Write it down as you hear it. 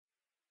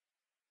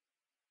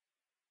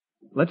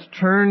Let's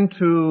turn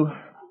to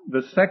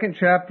the second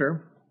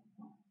chapter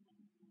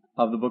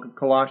of the book of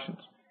Colossians.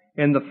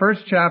 In the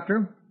first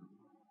chapter,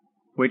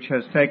 which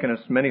has taken us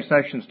many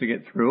sessions to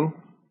get through,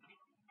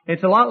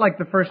 it's a lot like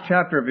the first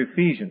chapter of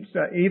Ephesians.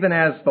 Even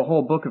as the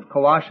whole book of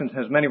Colossians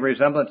has many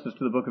resemblances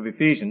to the book of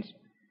Ephesians,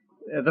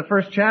 the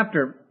first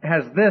chapter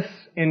has this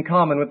in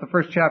common with the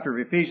first chapter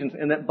of Ephesians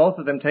in that both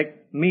of them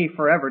take me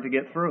forever to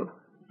get through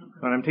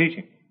when I'm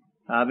teaching.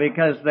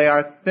 Because they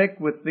are thick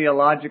with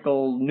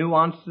theological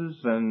nuances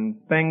and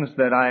things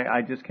that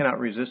I just cannot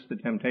resist the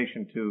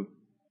temptation to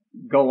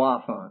go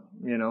off on,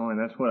 and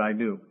that's what I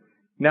do.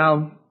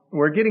 Now,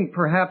 we're getting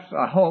perhaps,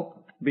 I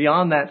hope,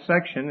 beyond that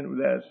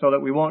section so that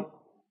we won't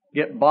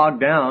get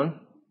bogged down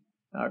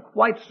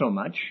quite so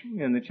much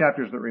in the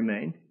chapters that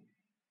remain.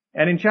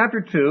 And in chapter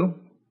 2,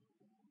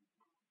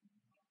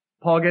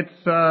 Paul gets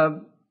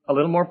a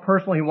little more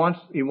personal. He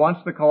wants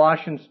the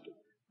Colossians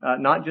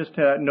not just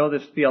to know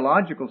this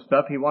theological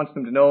stuff, he wants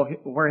them to know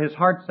where his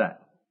heart's at,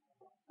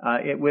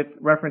 with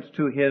reference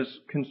to his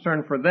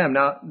concern for them.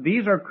 Now,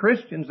 these are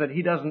Christians that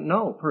he doesn't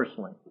know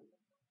personally.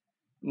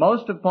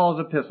 Most of Paul's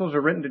epistles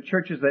are written to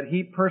churches that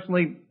he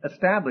personally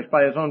established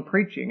by his own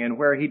preaching and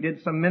where he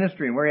did some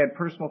ministry and where he had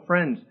personal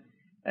friends.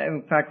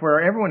 In fact, where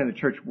everyone in the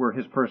church were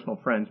his personal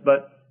friends.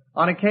 But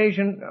on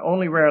occasion,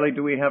 only rarely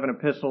do we have an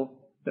epistle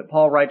that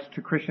Paul writes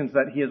to Christians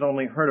that he has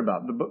only heard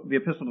about. The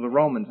epistle to the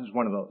Romans is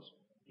one of those.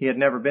 He had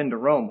never been to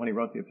Rome when he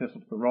wrote the epistle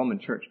to the Roman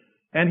church.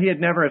 And he had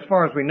never, as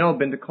far as we know,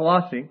 been to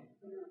Colossae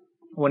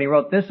when he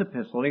wrote this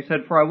epistle. And he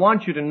said, "For I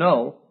want you to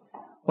know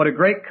what a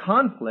great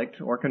conflict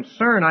or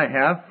concern I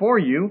have for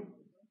you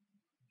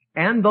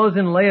and those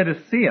in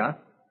Laodicea,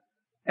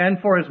 and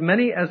for as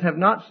many as have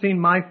not seen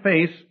my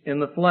face in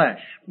the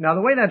flesh." Now,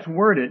 the way that's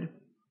worded,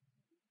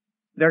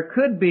 there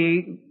could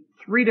be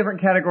three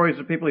different categories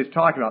of people he's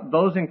talking about.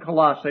 Those in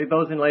Colossae,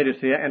 those in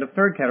Laodicea, and a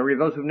third category,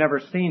 those who've never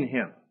seen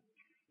him.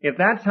 If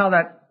that's how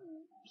that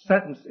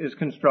sentence is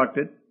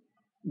constructed,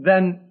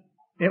 then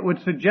it would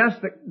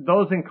suggest that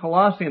those in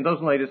Colossae and those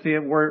in Laodicea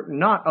were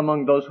not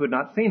among those who had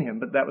not seen him,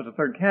 but that was a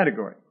third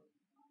category.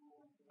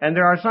 And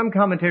there are some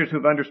commentators who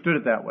have understood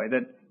it that way,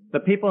 that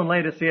the people in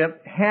Laodicea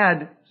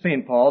had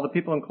seen Paul, the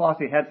people in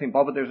Colossae had seen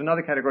Paul, but there's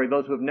another category,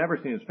 those who have never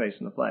seen his face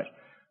in the flesh.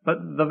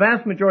 But the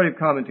vast majority of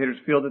commentators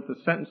feel that the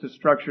sentence is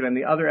structured and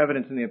the other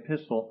evidence in the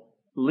epistle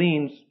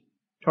leans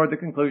toward the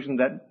conclusion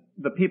that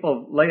the people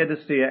of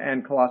Laodicea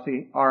and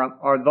Colossae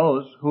are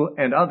those who,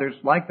 and others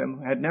like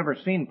them, had never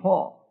seen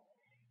Paul.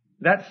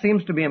 That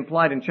seems to be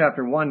implied in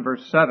chapter 1,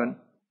 verse 7,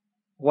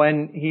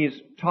 when he's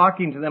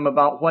talking to them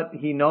about what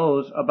he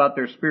knows about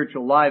their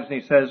spiritual lives.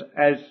 And he says,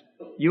 "As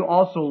you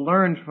also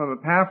learned from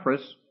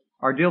Epaphras,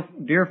 our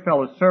dear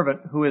fellow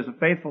servant, who is a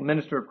faithful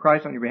minister of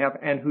Christ on your behalf,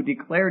 and who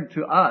declared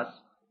to us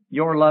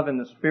your love in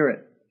the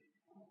Spirit."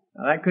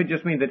 Now, that could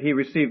just mean that he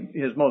received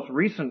his most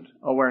recent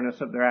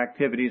awareness of their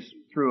activities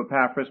through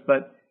Epaphras,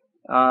 but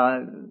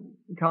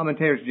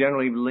commentators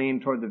generally lean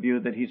toward the view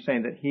that he's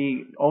saying that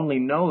he only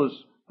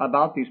knows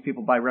about these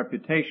people by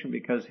reputation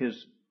because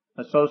his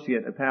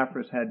associate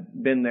Epaphras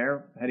had been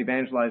there, had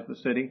evangelized the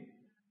city,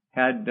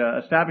 had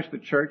established the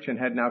church, and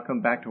had now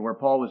come back to where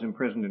Paul was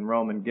imprisoned in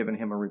Rome and given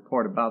him a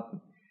report about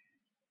them.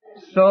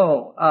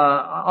 So,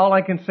 all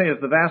I can say is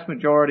the vast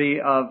majority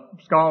of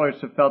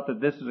scholars have felt that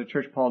this is a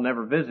church Paul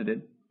never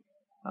visited.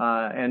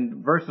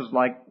 And verses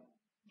like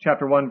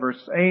chapter 1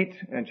 verse 8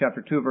 and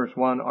chapter 2 verse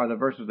 1 are the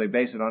verses they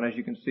base it on. As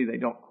you can see, they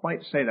don't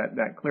quite say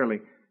that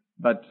clearly,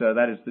 but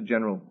that is the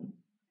general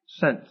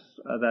sense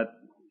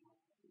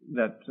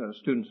that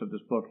students of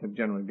this book have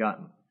generally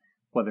gotten,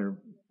 whether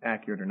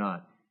accurate or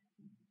not.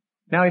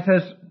 Now he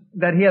says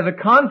that he has a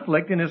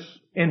conflict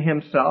in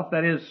himself.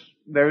 That is,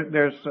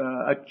 there's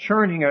a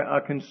churning, a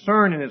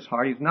concern in his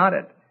heart. He's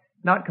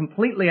not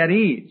completely at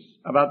ease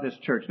about this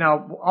church.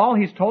 Now, all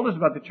he's told us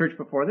about the church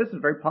before this is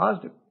very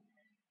positive.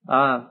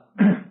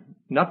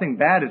 Nothing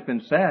bad has been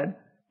said.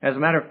 As a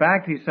matter of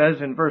fact, he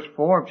says in verse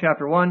 4 of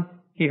chapter 1,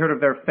 he heard of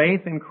their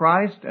faith in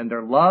Christ and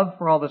their love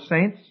for all the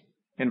saints.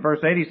 In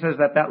verse 8, he says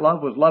that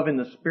love was love in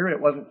the Spirit.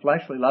 It wasn't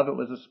fleshly love. It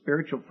was a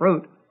spiritual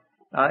fruit.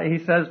 He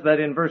says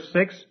that in verse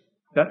 6,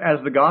 that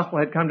as the gospel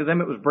had come to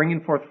them, it was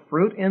bringing forth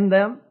fruit in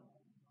them.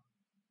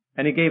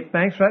 And he gave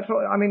thanks for that.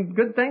 So,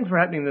 good things were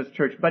happening in this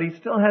church, but he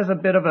still has a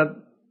bit of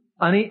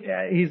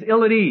he's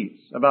ill at ease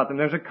about them.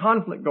 There's a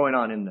conflict going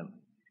on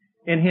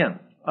in him,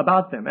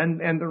 about them.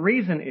 And the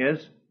reason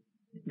is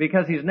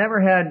because he's never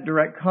had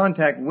direct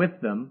contact with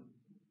them.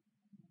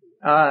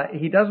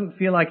 He doesn't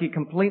feel like he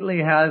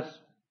completely has,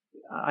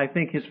 I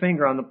think, his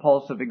finger on the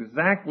pulse of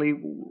exactly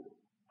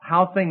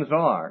how things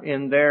are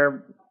in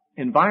their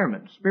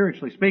environment,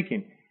 spiritually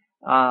speaking.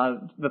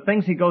 The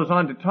things he goes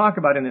on to talk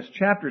about in this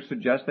chapter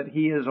suggest that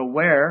he is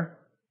aware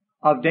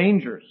of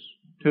dangers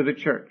to the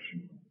church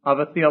of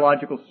a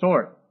theological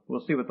sort.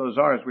 We'll see what those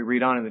are as we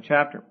read on in the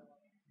chapter.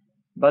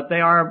 But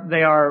they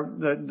are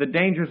the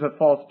dangers of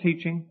false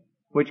teaching,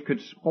 which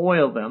could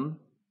spoil them.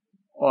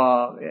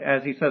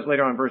 As he says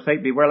later on in verse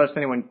 8, "Beware lest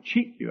anyone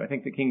cheat you." I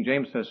think the King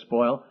James says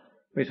spoil.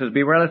 He says,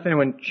 "Beware lest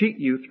anyone cheat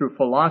you through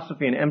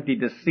philosophy and empty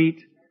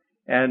deceit,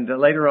 And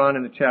later on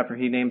in the chapter,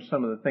 he names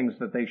some of the things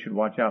that they should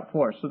watch out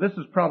for. So this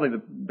is probably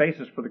the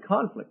basis for the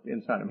conflict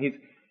inside him.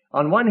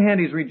 On one hand,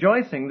 he's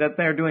rejoicing that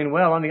they're doing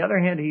well. On the other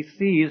hand, he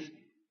sees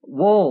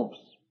wolves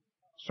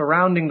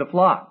surrounding the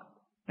flock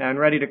and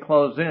ready to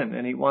close in.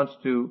 And he wants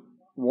to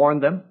warn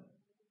them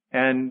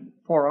and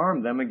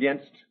forearm them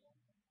against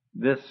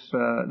this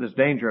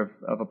danger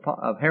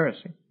of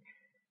heresy.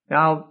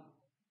 Now,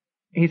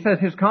 he says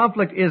his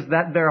conflict is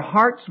that their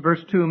hearts,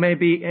 verse 2, may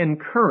be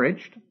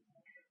encouraged,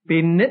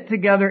 be knit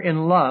together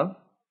in love,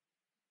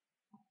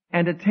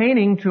 and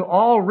attaining to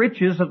all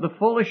riches of the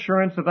full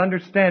assurance of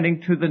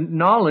understanding, to the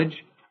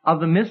knowledge of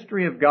the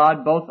mystery of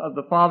God, both of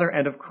the Father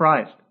and of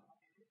Christ.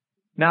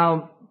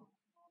 Now,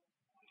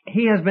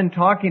 he has been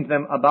talking to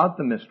them about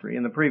the mystery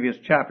in the previous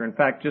chapter. In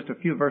fact, just a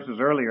few verses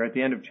earlier, at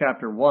the end of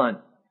chapter 1,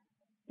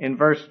 in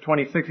verse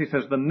 26, he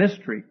says, the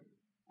mystery,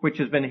 which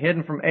has been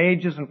hidden from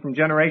ages and from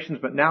generations,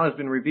 but now has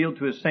been revealed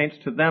to his saints,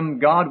 to them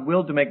God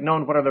willed to make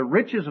known what are the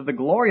riches of the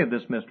glory of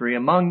this mystery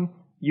among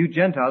you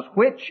Gentiles,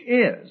 which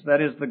is, that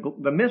is,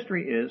 the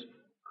mystery is,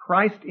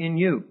 Christ in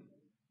you,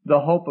 the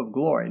hope of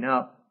glory.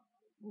 Now,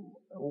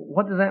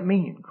 what does that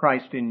mean,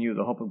 Christ in you,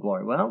 the hope of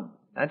glory? Well,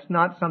 that's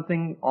not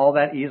something all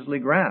that easily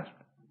grasped.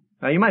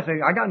 Now, you might say,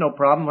 I got no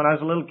problem. When I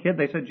was a little kid,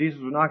 they said Jesus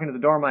was knocking at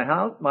the door of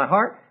my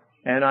heart,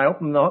 and I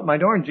opened my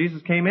door, and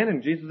Jesus came in,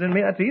 and Jesus in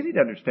me. That's easy to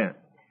understand.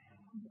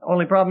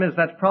 Only problem is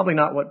that's probably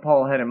not what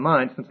Paul had in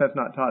mind, since that's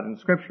not taught in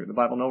Scripture. The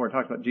Bible nowhere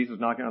talks about Jesus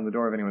knocking on the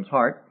door of anyone's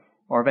heart,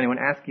 or of anyone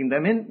asking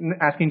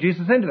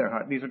Jesus into their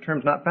heart. These are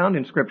terms not found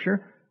in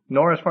Scripture,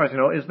 nor, as far as I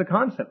know, is the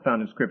concept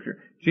found in Scripture.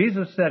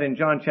 Jesus said in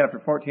John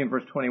chapter 14,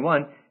 verse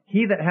 21,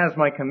 he that has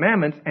my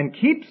commandments and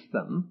keeps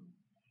them,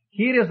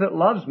 he it is that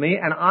loves me,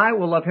 and I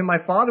will love him, my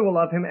Father will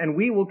love him, and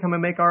we will come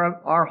and make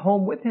our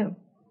home with him.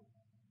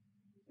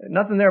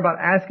 Nothing there about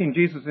asking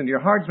Jesus into your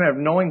heart. It's a matter of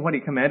knowing what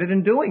he commanded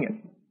and doing it.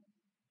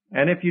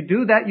 And if you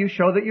do that, you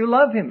show that you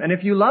love him. And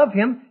if you love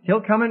him,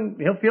 he'll come and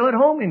he'll feel at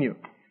home in you.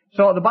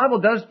 So the Bible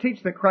does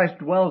teach that Christ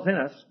dwells in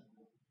us,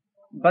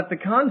 but the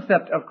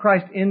concept of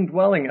Christ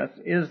indwelling us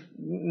is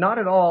not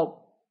at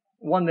all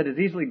one that is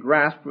easily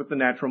grasped with the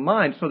natural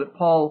mind, so that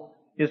Paul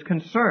is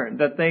concerned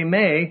that they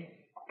may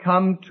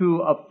come to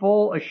a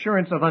full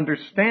assurance of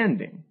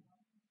understanding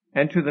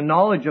and to the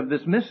knowledge of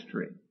this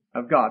mystery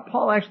of God.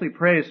 Paul actually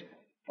prays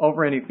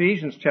over in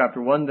Ephesians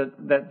chapter 1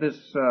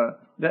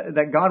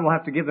 that God will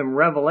have to give them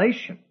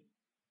revelation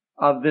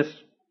of this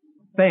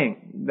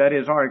thing that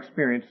is our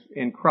experience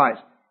in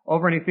Christ.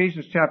 Over in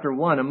Ephesians chapter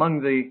 1,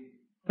 among the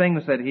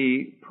things that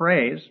he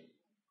prays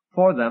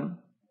for them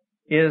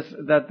is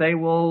that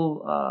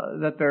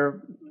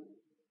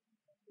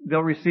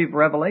they'll receive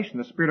revelation,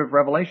 the spirit of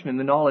revelation in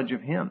the knowledge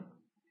of him.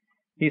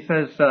 He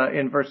says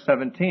in verse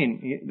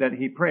 17 that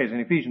he prays in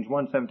Ephesians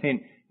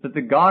 1:17 that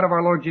the God of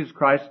our Lord Jesus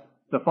Christ,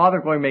 the Father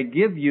of glory, may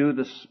give you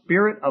the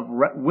spirit of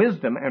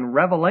wisdom and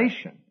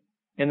revelation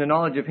in the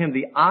knowledge of him,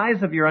 the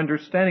eyes of your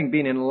understanding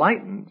being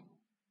enlightened,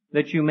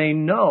 that you may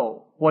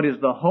know what is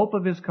the hope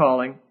of his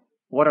calling,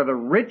 what are the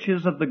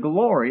riches of the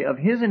glory of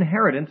his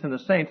inheritance in the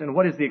saints, and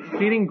what is the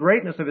exceeding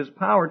greatness of his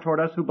power toward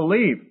us who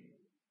believe.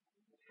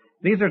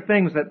 These are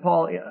things that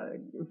Paul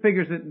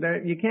figures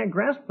that you can't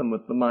grasp them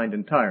with the mind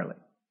entirely.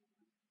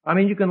 I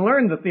mean, you can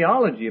learn the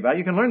theology about it,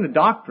 you can learn the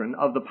doctrine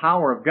of the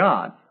power of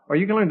God, or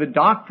you can learn the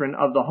doctrine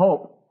of the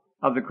hope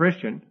of the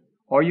Christian,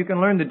 or you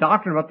can learn the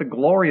doctrine about the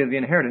glory of the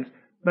inheritance.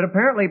 But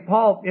apparently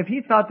Paul, if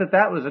he thought that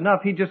that was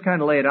enough, he'd just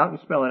kind of lay it out and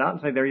spell it out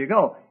and say, there you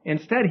go.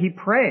 Instead, he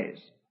prays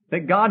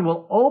that God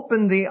will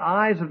open the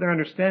eyes of their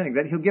understanding,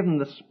 that he'll give them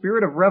the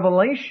spirit of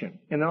revelation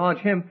in the knowledge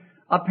of him,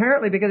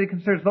 apparently because he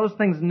considers those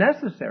things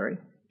necessary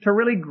to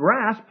really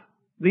grasp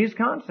these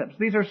concepts.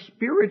 These are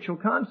spiritual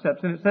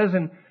concepts. And it says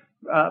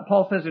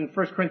Paul says in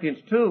 1 Corinthians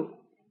 2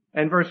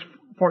 and verse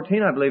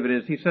 14, I believe it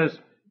is, he says,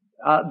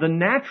 the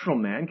natural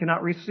man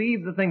cannot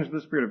receive the things of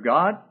the Spirit of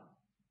God.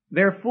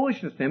 They're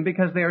foolishness to him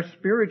because they are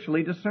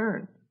spiritually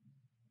discerned.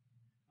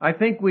 I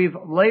think we've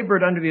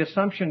labored under the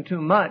assumption too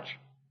much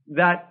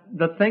that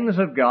the things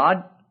of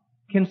God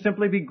can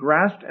simply be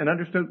grasped and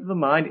understood with the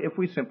mind if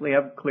we simply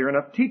have clear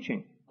enough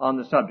teaching on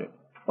the subject.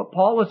 But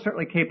Paul was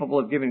certainly capable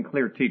of giving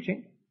clear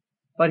teaching,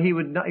 but he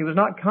was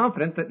not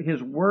confident that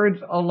his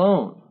words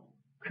alone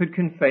could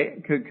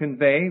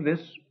convey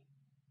this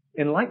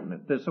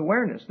enlightenment, this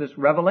awareness, this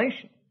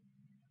revelation.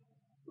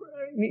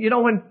 You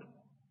know, when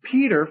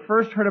Peter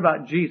first heard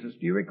about Jesus,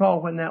 do you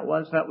recall when that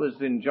was? That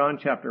was in John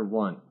chapter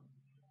 1.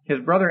 His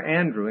brother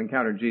Andrew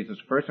encountered Jesus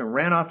first and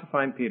ran off to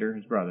find Peter,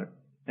 his brother,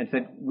 and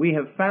said, we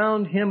have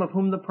found him of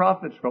whom the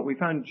prophets wrote. We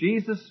found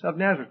Jesus of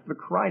Nazareth, the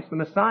Christ, the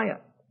Messiah.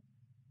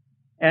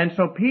 And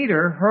so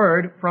Peter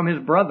heard from his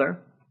brother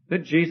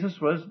that Jesus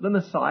was the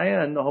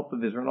Messiah and the hope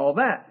of Israel and all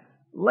that.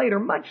 Later,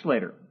 much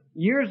later,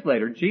 years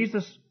later,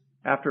 Jesus,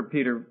 after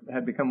Peter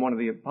had become one of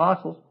the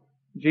apostles,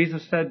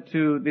 Jesus said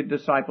to the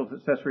disciples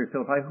at Caesarea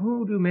Philippi,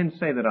 who do men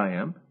say that I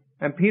am?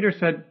 And Peter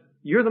said,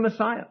 you're the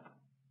Messiah.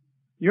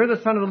 You're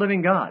the Son of the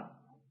living God.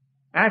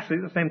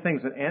 Actually, the same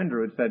things that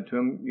Andrew had said to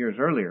him years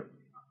earlier,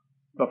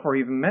 before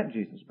he even met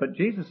Jesus. But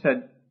Jesus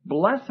said,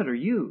 blessed are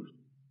you,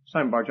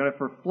 Simon Bar-Jonah,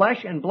 for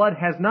flesh and blood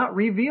has not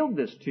revealed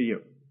this to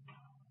you.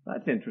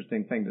 That's an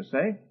interesting thing to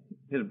say.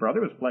 His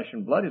brother was flesh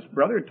and blood. His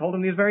brother had told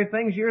him these very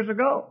things years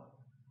ago.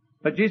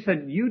 But Jesus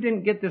said, you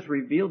didn't get this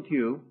revealed to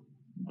you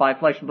by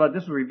flesh and blood.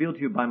 This was revealed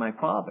to you by my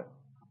Father.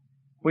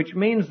 Which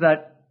means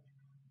that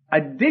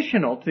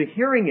additional to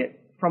hearing it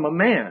from a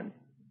man,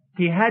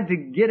 he had to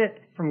get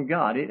it from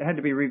God. It had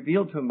to be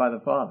revealed to him by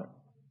the Father.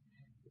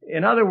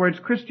 In other words,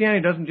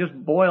 Christianity doesn't just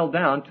boil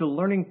down to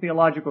learning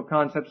theological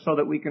concepts so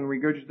that we can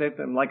regurgitate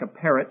them like a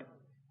parrot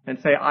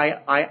and say,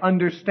 I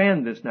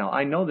understand this now.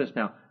 I know this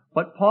now.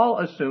 What Paul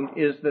assumed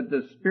is that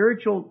the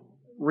spiritual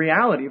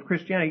reality of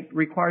Christianity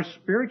requires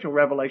spiritual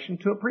revelation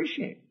to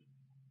appreciate.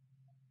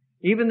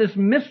 Even this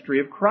mystery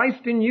of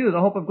Christ in you, the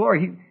hope of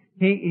glory,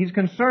 he's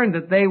concerned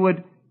that they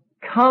would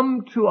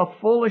come to a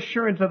full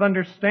assurance of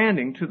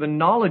understanding, to the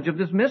knowledge of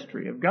this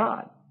mystery of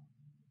God.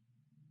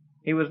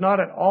 He was not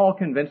at all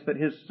convinced that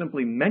his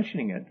simply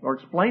mentioning it or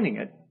explaining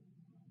it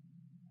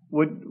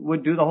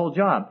would do the whole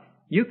job.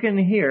 You can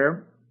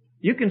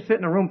sit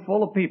in a room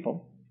full of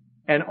people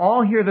and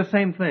all hear the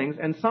same things,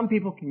 and some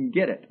people can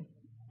get it,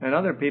 and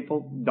other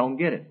people don't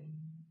get it.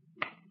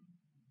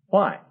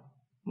 Why?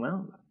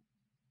 Well,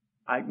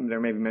 there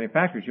may be many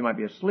factors. You might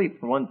be asleep,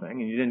 for one thing,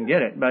 and you didn't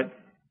get it. But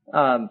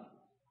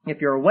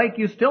if you're awake,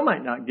 you still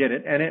might not get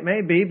it, and it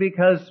may be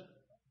because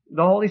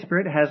the Holy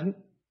Spirit hasn't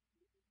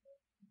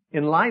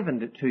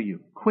enlivened it to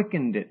you.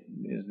 Quickened it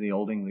is the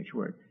old English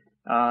word.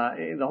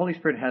 The Holy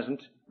Spirit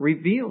hasn't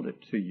revealed it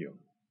to you.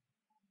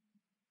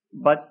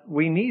 But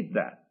we need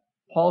that.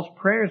 Paul's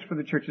prayers for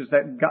the church is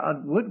that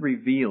God would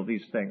reveal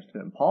these things to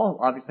them. Paul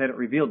obviously had it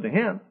revealed to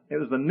him. It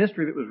was the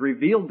mystery that was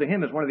revealed to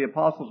him as one of the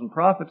apostles and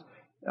prophets,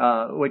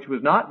 which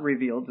was not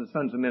revealed to the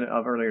sons of men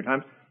of earlier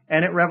times,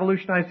 and it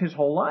revolutionized his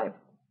whole life.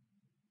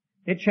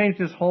 It changed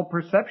his whole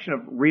perception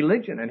of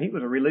religion, and he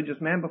was a religious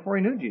man before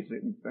he knew Jesus.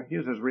 He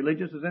was as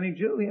religious as any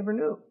Jew he ever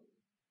knew.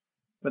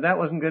 But that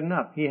wasn't good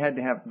enough. He had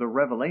to have the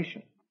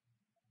revelation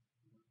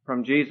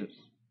from Jesus.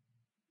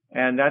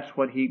 And that's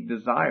what he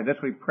desired.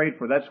 That's what he prayed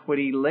for. That's what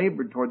he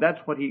labored toward.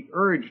 That's what he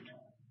urged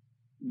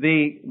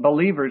the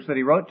believers that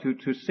he wrote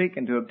to seek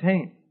and to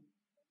obtain.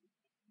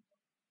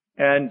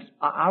 And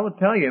I will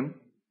tell you,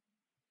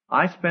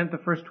 I spent the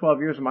first 12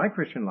 years of my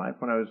Christian life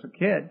when I was a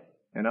kid,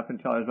 and up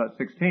until I was about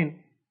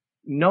 16,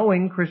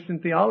 knowing Christian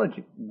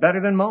theology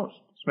better than most.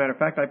 As a matter of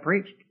fact, I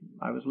preached.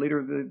 I was leader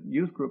of the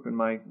youth group in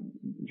my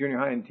junior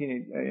high and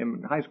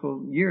in high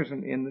school years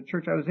in the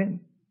church I was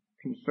in.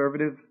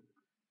 Conservative,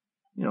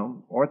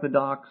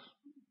 Orthodox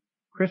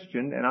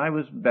Christian, and I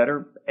was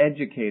better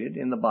educated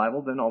in the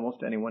Bible than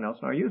almost anyone else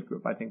in our youth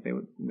group. I think they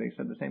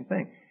said the same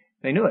thing.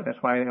 They knew it.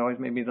 That's why they always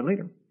made me the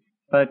leader.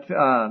 But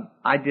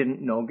I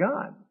didn't know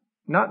God.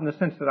 Not in the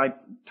sense that I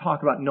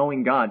talk about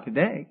knowing God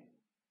today.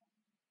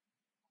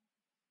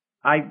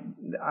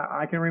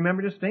 I can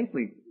remember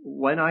distinctly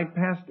when I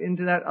passed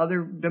into that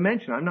other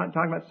dimension. I'm not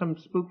talking about some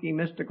spooky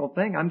mystical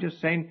thing. I'm just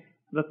saying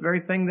the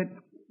very thing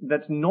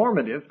that's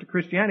normative to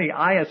Christianity.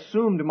 I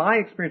assumed my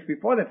experience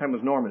before that time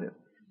was normative.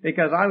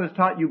 Because I was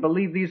taught you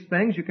believe these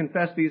things, you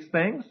confess these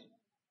things,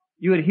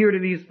 you adhere to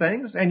these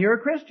things, and you're a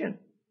Christian.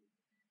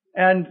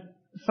 And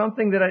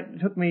something that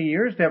it took me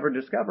years to ever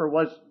discover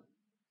was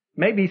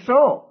maybe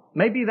so.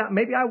 Maybe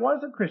I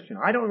was a Christian.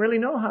 I don't really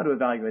know how to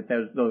evaluate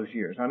those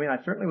years. I mean,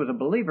 I certainly was a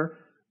believer,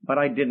 but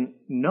I didn't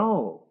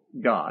know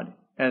God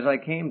as I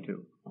came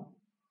to.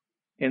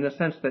 In the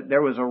sense that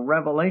there was a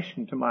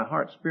revelation to my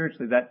heart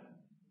spiritually that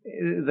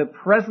the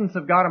presence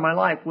of God in my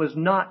life was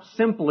not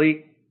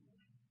simply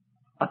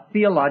a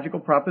theological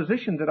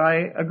proposition that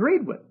I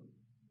agreed with.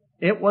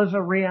 It was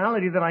a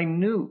reality that I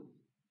knew.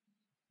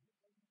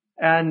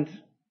 And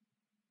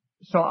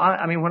so,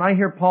 when I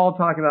hear Paul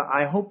talk about,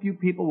 I hope you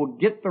people will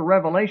get the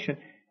revelation,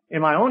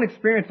 in my own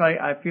experience,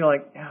 I feel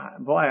like,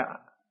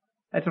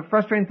 that's a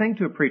frustrating thing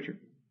to a preacher.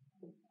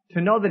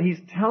 To know that he's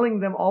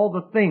telling them all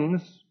the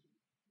things,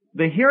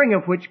 the hearing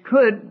of which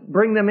could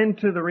bring them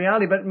into the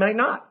reality, but it might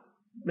not.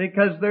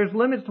 Because there's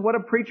limits to what a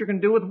preacher can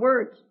do with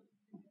words.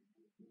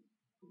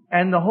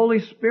 And the Holy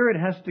Spirit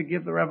has to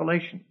give the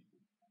revelation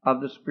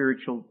of the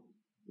spiritual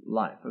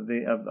life, of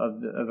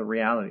the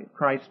reality of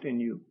Christ in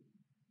you.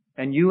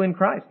 And you in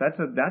Christ.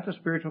 That's a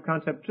spiritual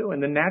concept too.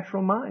 And the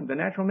natural mind, the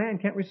natural man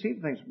can't receive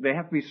things. They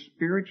have to be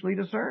spiritually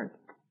discerned.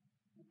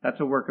 That's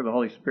a work of the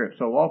Holy Spirit.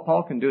 So all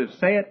Paul can do is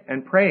say it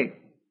and pray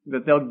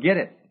that they'll get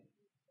it.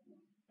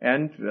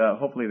 And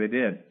hopefully they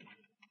did.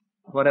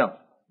 What else?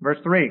 Verse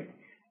 3.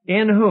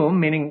 In whom,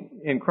 meaning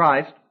in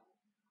Christ,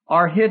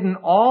 are hidden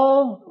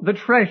all the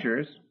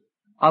treasures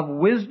of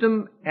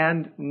wisdom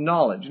and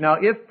knowledge. Now,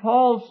 if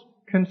Paul's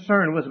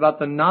concern was about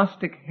the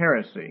Gnostic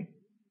heresy,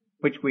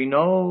 which we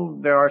know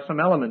there are some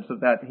elements of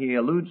that he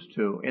alludes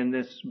to in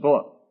this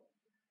book,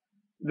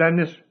 then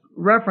this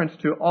reference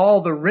to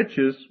all the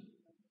riches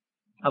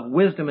of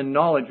wisdom and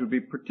knowledge would be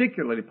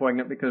particularly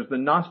poignant because the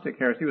Gnostic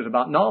heresy was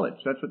about knowledge.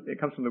 That's what it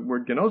comes from the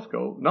word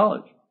gnosko,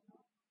 knowledge.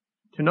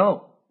 To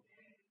know.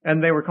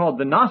 And they were called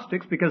the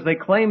Gnostics because they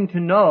claimed to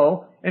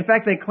know, in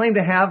fact, they claimed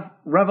to have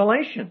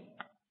revelation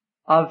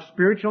of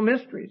spiritual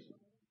mysteries.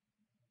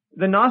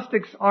 The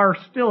Gnostics are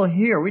still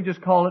here. We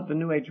just call it the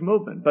New Age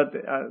movement.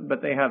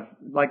 But they have,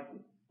 like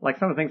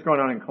some of the things going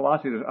on in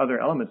Colossae, there's other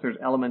elements. There's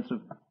elements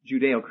of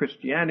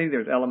Judeo-Christianity.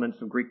 There's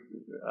elements of Greek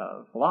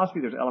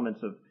philosophy. There's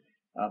elements of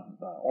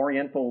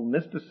Oriental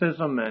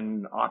mysticism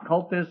and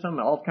occultism,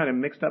 all kind of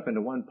mixed up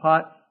into one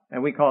pot.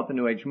 And we call it the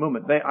New Age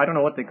movement. I don't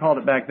know what they called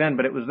it back then,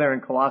 but it was there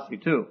in Colossae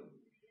too.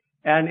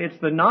 And it's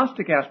the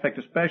Gnostic aspect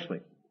especially.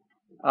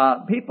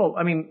 A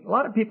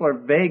lot of people are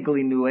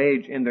vaguely New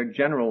Age in their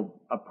general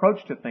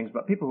approach to things,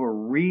 but people who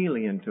are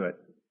really into it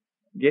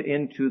get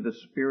into the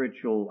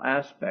spiritual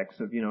aspects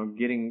of,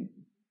 getting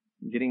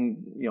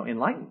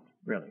enlightened,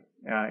 really.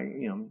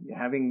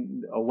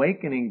 Having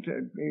awakening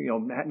to,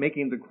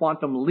 making the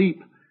quantum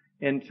leap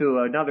into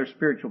another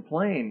spiritual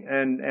plane.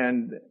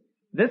 And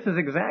this is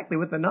exactly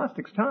what the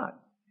Gnostics taught.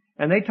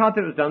 And they taught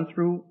that it was done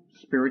through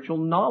spiritual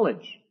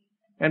knowledge.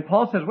 And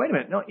Paul says, wait a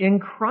minute, no, in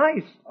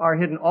Christ are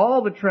hidden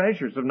all the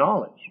treasures of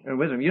knowledge and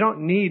wisdom. You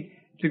don't need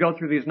to go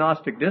through these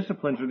Gnostic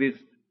disciplines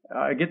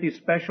or get these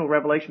special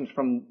revelations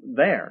from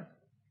there.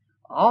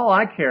 All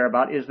I care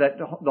about is that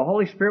the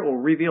Holy Spirit will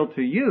reveal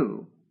to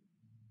you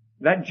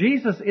that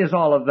Jesus is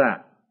all of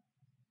that.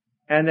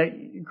 And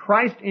that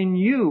Christ in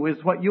you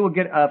is what you will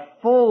get a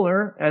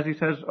fuller, as he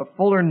says, a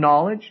fuller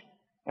knowledge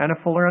and a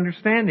fuller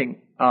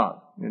understanding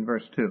of, in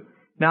verse 2.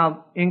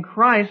 Now, in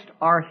Christ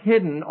are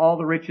hidden all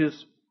the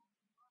riches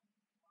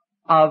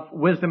of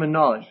wisdom and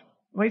knowledge.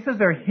 When he says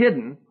they're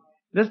hidden,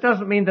 this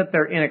doesn't mean that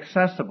they're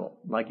inaccessible,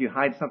 like you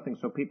hide something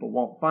so people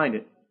won't find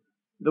it.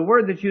 The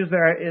word that's used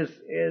there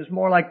is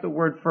more like the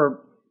word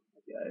for,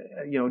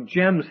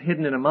 gems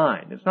hidden in a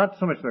mine. It's not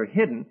so much they're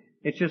hidden,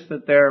 it's just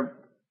that they're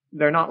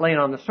not laying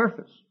on the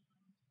surface.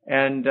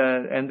 And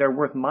they're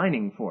worth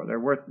mining for. They're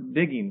worth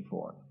digging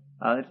for.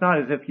 It's not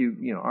as if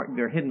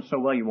they're hidden so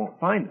well you won't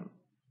find them.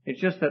 It's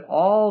just that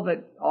all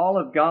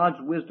of God's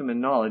wisdom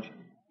and knowledge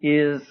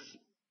is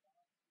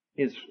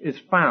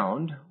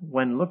found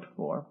when looked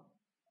for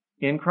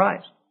in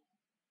Christ.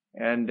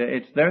 And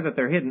it's there that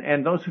they're hidden.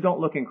 And those who don't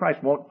look in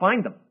Christ won't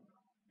find them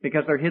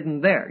because they're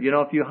hidden there.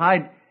 If you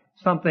hide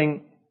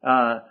something,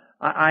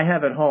 I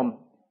have at home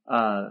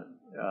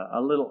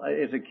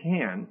it's a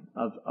can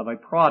of a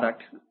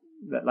product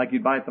that like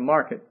you'd buy at the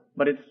market,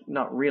 but it's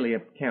not really a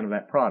can of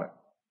that product.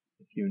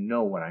 If you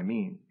know what I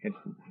mean.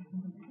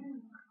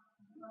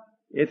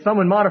 It's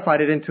someone modified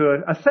it into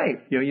a safe.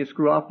 You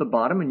screw off the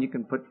bottom and you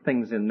can put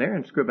things in there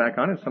and screw it back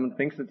on, and someone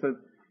thinks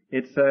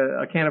it's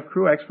a can of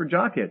Cruex for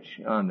jock itch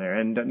on there,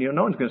 and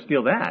no one's going to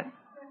steal that.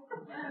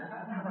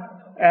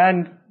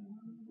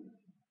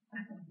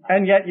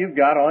 And yet you've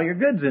got all your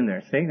goods in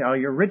there, see, all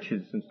your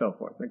riches and so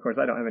forth. And of course,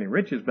 I don't have any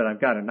riches, but I've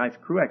got a nice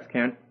Cruex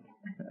can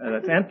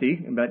that's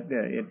empty, but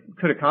it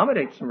could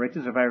accommodate some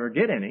riches if I ever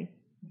get any.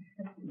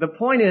 The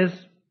point is,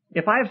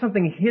 if I have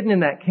something hidden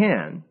in that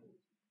can,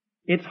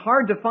 it's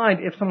hard to find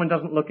if someone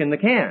doesn't look in the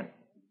can,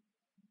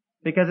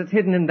 because it's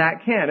hidden in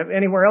that can. If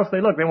anywhere else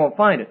they look, they won't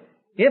find it.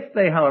 If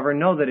they, however,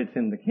 know that it's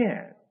in the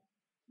can,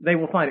 they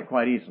will find it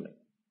quite easily.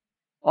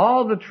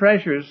 All the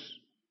treasures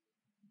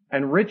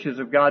and riches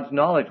of God's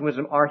knowledge and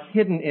wisdom are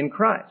hidden in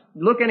Christ.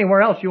 Look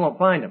anywhere else, you won't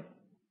find them.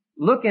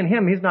 Look in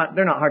Him,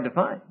 they're not hard to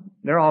find.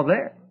 They're all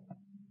there.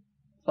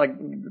 It's like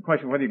the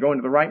question of whether you go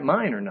into the right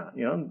mine or not.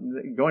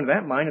 You go into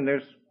that mine and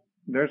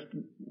there's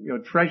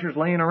treasures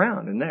laying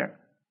around in there.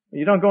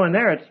 You don't go in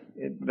there,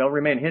 they'll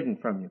remain hidden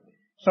from you.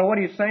 So what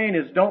he's saying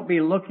is, don't be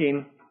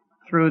looking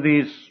through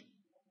these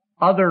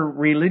other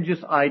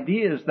religious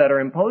ideas that are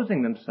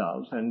imposing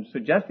themselves and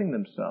suggesting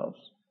themselves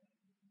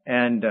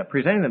and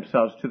presenting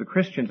themselves to the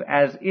Christians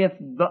as if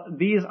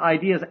these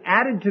ideas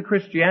added to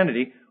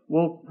Christianity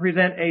will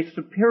present a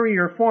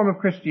superior form of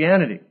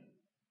Christianity.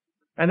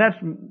 And that's,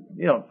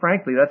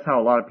 frankly, that's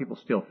how a lot of people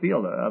still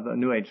feel of the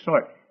New Age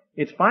sort.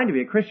 It's fine to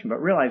be a Christian, but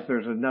realize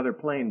there's another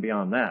plane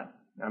beyond that.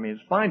 I mean,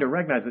 it's fine to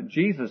recognize that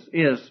Jesus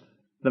is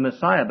the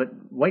Messiah, but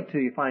wait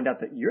till you find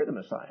out that you're the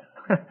Messiah.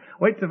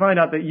 Wait to find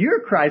out that you're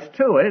Christ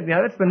too.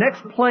 That's the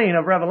next plane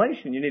of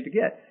revelation you need to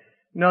get.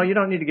 No, you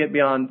don't need to get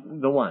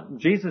beyond the one.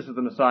 Jesus is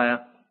the Messiah.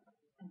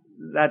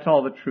 That's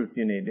all the truth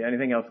you need.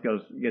 Anything else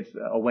gets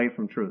away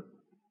from truth.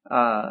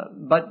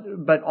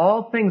 But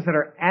all things that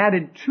are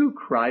added to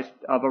Christ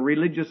of a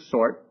religious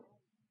sort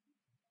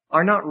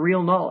are not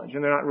real knowledge,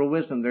 and they're not real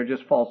wisdom. They're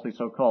just falsely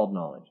so-called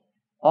knowledge.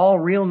 All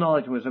real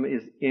knowledge and wisdom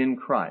is in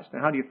Christ.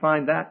 And how do you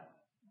find that?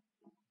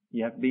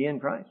 You have to be in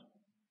Christ.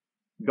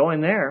 Go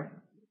in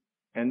there,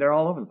 and they're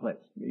all over the place.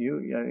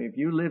 If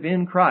you live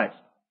in Christ,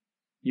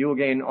 you will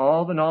gain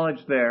all the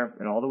knowledge there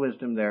and all the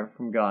wisdom there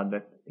from God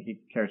that He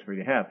cares for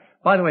you to have.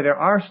 By the way, there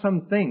are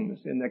some things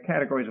in the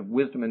categories of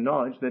wisdom and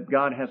knowledge that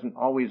God hasn't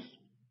always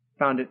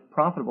found it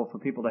profitable for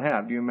people to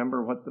have. Do you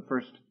remember what the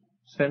first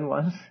sin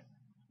was?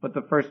 What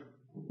the first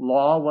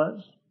law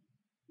was?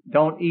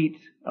 Don't eat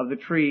of the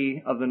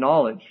tree of the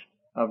knowledge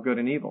of good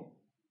and evil.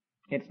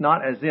 It's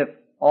not as if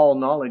all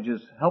knowledge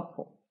is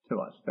helpful to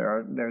us.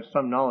 There's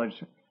some knowledge.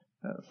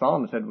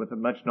 Solomon said, with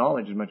much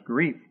knowledge is much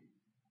grief.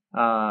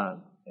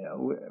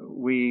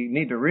 We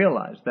need to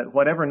realize that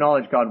whatever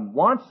knowledge God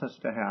wants us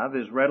to have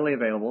is readily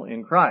available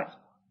in Christ.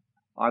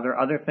 Are there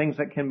other things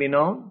that can be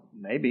known?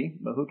 Maybe,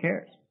 but who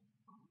cares?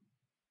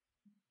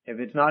 If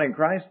it's not in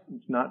Christ,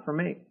 it's not for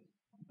me.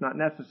 It's not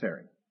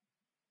necessary.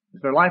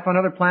 Is there life on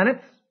other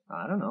planets?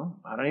 I don't know.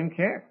 I don't even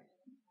care.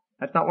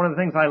 That's not one of the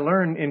things I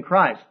learn in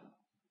Christ.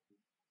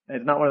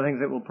 It's not one of the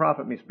things that will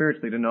profit me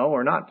spiritually to know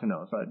or not to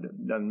know, so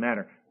it doesn't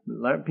matter.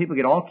 People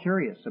get all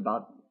curious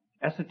about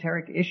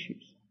esoteric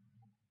issues.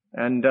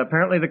 And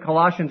apparently the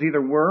Colossians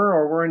either were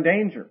or were in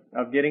danger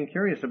of getting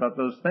curious about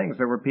those things.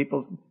 There were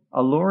people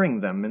alluring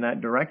them in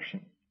that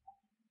direction.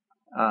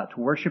 To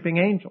worshiping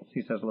angels,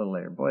 he says a little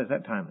later. Boy, is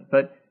that timely.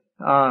 But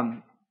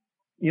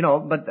he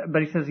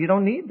says you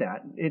don't need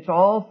that. It's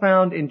all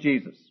found in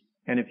Jesus.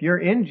 And if you're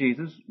in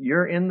Jesus,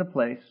 you're in the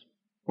place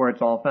where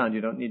it's all found.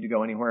 You don't need to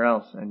go anywhere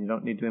else, and you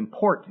don't need to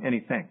import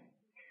anything.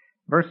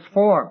 Verse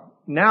 4,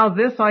 now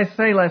this I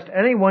say, lest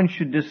anyone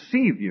should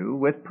deceive you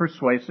with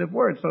persuasive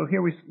words. So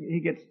here he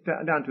gets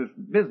down to his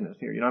business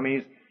here. He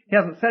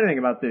hasn't said anything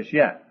about this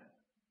yet.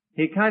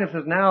 He kind of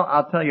says, now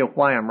I'll tell you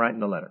why I'm writing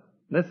the letter.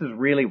 This is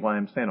really why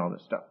I'm saying all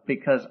this stuff.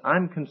 Because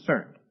I'm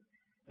concerned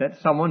that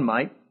someone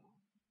might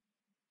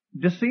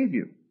deceive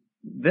you.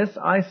 This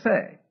I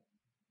say.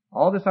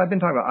 All this I've been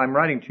talking about, I'm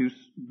writing to you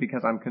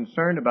because I'm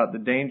concerned about the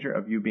danger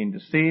of you being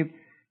deceived.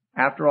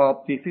 After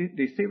all,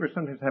 deceivers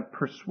sometimes have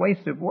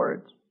persuasive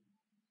words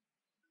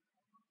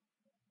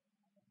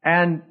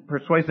and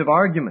persuasive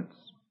arguments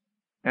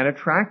and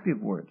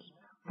attractive words.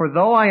 For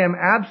though I am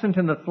absent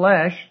in the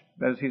flesh,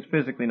 that is, he's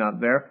physically not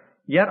there,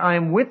 yet I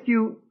am with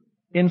you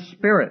in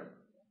spirit.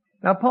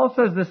 Now, Paul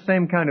says this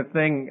same kind of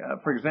thing,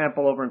 for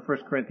example, over in 1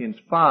 Corinthians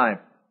 5,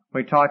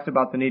 where he talks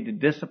about the need to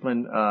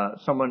discipline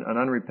someone, an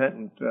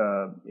unrepentant,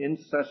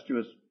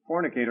 incestuous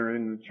fornicator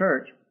in the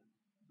church,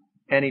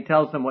 and he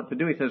tells them what to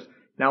do. He says,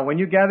 now when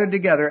you gather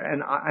together,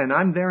 and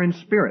I'm there in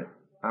spirit,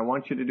 I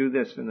want you to do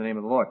this in the name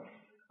of the Lord.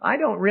 I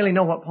don't really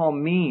know what Paul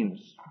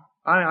means.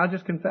 I'll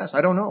just confess,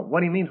 I don't know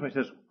what he means when he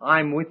says,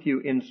 I'm with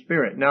you in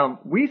spirit. Now,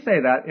 we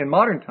say that in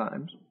modern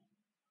times.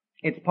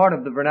 It's part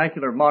of the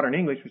vernacular of modern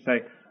English. We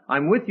say,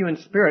 I'm with you in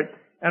spirit,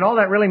 and all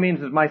that really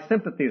means is my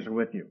sympathies are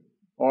with you.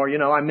 Or,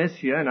 I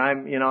miss you, and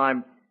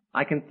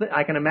I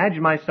can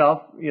imagine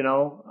myself,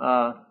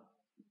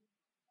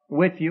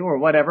 with you or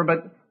whatever,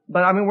 but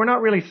we're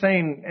not really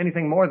saying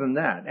anything more than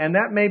that. And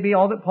that may be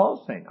all that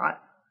Paul's saying.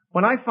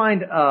 When I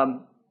find,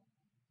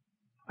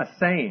 a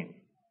saying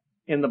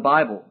in the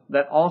Bible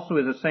that also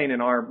is a saying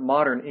in our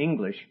modern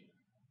English,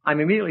 I'm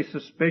immediately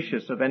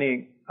suspicious of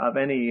any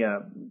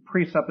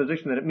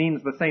presupposition that it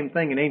means the same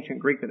thing in ancient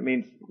Greek that it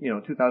means,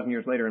 2,000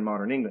 years later in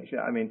modern English.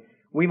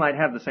 We might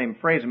have the same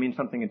phrase and mean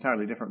something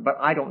entirely different, but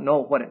I don't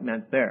know what it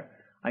meant there.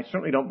 I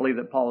certainly don't believe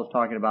that Paul is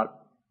talking about,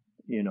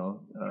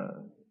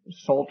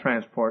 soul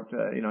transport.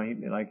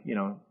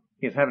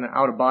 He's having an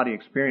out-of-body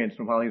experience,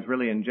 and while he's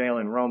really in jail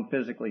in Rome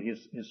physically,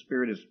 his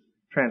spirit is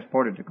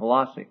transported to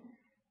Colossae.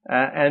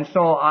 And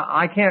so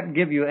I can't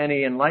give you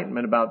any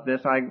enlightenment about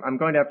this. I'm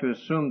going to have to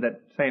assume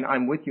that saying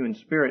I'm with you in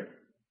spirit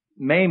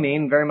may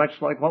mean very much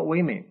like what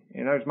we mean.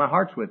 My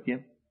heart's with you.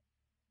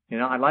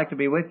 I'd like to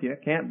be with you.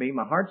 Can't be.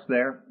 My heart's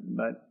there,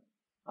 but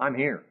I'm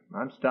here.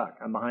 I'm stuck.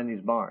 I'm behind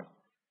these bars.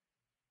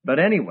 But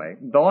anyway,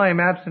 though I am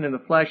absent in the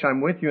flesh,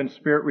 I'm with you in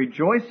spirit,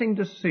 rejoicing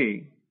to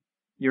see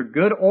your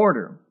good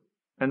order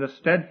and the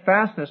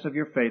steadfastness of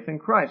your faith in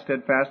Christ.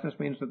 Steadfastness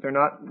means that they're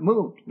not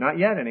moved. Not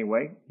yet,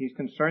 anyway. He's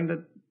concerned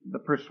that the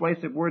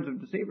persuasive words of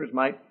deceivers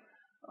might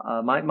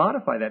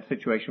modify that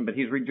situation, but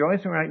he's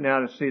rejoicing right now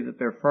to see that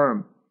they're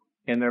firm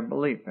in their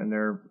belief and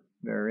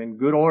they're in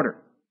good order.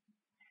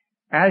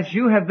 As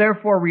you have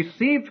therefore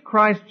received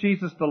Christ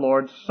Jesus the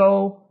Lord,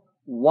 so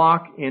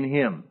walk in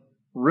Him,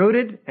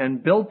 rooted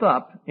and built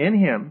up in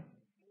Him,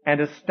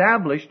 and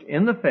established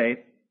in the faith,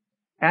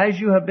 as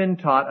you have been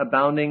taught,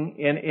 abounding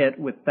in it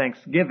with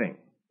thanksgiving.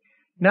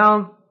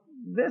 Now,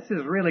 this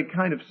is really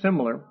kind of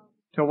similar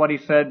to what he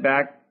said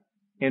back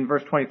in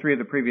verse 23 of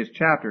the previous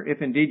chapter.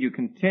 If indeed you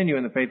continue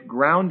in the faith,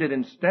 grounded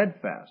and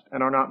steadfast,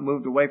 and are not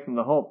moved away from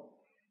the hope.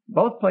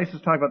 Both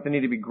places talk about the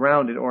need to be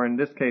grounded, or in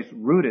this case,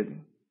 rooted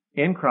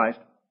in Christ,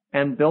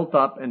 and built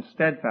up and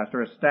steadfast,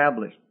 or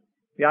established.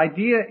 The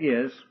idea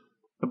is,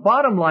 the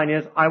bottom line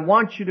is, I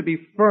want you to be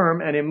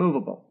firm and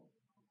immovable.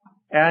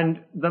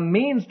 And the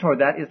means toward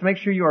that is to make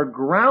sure you are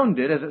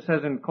grounded, as it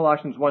says in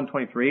Colossians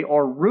 1:23,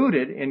 or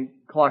rooted in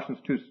Colossians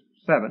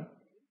 2:7,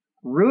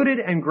 rooted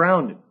and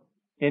grounded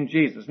in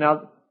Jesus.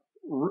 Now,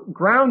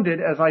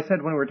 grounded, as I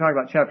said when we were talking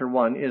about chapter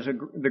 1,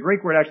 the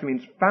Greek word actually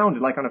means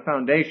founded, like on a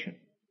foundation.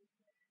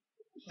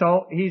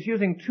 So he's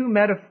using two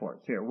metaphors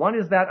here. One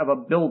is that of a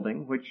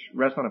building, which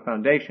rests on a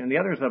foundation. The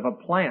other is of a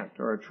plant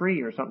or a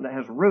tree or something that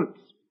has roots.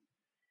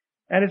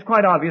 And it's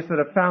quite obvious that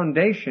a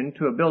foundation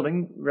to a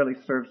building really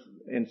serves,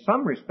 in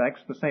some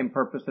respects, the same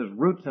purpose as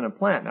roots in a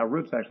plant. Now,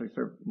 roots actually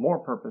serve more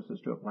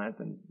purposes to a plant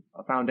than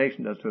a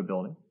foundation does to a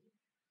building.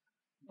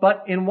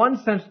 But in one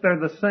sense, they're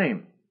the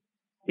same.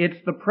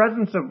 It's the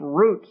presence of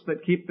roots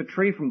that keep the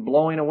tree from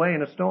blowing away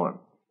in a storm.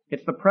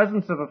 It's the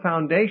presence of a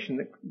foundation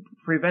that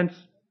prevents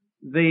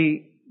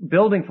the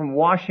building from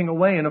washing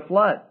away in a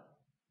flood.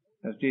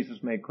 as Jesus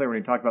made clear when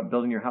he talked about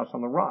building your house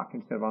on the rock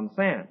instead of on the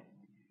sand.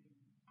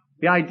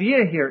 The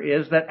idea here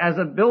is that as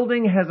a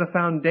building has a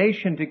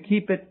foundation to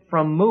keep it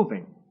from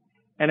moving,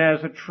 and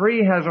as a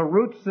tree has a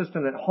root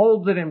system that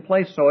holds it in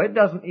place so it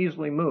doesn't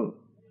easily move,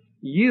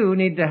 you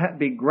need to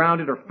be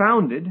grounded or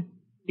founded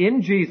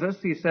in Jesus,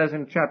 he says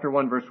in chapter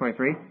 1, verse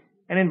 23,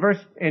 and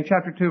in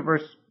chapter 2,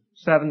 verse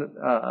 7,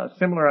 a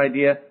similar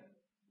idea,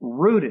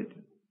 rooted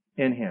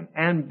in him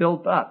and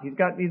built up.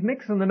 He's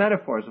mixing the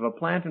metaphors of a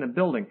plant and a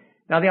building.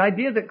 Now, the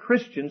idea that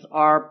Christians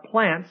are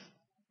plants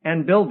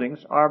and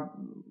buildings are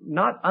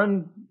not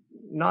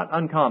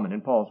uncommon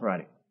in Paul's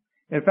writing.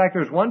 In fact,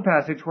 there's one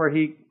passage where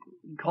he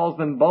calls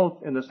them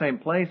both in the same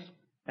place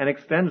and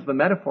extends the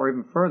metaphor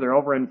even further.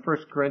 Over in 1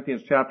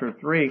 Corinthians chapter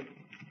 3,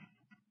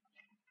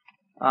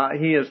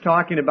 he is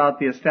talking about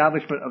the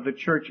establishment of the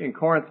church in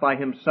Corinth by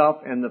himself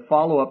and the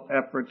follow-up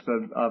efforts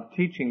of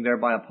teaching there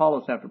by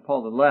Apollos after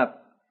Paul had left.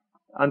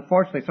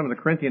 Unfortunately, some of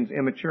the Corinthians,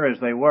 immature as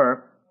they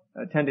were,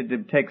 tended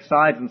to take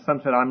sides, and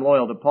some said, I'm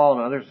loyal to Paul,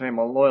 and others say, I'm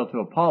loyal to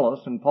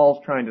Apollos, and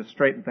Paul's trying to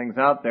straighten things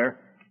out there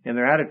in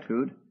their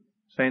attitude,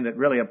 saying that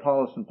really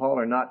Apollos and Paul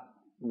are not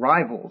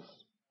rivals.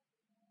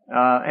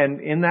 And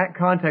in that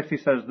context, he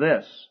says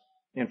this,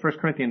 in 1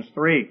 Corinthians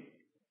 3,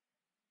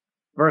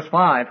 verse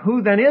 5,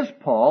 who then is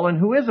Paul and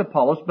who is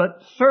Apollos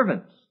but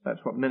servants?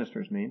 That's what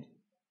ministers means.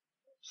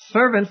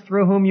 Servants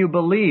through whom you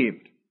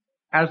believed,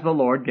 as the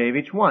Lord gave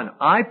each one.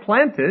 I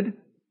planted,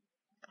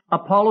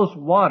 Apollos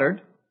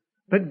watered,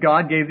 but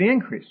God gave the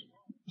increase.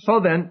 So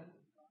then,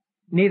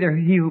 neither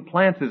he who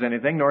plants is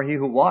anything, nor he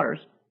who waters.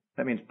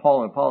 That means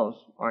Paul and Apollos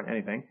aren't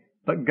anything,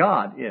 but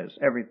God is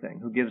everything,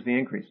 who gives the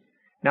increase.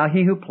 Now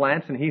he who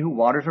plants and he who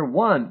waters are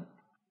one.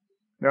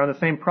 They're on the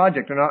same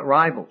project, they're not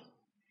rivals.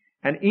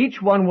 And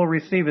each one will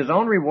receive his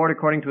own reward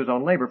according to his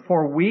own labor,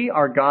 for we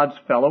are God's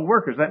fellow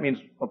workers. That means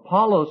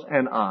Apollos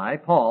and I,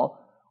 Paul,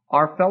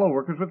 are fellow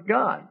workers with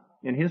God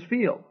in his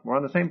field. We're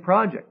on the same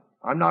project.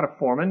 I'm not a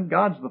foreman,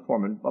 God's the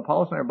foreman.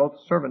 Apollos and I are both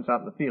servants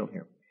out in the field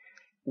here.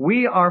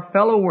 We are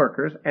fellow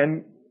workers,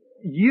 and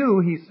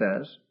you, he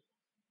says,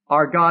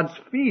 are God's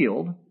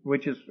field,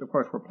 which is, of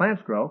course, where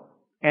plants grow,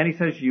 and he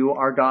says you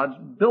are God's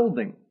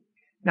building.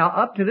 Now,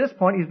 up to this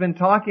point, he's been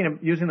talking,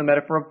 using the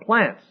metaphor of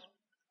plants.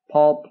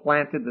 Paul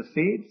planted the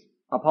seeds.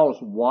 Apollos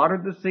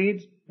watered the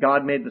seeds.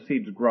 God made the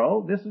seeds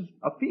grow. This is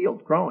a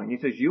field growing. He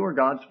says you are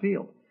God's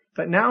field.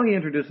 But now he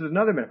introduces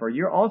another metaphor.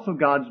 You're also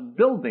God's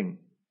building.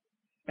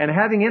 And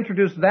having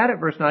introduced that at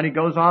verse 9, he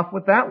goes off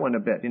with that one a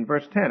bit in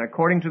verse 10.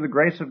 According to the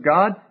grace of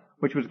God,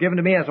 which was given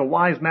to me as a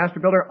wise master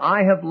builder,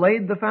 I have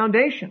laid the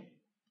foundation.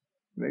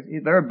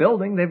 They're a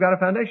building, they've got a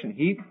foundation.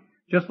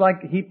 Just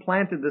like he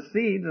planted the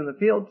seeds in the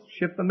field,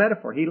 shift the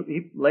metaphor.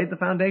 He laid the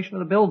foundation of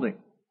the building.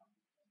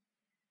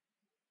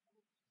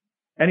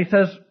 And he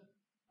says,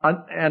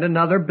 and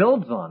another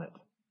builds on it.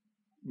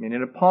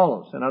 Meaning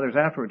Apollos and others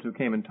afterwards who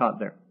came and taught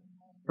there.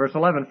 Verse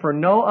 11, for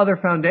no other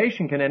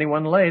foundation can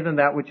anyone lay than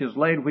that which is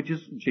laid, which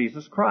is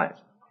Jesus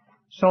Christ.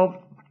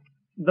 So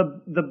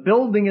the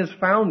building is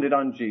founded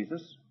on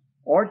Jesus,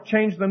 or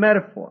change the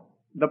metaphor.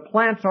 The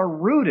plants are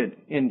rooted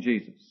in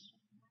Jesus.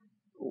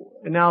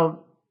 Now,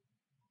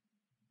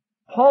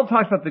 Paul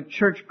talks about the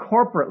church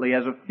corporately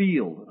as a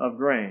field of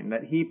grain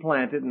that he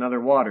planted and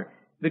other watered.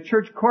 The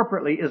church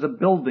corporately is a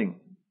building.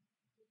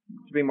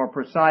 To be more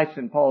precise,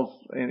 in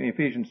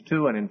Ephesians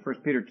 2 and in 1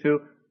 Peter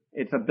 2,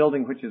 it's a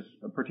building which is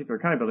a particular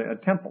kind of building,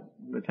 a temple,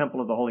 the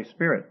temple of the Holy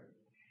Spirit.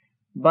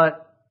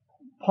 But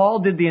Paul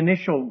did the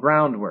initial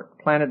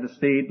groundwork, planted the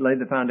seed, laid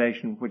the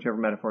foundation, whichever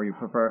metaphor you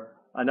prefer.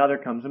 Another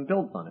comes and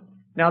builds on it.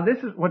 Now, this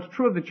is what's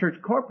true of the church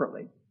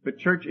corporately. The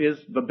church is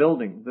the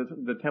building,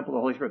 the temple of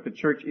the Holy Spirit. The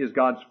church is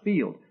God's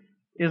field.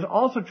 It is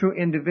also true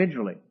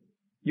individually.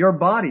 Your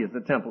body is the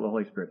temple of the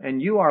Holy Spirit, and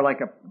you are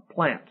like a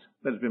plant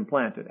that has been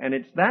planted. And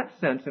it's that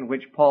sense in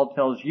which Paul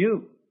tells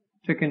you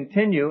to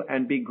continue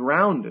and be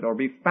grounded or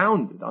be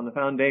founded on the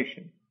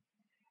foundation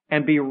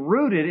and be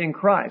rooted in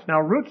Christ.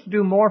 Now, roots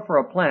do more for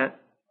a plant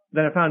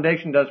than a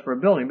foundation does for a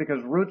building,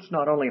 because roots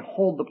not only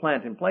hold the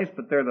plant in place,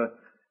 but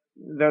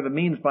they're the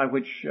means by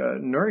which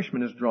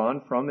nourishment is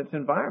drawn from its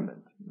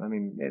environment. I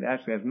mean, it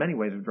actually has many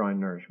ways of drawing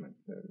nourishment.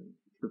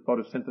 Through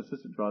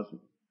photosynthesis, it draws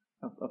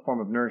a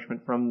form of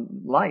nourishment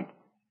from light.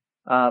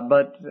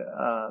 But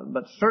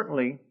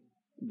certainly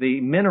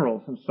the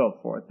minerals and so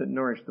forth that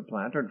nourish the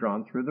plant are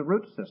drawn through the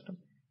root system.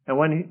 And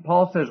when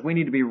Paul says we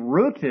need to be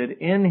rooted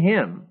in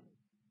him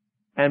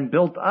and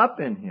built up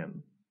in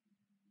him,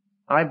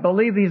 I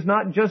believe he's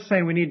not just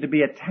saying we need to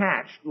be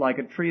attached like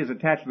a tree is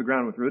attached to the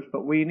ground with roots,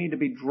 but we need to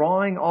be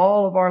drawing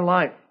all of our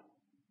life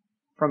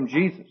from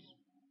Jesus.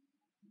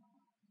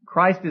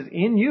 Christ is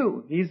in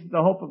you. He's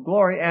the hope of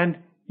glory, and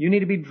you need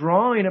to be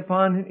drawing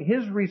upon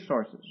his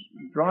resources,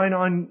 drawing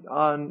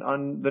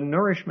on the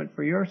nourishment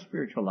for your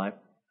spiritual life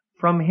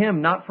from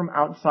him, not from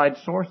outside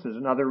sources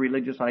and other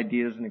religious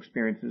ideas and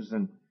experiences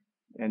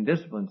and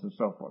disciplines and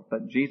so forth.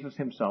 But Jesus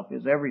himself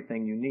is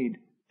everything you need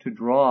to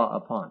draw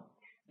upon.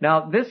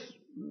 Now this,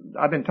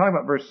 I've been talking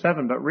about verse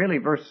 7, but really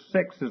verse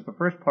 6 is the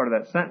first part of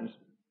that sentence.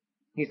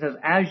 He says,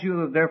 as you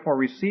have therefore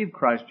received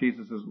Christ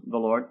Jesus as the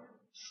Lord,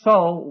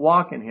 so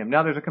walk in Him.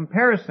 Now there's a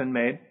comparison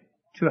made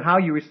to how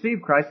you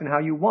receive Christ and how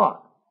you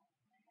walk.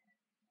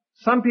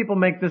 Some people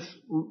make this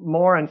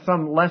more and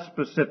some less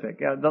specific.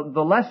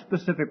 The less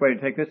specific way to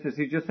take this is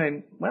he's just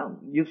saying, well,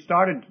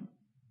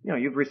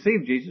 you've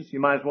received Jesus, you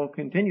might as well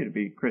continue to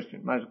be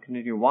Christian, might as well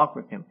continue to walk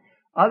with Him.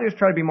 Others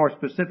try to be more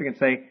specific and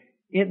say,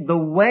 the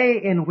way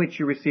in which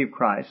you receive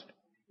Christ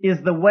is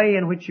the way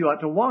in which you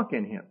ought to walk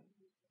in Him.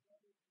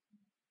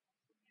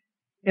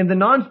 In the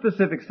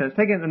non-specific sense,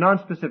 taking it in the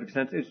non-specific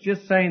sense, it's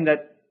just saying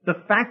that the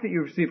fact that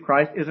you receive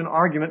Christ is an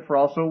argument for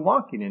also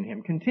walking in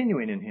Him,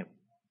 continuing in Him.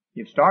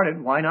 You've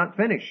started, why not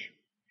finish?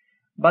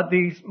 But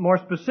the more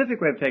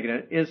specific way of taking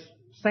it is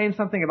saying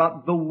something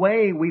about the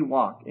way we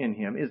walk in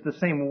Him is the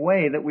same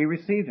way that we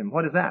receive Him.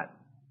 What is that?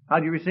 How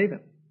do you receive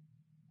Him?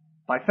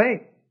 By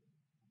faith.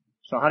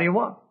 So how do you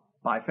walk?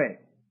 By faith.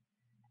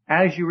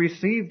 As you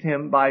received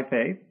Him by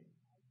faith,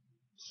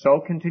 so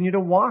continue to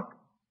walk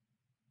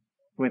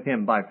with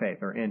Him by faith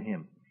or in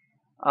Him.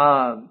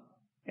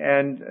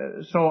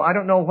 So I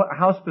don't know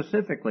how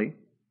specifically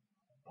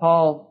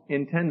Paul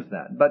intends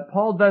that. But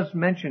Paul does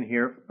mention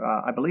here,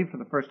 I believe for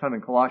the first time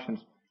in Colossians,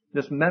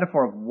 this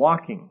metaphor of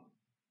walking.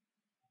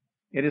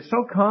 It is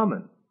so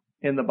common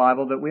in the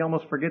Bible that we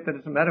almost forget that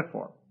it's a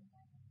metaphor.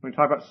 When we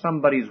talk about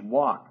somebody's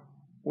walk,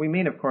 we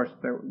mean, of course,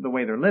 the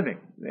way they're living.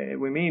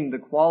 We mean the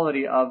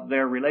quality of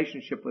their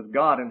relationship with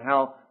God and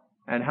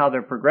how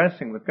they're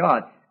progressing with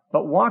God.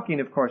 But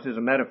walking, of course, is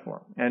a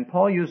metaphor. And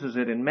Paul uses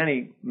it in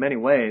many, many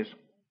ways.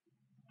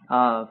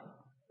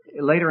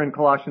 Later in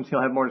Colossians,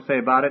 he'll have more to say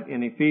about it.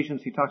 In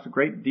Ephesians, he talks a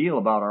great deal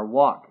about our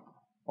walk,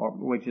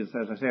 which is,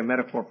 as I say, a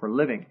metaphor for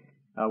living.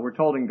 We're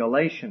told in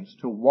Galatians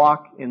to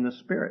walk in the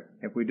Spirit.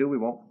 If we do, we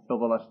won't fulfill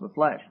the lust of the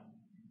flesh.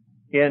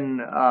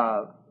 In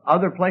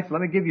other places,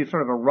 let me give you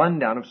sort of a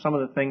rundown of some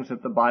of the things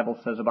that the Bible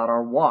says about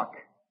our walk.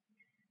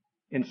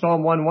 In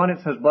Psalm 1:1, it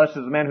says, "Blessed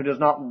is the man who does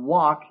not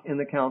walk in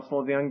the counsel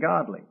of the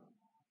ungodly."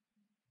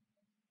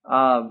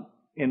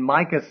 In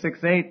Micah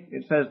 6:8,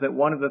 it says that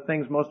one of the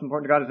things most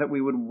important to God is that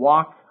we would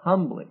walk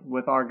humbly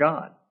with our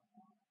God.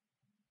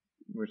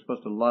 We're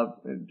supposed to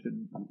love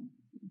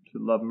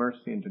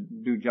mercy and to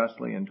do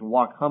justly and to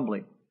walk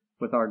humbly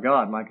with our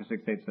God, Micah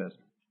 6:8 says.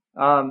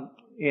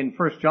 In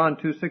 1 John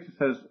 2:6, it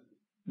says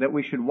that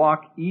we should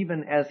walk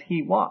even as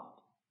He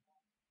walked,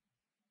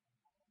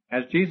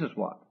 as Jesus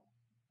walked.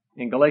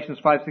 In Galatians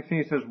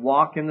 5:16, it says,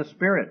 walk in the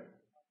Spirit.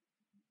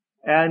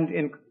 And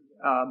in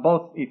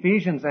both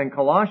Ephesians and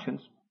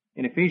Colossians,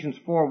 in Ephesians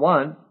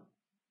 4:1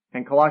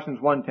 and Colossians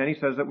 1:10, he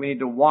says that we need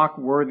to walk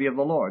worthy of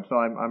the Lord. So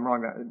I'm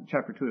wrong.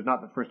 Chapter 2 is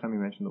not the first time he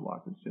mentioned the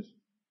walk. It's just,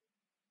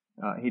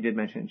 he did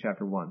mention it in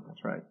chapter 1.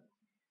 That's right.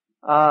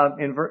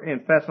 In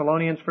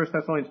Thessalonians, 1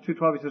 Thessalonians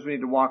 2:12, he says we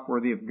need to walk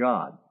worthy of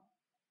God.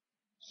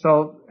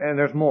 So, and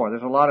there's more.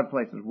 There's a lot of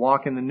places.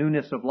 Walk in the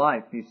newness of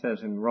life, he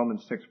says in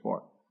Romans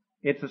 6:4.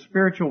 It's a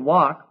spiritual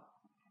walk,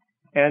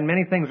 and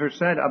many things are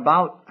said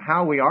about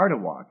how we are to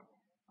walk.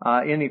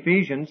 In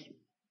Ephesians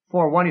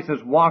 4:1, he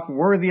says, walk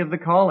worthy of the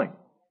calling.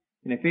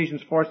 In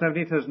Ephesians 4:17,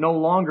 it says, no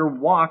longer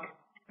walk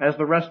as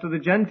the rest of the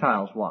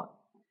Gentiles walk.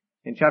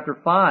 In chapter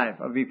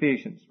 5 of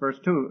Ephesians, verse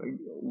 2,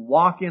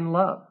 walk in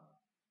love.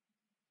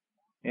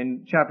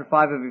 In chapter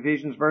 5 of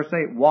Ephesians, verse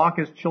 8, walk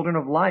as children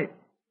of light.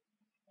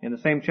 In the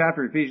same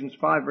chapter, Ephesians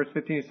 5, verse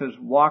 15, it says,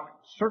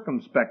 walk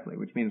circumspectly,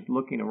 which means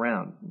looking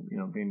around,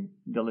 being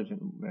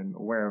diligent and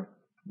aware of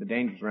the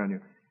dangers around you.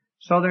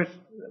 So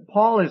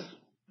Paul is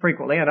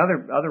frequently, and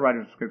other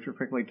writers of Scripture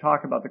frequently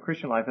talk about the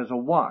Christian life as a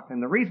walk.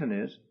 And the reason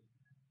is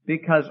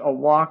because a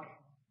walk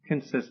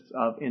consists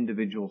of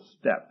individual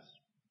steps.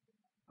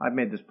 I've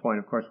made this point,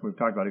 of course, when we've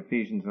talked about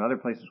Ephesians and other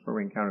places where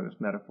we encounter this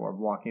metaphor of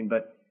walking,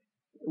 but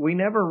we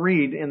never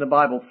read in the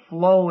Bible,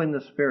 flow in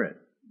the Spirit.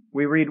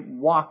 We read,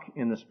 walk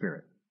in the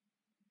Spirit.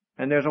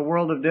 And there's a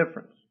world of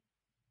difference.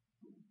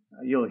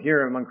 You'll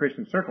hear among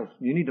Christian circles,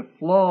 you need to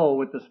flow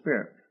with the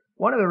Spirit.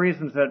 One of the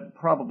reasons that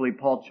probably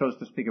Paul chose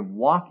to speak of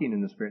walking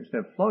in the Spirit instead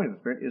of flowing in the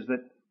Spirit is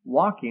that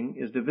walking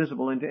is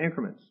divisible into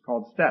increments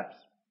called steps.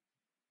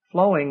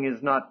 Flowing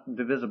is not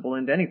divisible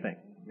into anything.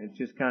 It's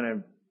just kind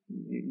of,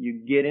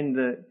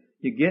 the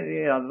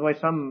way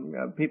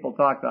some people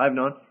talk that I've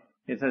known,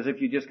 it's as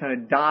if you just kind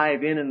of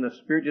dive in and the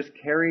Spirit just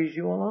carries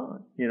you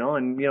along,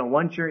 and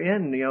once you're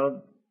in,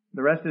 the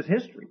rest is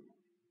history.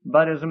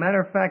 But as a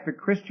matter of fact, the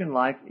Christian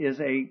life is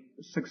a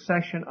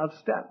succession of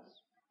steps.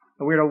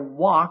 And we're to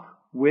walk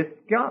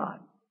with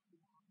God.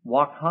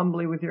 Walk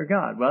humbly with your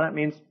God. Well, that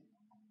means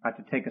I have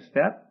to take a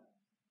step.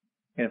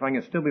 And if I'm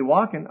going to still be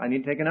walking, I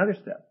need to take another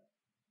step.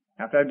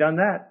 After I've done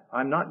that,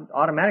 I'm not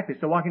automatically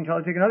still walking until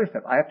I take another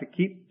step. I have to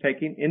keep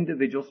taking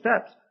individual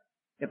steps.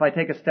 If I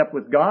take a step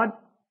with God,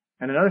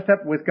 and another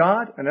step with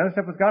God, another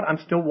step with God, I'm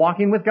still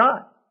walking with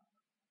God.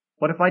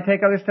 What if I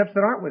take other steps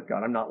that aren't with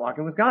God? I'm not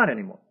walking with God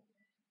anymore.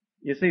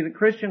 You see, the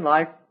Christian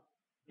life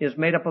is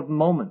made up of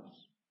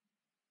moments,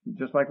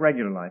 just like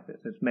regular life is.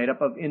 It's made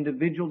up of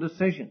individual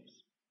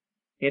decisions.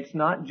 It's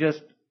not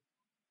just,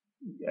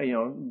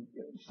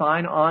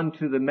 sign on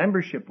to the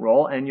membership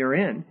roll and you're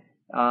in.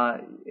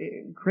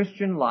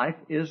 Christian life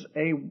is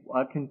a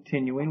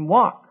continuing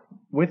walk.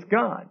 with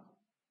God.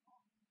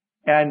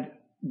 And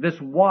this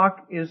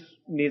walk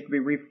needs to be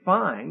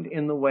refined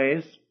in the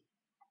ways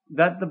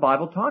that the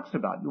Bible talks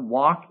about.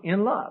 Walk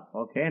in love.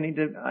 Okay, I need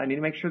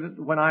to make sure that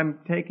when I'm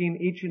taking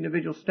each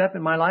individual step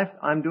in my life,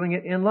 I'm doing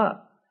it in love.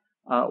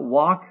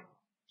 Walk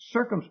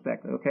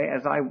circumspectly. Okay,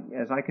 as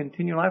I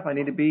continue life, I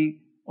need to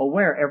be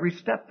aware every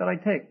step that I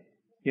take,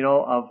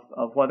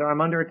 of whether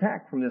I'm under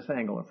attack from this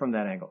angle or from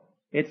that angle.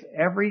 It's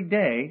every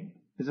day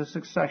is a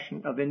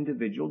succession of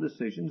individual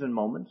decisions and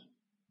moments,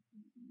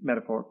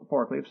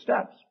 metaphorically, of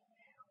steps.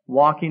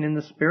 Walking in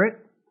the Spirit.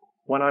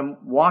 When I'm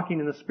walking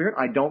in the Spirit,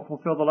 I don't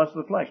fulfill the lust of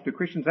the flesh. Do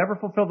Christians ever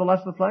fulfill the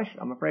lust of the flesh?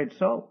 I'm afraid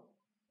so.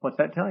 What's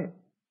that tell you?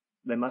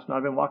 They must not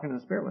have been walking in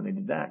the Spirit when they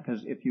did that,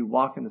 because if you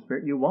walk in the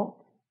Spirit, you won't.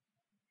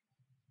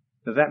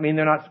 Does that mean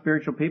they're not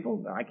spiritual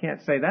people? I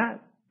can't say that.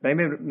 They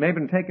may have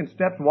been taking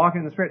steps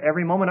walking in the Spirit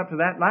every moment up to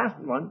that last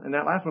one, and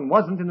that last one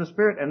wasn't in the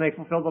Spirit, and they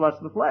fulfilled the lust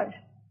of the flesh.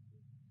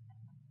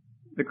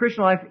 The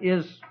Christian life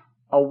is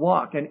a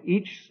walk, and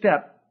each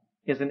step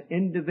is an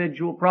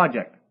individual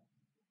project.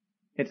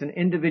 It's an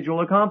individual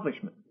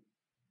accomplishment.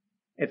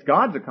 It's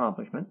God's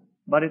accomplishment,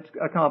 but it's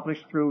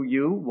accomplished through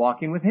you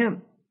walking with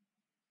Him.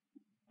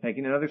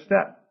 Taking another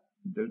step.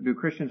 Do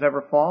Christians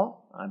ever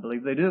fall? I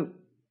believe they do.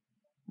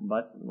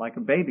 But like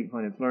a baby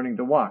when it's learning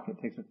to walk,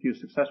 it takes a few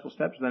successful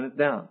steps, then it's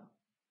down.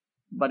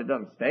 But it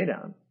doesn't stay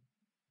down.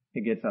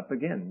 It gets up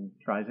again,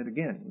 tries it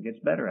again, gets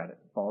better at it,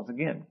 falls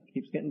again,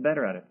 keeps getting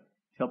better at it,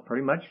 till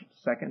pretty much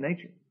second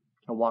nature,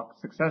 to walk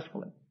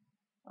successfully.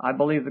 I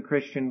believe the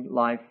Christian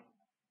life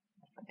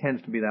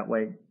tends to be that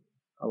way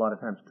a lot of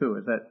times too,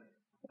 is that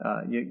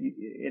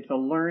it's a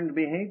learned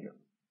behavior,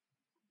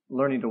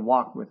 learning to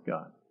walk with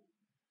God.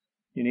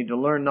 You need to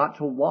learn not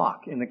to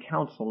walk in the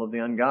counsel of the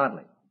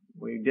ungodly.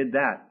 We did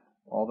that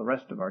all the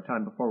rest of our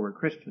time before we were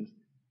Christians,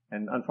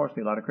 and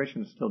unfortunately a lot of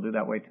Christians still do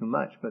that way too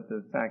much, but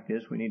the fact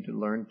is we need to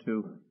learn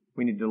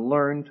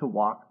to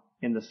walk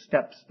in the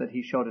steps that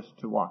He showed us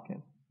to walk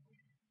in.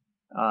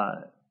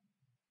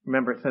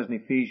 Remember, it says in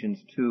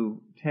Ephesians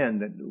 2:10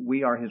 that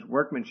we are His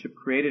workmanship,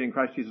 created in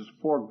Christ Jesus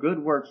for good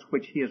works,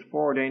 which He has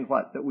foreordained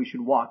what? That we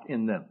should walk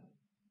in them.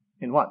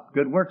 In what?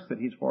 Good works that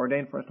He's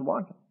foreordained for us to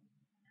walk in.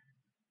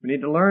 We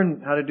need to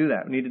learn how to do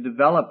that. We need to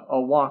develop a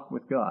walk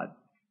with God.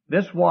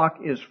 This walk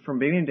is from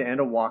beginning to end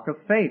a walk of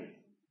faith.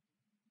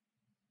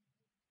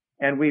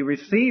 And we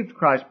received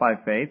Christ by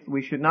faith.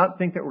 We should not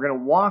think that we're going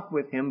to walk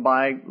with Him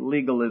by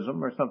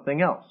legalism or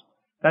something else.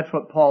 That's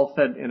what Paul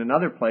said in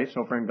another place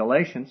over in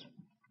Galatians.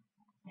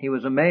 He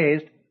was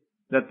amazed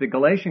that the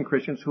Galatian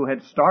Christians who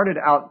had started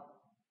out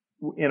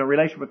in a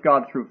relationship with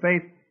God through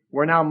faith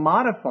were now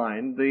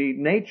modifying the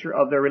nature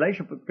of their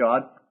relationship with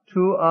God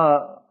to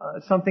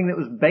something that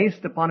was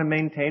based upon and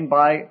maintained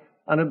by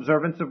an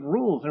observance of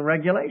rules and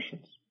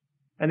regulations.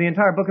 And the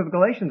entire book of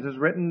Galatians is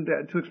written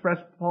to express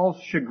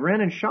Paul's chagrin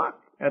and shock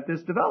at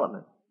this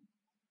development.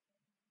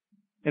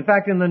 In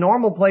fact, in the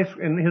normal place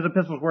in his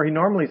epistles where he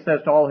normally says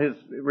to all his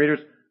readers,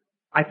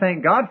 I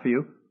thank God for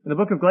you, in the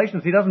book of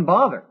Galatians he doesn't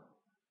bother.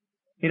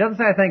 He doesn't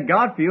say, I thank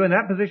God for you. In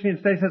that position,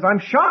 he says, I'm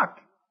shocked.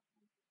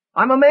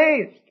 I'm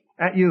amazed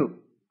at you,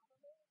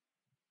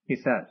 he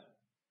says.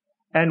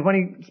 And when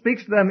he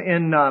speaks to them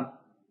in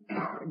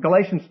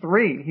Galatians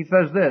 3, he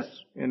says this,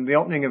 in the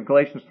opening of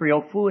Galatians 3,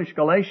 O foolish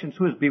Galatians,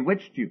 who has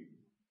bewitched you,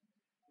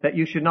 that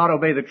you should not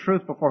obey the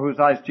truth before whose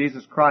eyes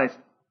Jesus Christ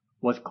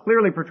was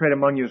clearly portrayed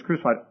among you as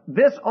crucified.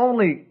 This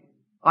only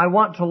I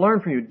want to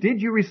learn from you.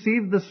 Did you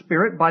receive the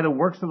Spirit by the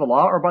works of the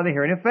law or by the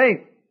hearing of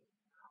faith?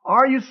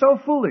 Are you so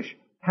foolish?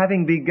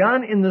 Having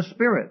begun in the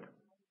Spirit,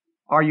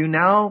 are you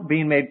now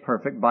being made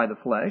perfect by the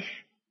flesh?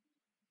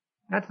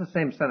 That's the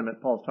same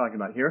sentiment Paul's talking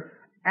about here.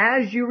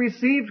 As you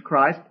received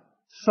Christ,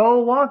 so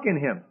walk in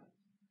Him.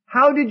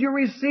 How did you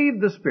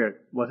receive the Spirit?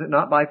 Was it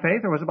not by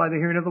faith, or was it by the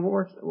hearing of the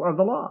works of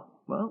the law?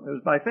 Well, it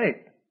was by faith.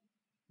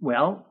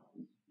 Well,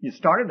 you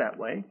started that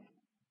way.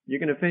 You're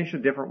going to finish a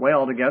different way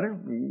altogether.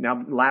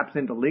 Now lapse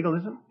into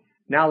legalism.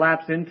 Now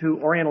lapse into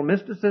Oriental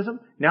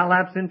mysticism. Now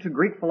lapse into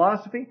Greek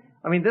philosophy.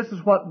 I mean, this is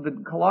what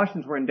the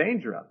Colossians were in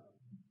danger of.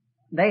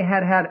 They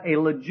had a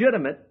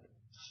legitimate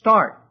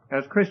start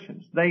as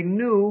Christians. They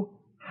knew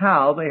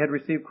how they had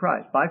received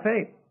Christ, by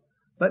faith.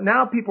 But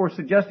now people were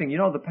suggesting,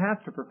 the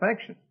path to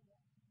perfection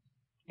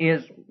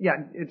is,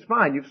 it's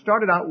fine. You've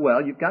started out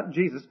well. You've got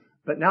Jesus.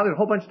 But now there's a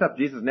whole bunch of stuff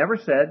Jesus never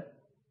said,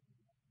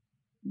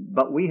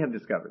 but we have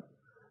discovered.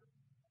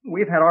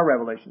 We've had our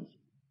revelations.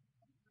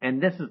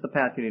 And this is the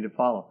path you need to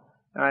follow.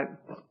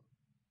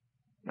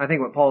 I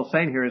think what Paul is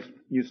saying here is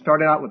you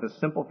started out with a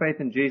simple faith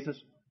in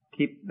Jesus.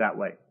 Keep that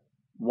way.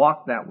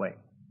 Walk that way.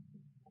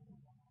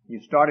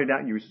 You started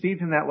out, you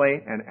received Him that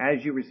way, and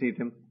as you received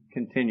Him,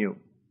 continue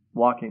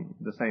walking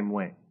the same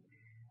way.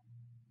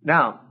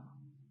 Now,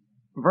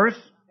 verse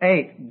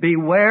 8,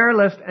 beware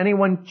lest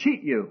anyone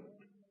cheat you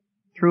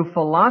through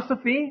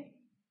philosophy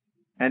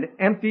and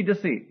empty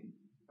deceit,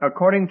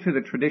 according to the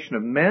tradition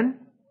of men,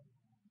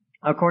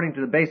 according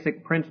to the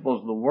basic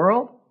principles of the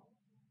world,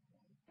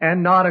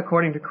 and not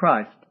according to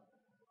Christ.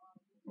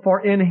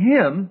 For in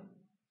Him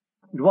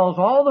dwells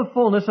all the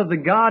fullness of the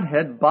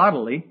Godhead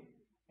bodily,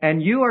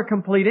 And you are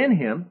complete in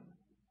Him,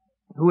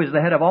 who is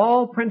the head of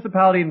all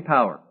principality and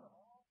power.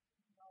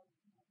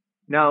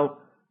 Now,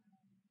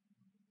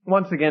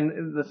 once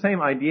again, the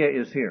same idea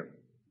is here.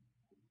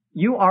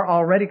 You are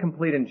already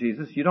complete in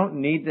Jesus. You don't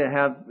need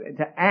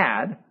to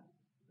add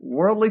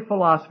worldly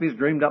philosophies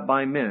dreamed up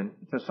by men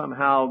to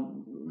somehow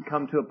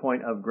come to a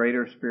point of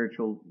greater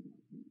spiritual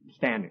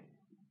standing.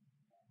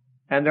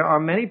 And there are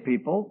many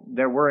people,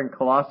 there were in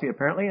Colossae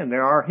apparently, and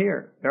there are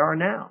here. There are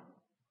now.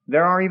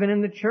 There are even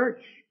in the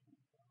church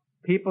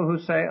people who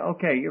say,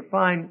 okay, you're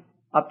fine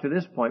up to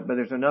this point, but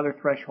there's another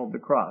threshold to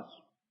cross.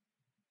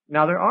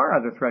 Now, there are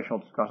other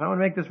thresholds to cross. I want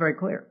to make this very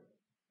clear.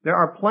 There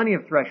are plenty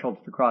of thresholds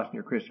to cross in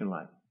your Christian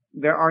life.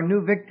 There are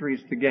new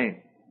victories to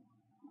gain.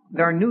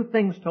 There are new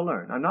things to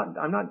learn. I'm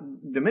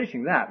not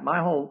diminishing that. My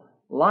whole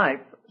life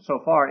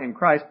so far in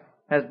Christ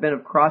has been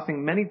of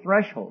crossing many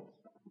thresholds.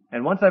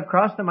 And once I've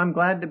crossed them, I'm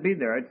glad to be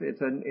there.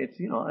 It's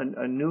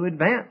a new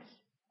advance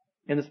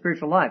in the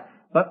spiritual life.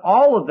 But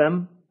all of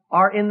them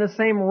are in the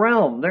same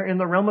realm. They're in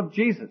the realm of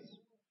Jesus.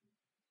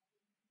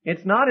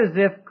 It's not as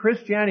if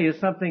Christianity is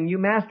something you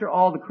master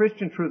all the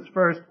Christian truths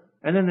first,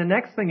 and then the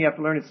next thing you have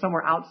to learn is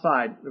somewhere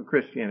outside of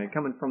Christianity,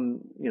 coming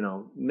from,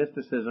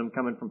 mysticism,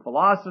 coming from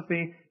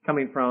philosophy,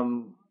 coming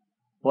from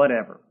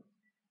whatever.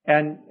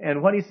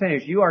 And what he's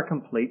saying is you are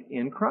complete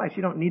in Christ.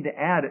 You don't need to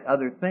add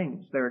other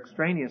things. They're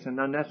extraneous and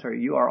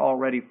unnecessary. You are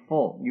already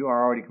full. You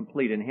are already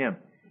complete in Him.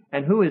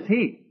 And who is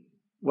He?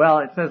 Well,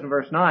 it says in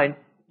verse 9,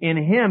 in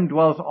Him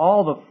dwells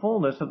all the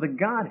fullness of the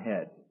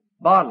Godhead,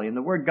 bodily. And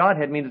the word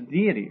Godhead means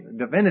deity or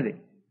divinity.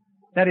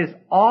 That is,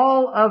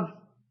 all of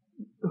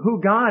who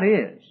God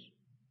is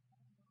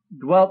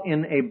dwelt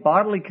in a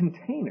bodily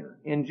container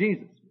in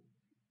Jesus.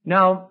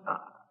 Now,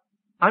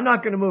 I'm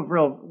not going to move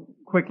real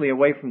quickly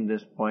away from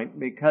this point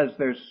because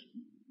there's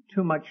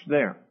too much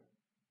there.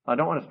 I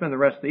don't want to spend the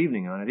rest of the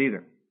evening on it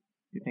either.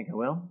 You think I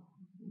will?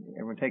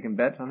 Everyone taking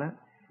bets on that?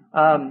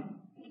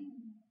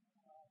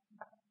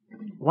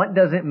 What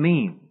does it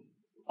mean?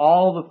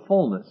 All the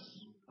fullness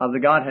of the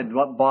Godhead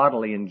dwelt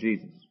bodily in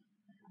Jesus.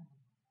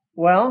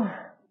 Well,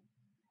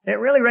 it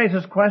really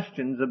raises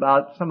questions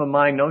about some of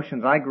my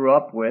notions I grew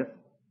up with.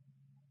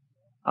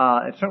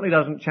 It certainly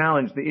doesn't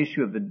challenge the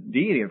issue of the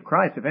deity of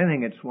Christ. If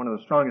anything, it's one of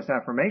the strongest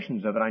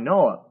affirmations of it I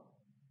know of.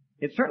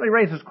 It certainly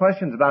raises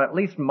questions about at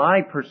least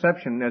my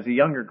perception as a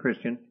younger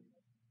Christian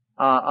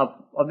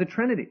of the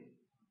Trinity.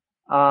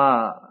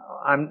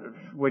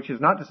 Which is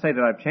not to say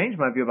that I've changed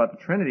my view about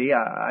the Trinity.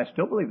 I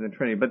still believe in the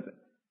Trinity,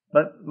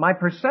 but my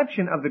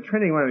perception of the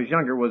Trinity when I was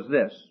younger was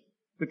this.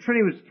 The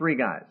Trinity was three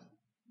guys,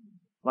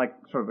 like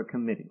sort of a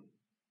committee.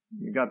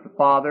 You've got the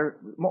Father,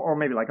 or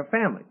maybe like a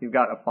family. You've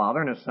got a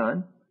Father and a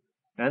Son,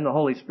 and the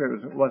Holy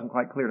Spirit wasn't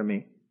quite clear to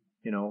me,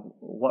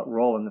 what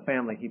role in the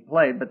family He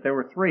played, but there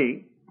were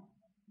three.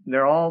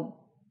 They're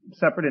all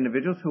separate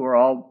individuals who are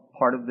all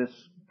part of this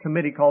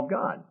committee called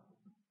God.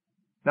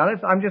 Now,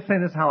 I'm just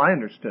saying this is how I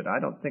understood. I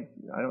don't think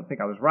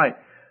I was right.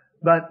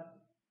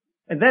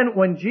 And then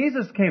when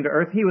Jesus came to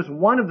earth, He was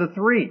one of the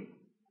three.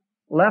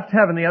 Left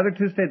heaven, the other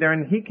two stayed there,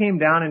 and He came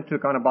down and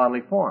took on a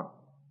bodily form.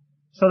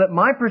 So that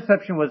my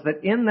perception was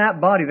that in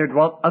that body there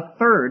dwelt a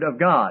third of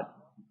God.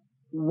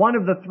 One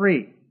of the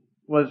three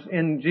was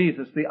in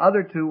Jesus. The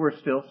other two were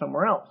still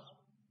somewhere else.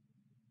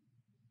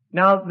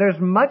 Now, there's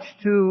much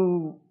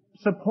to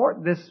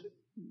support this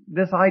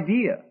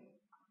idea.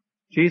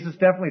 Jesus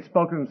definitely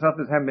spoke of Himself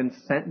as having been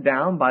sent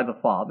down by the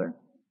Father,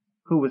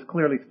 who was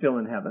clearly still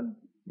in heaven.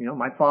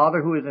 My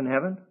Father who is in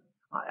heaven.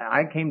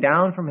 I came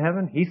down from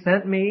heaven. He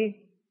sent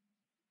me.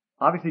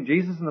 Obviously,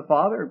 Jesus and the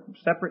Father are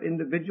separate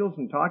individuals,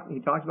 and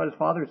He talks about His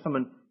Father as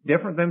someone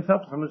different than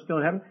Himself, someone still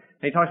in heaven.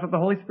 And He talks about the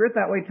Holy Spirit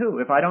that way too.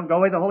 If I don't go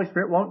away, the Holy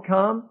Spirit won't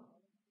come.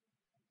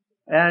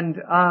 And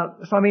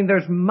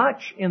there's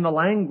much in the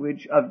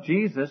language of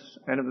Jesus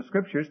and of the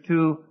Scriptures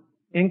to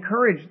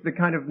encourage the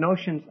kind of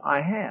notions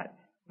I had.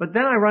 But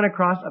then I run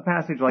across a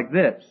passage like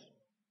this,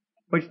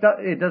 which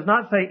it does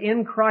not say,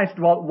 in Christ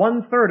dwelt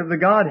 1/3 of the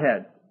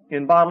Godhead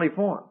in bodily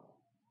form.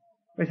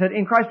 It said,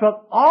 in Christ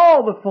dwelt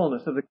all the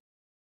fullness of the...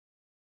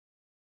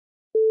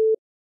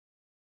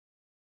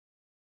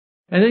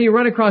 And then you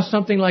run across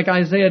something like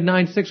Isaiah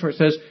 9:6, where it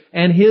says,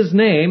 and His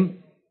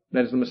name,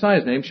 that is the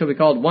Messiah's name, shall be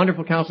called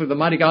Wonderful Counselor, the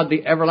Mighty God,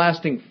 the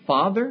Everlasting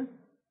Father.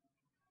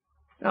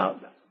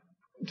 Now,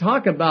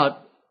 talk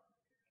about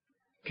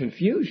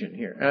confusion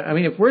here.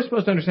 If we're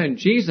supposed to understand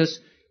Jesus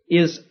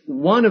is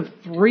one of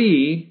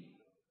three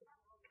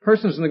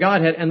persons in the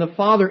Godhead, and the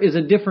Father is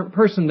a different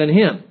person than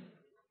Him.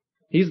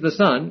 He's the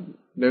Son.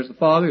 There's the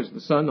Father, there's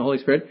the Son, the Holy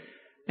Spirit.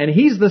 And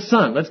He's the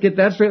Son. Let's get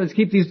that straight. Let's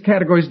keep these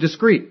categories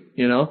discrete,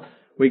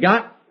 We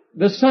got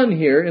the Son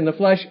here in the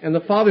flesh, and the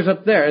Father's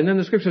up there. And then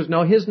the Scripture says,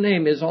 no, His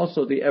name is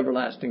also the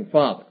Everlasting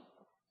Father.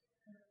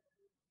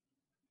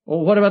 Well,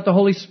 what about the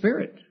Holy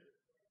Spirit?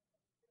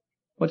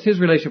 What's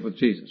His relationship with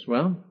Jesus?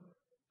 Well,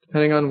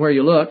 depending on where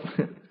you look,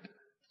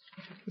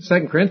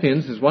 2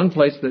 Corinthians is one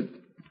place that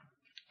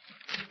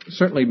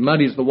certainly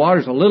muddies the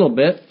waters a little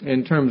bit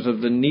in terms of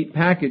the neat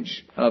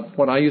package of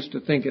what I used to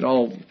think it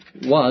all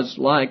was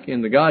like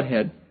in the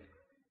Godhead.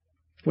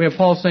 We have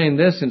Paul saying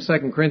this in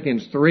 2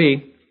 Corinthians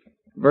 3,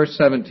 verse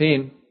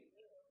 17.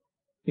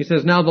 He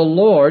says, now the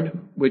Lord,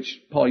 which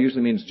Paul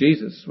usually means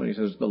Jesus when he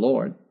says the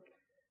Lord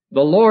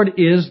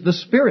is the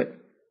Spirit.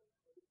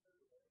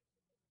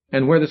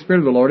 And where the Spirit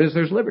of the Lord is,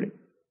 there's liberty.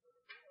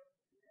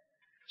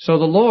 So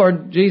the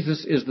Lord,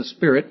 Jesus, is the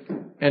Spirit,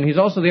 and He's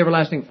also the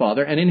everlasting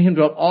Father, and in Him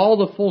dwelt all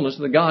the fullness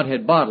of the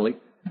Godhead bodily.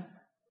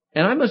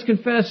 And I must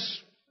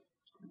confess,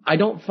 I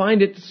don't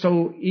find it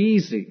so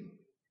easy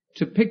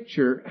to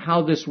picture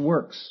how this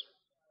works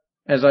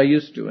as I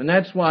used to. And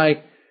that's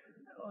why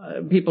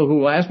people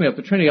who ask me about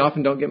the Trinity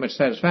often don't get much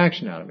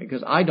satisfaction out of me,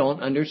 because I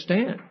don't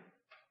understand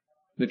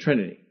the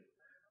Trinity.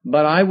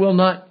 But I will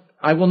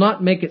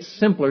not make it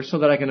simpler so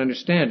that I can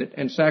understand it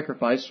and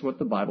sacrifice what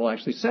the Bible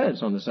actually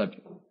says on the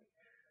subject.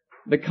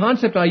 The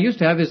concept I used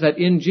to have is that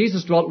in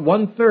Jesus dwelt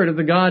 1/3 of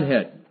the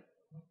Godhead.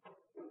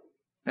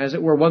 As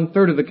it were,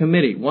 1/3 of the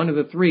committee. One of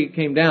the three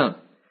came down.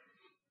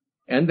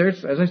 And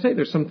there's, as I say,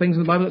 there's some things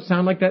in the Bible that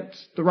sound like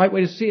that's the right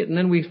way to see it. And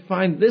then we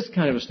find this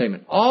kind of a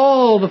statement.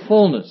 All the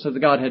fullness of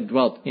the Godhead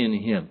dwelt in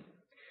Him.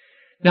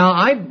 Now,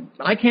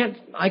 I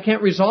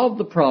can't resolve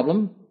the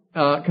problem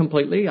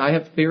completely. I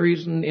have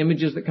theories and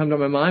images that come to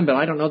my mind, but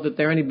I don't know that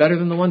they're any better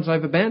than the ones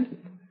I've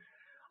abandoned.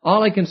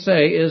 All I can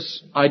say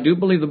is I do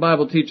believe the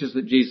Bible teaches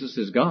that Jesus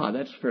is God.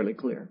 That's fairly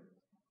clear.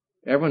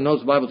 Everyone knows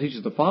the Bible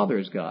teaches the Father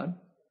is God.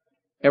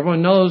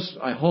 Everyone knows,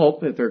 I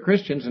hope, if they're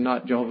Christians and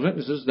not Jehovah's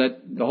Witnesses, that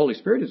the Holy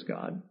Spirit is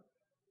God.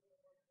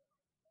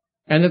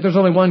 And that there's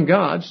only one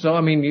God. So, I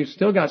mean, you've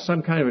still got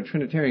some kind of a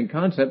Trinitarian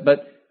concept,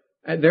 but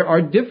there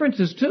are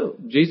differences too.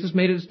 Jesus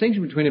made a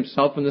distinction between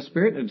Himself and the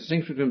Spirit, a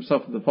distinction between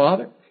Himself and the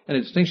Father, and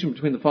a distinction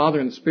between the Father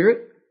and the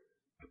Spirit.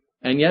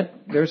 And yet,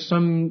 there's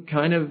some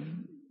kind of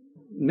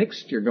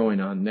mixture going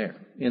on there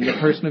in the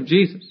person of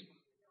Jesus.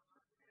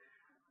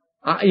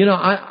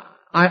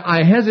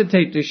 I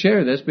hesitate to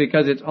share this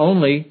because it's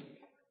only,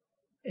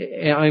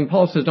 I mean,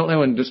 Paul says, don't let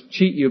anyone just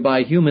cheat you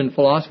by human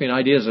philosophy and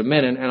ideas of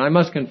men. And I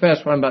must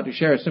confess, what I'm about to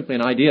share is simply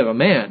an idea of a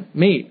man,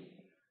 me.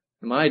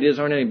 And my ideas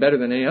aren't any better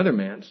than any other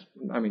man's.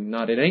 I mean,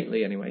 not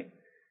innately anyway.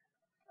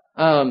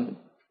 But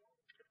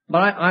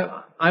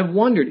I've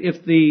wondered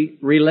if the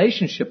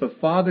relationship of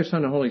Father,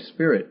 Son, and Holy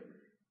Spirit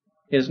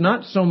is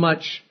not so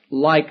much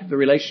like the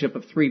relationship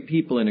of three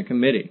people in a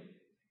committee,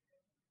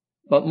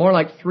 but more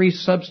like three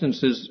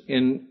substances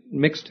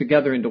mixed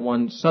together into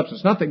one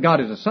substance. Not that God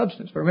is a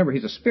substance, but remember,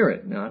 He's a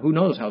spirit. Now, who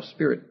knows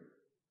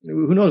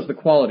the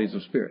qualities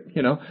of spirit,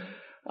 you know?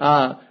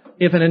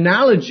 If an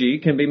analogy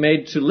can be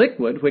made to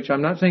liquid, which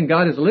I'm not saying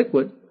God is a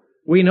liquid,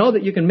 we know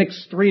that you can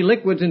mix three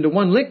liquids into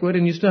one liquid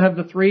and you still have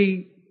the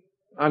three.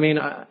 I mean,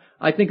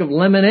 I think of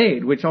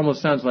lemonade, which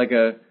almost sounds like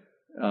a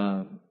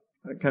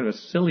kind of a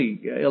silly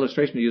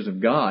illustration to use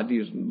of God, to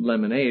use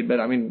lemonade,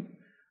 but I mean,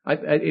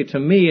 to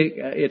me,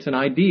 it's an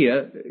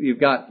idea. You've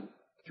got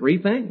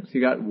three things.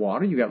 You've got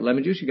water, you've got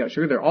lemon juice, you've got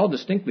sugar. They're all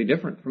distinctly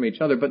different from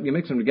each other, but you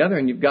mix them together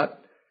and you've got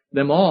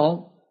them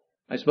all.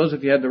 I suppose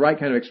if you had the right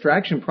kind of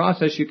extraction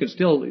process, you could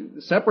still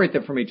separate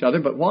them from each other,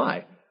 but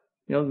why?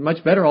 You know,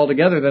 much better all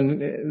together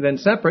than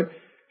separate.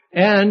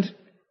 And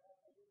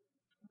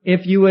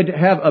if you would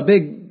have a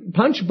big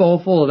punch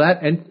bowl full of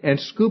that and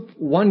scoop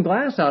one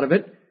glass out of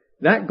it,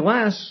 that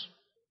glass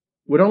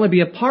would only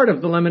be a part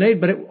of the lemonade,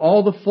 but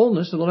all the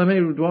fullness of the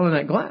lemonade would dwell in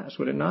that glass,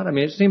 would it not? I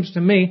mean, it seems to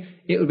me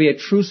it would be a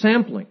true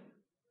sampling.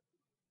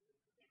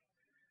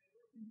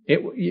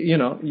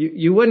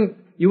 You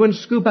wouldn't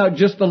scoop out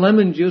just the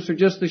lemon juice or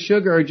just the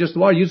sugar or just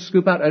the water. You'd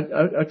scoop out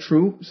a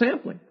true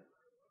sampling.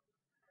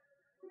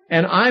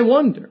 And I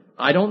wonder,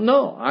 I don't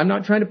know. I'm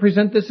not trying to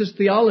present this as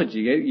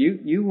theology.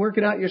 You work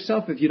it out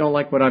yourself if you don't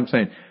like what I'm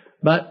saying.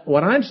 But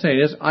what I'm saying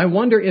is, I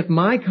wonder if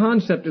my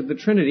concept of the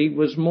Trinity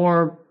was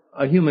more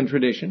a human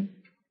tradition,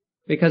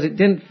 because it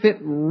didn't fit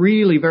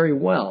really very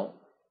well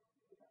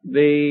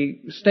the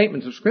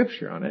statements of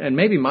Scripture on it. And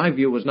maybe my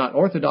view was not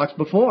orthodox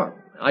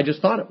before. I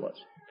just thought it was.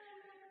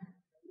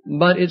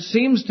 But it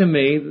seems to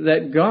me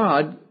that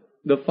God,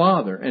 the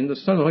Father, and the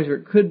Son and the Holy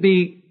Spirit could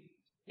be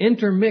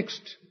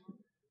intermixed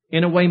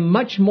in a way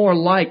much more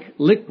like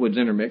liquids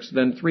intermixed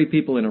than three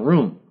people in a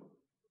room.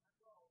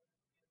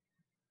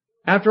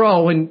 After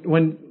all,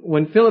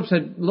 when Philip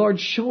said, Lord,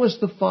 show us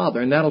the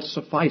Father, and that'll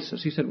suffice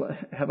us, he said, well,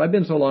 have I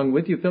been so long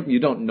with you, Philip, you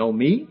don't know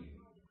me?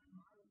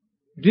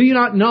 Do you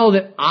not know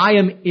that I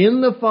am in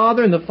the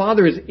Father, and the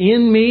Father is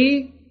in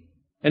me?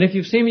 And if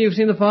you've seen me, you've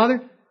seen the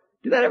Father?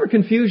 Did that ever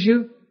confuse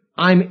you?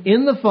 I'm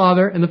in the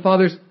Father, and the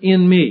Father's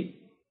in me.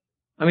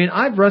 I mean,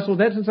 I've wrestled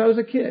with that since I was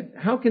a kid.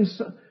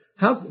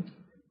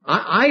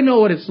 I know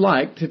what it's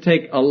like to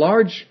take a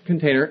large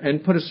container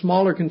and put a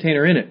smaller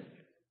container in it.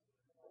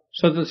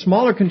 So the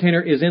smaller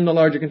container is in the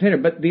larger container,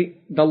 but the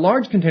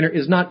large container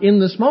is not in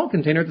the small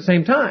container at the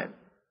same time.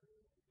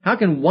 How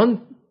can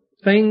one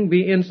thing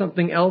be in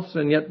something else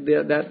and yet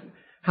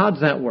how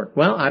does that work?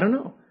 Well, I don't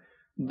know.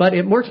 But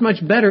it works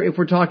much better if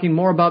we're talking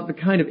more about the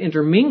kind of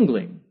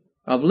intermingling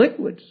of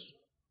liquids.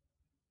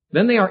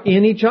 Then they are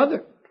in each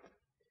other.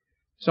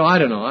 So I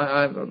don't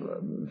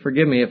know.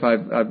 Forgive me if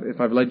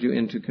I've led you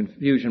into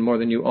confusion more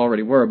than you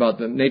already were about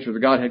the nature of the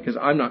Godhead, because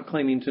I'm not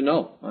claiming to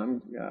know.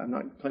 I'm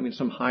not claiming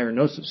some higher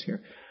gnosis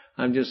here.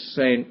 I'm just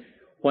saying,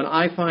 when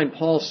I find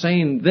Paul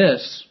saying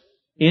this,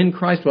 in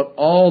Christ with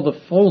all the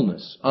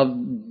fullness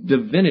of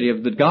divinity,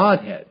 of the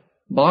Godhead,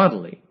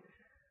 bodily,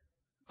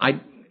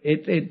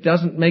 it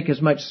doesn't make as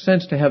much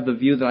sense to have the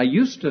view that I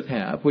used to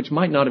have, which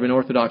might not have been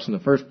orthodox in the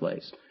first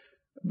place,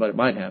 but it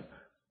might have.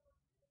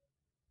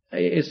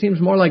 It seems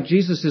more like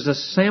Jesus is a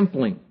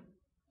sampling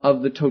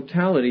of the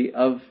totality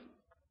of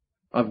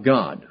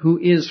God, who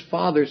is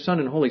Father,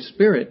 Son, and Holy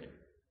Spirit.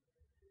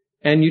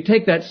 And you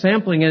take that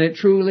sampling and it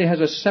truly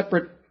has it's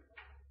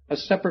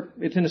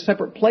in a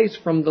separate place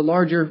from the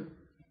larger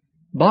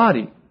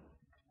body.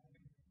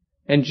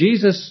 And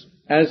Jesus,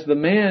 as the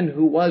man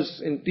who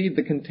was indeed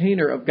the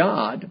container of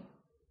God,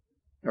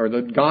 or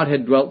the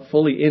Godhead dwelt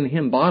fully in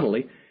him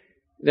bodily,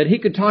 that he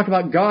could talk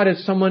about God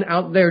as someone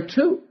out there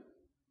too.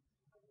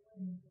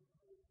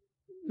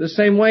 The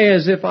same way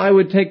as if I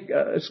would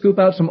scoop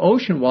out some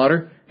ocean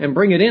water and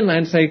bring it inland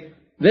and say,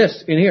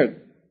 this in here,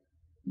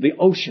 the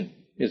ocean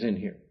is in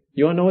here.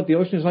 You want to know what the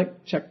ocean is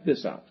like? Check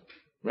this out.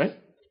 Right?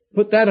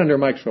 Put that under a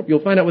microscope.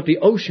 You'll find out what the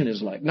ocean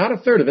is like. Not a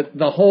third of it,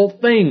 the whole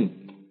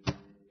thing.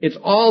 It's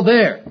all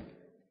there.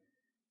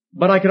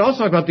 But I could also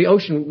talk about the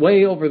ocean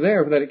way over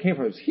there that it came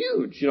from. It's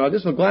huge.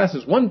 This little glass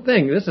is one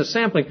thing. This is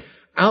sampling.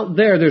 Out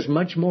there's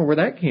much more where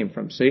that came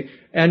from, see?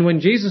 And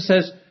when Jesus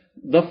says,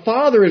 the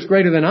Father is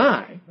greater than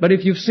I, but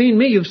if you've seen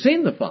me, you've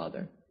seen the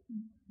Father.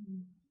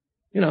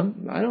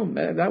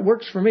 That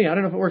works for me. I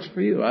don't know if it works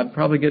for you. I'd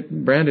probably get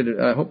branded.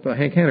 I hope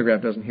Hank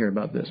Hanegraaff doesn't hear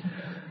about this.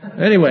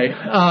 Anyway,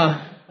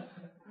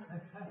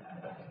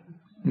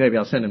 maybe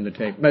I'll send him the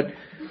tape. But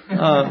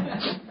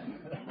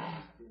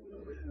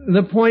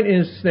the point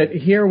is that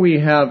here we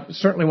have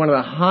certainly one of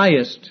the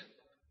highest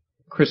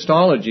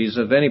Christologies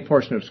of any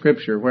portion of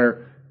Scripture,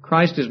 where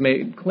Christ is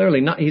made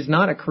clearly he's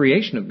not a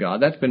creation of God.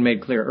 That's been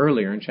made clear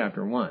earlier in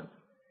chapter 1.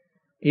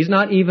 He's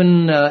not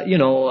even,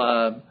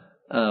 a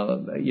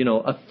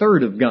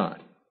third of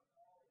God.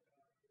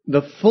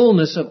 The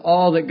fullness of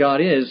all that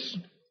God is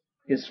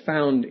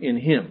found in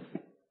him,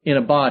 in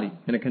a body,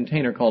 in a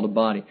container called a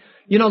body.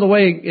 The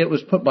way it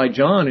was put by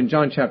John in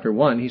John chapter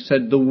 1, he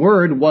said, the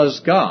Word was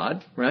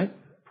God, right?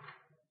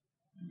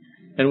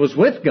 And was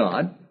with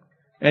God.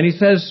 And he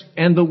says,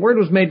 and the Word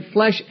was made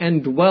flesh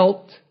and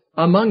dwelt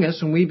among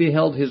us, and we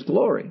beheld his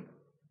glory.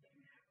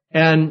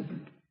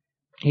 And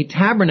he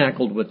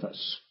tabernacled with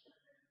us.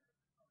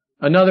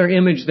 Another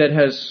image that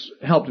has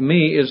helped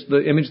me is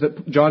the image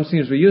that John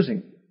seems to be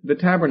using, the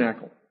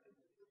tabernacle.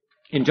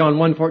 In John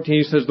 1:14,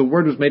 he says, the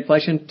Word was made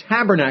flesh and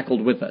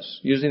tabernacled with us,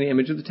 using the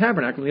image of the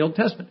tabernacle in the Old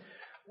Testament.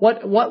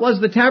 What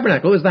was the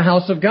tabernacle? It was the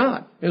house of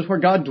God. It was where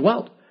God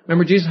dwelt.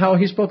 Remember Jesus, how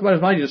he spoke about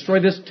his body? Destroy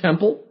this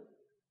temple,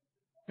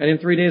 and in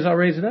 3 days I'll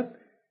raise it up.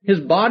 His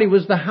body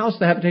was the house,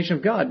 the habitation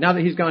of God. Now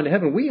that he's gone to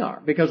heaven, we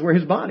are, because we're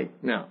his body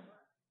now.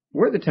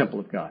 We're the temple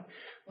of God.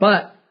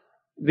 But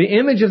the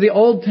image of the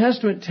Old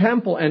Testament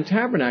temple and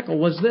tabernacle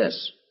was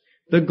this.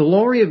 The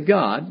glory of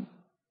God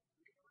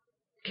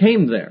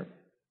came there,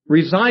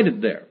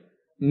 resided there,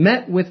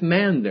 met with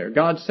man there.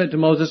 God said to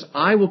Moses,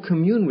 I will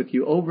commune with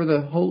you over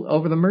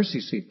the mercy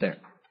seat there,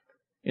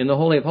 in the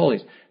Holy of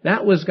Holies.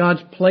 That was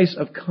God's place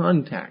of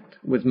contact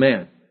with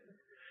man.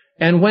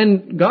 And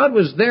when God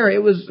was there,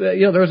 it was,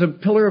 there was a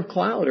pillar of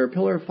cloud or a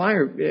pillar of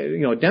fire,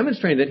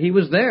 demonstrating that he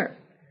was there.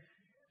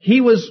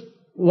 He was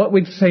what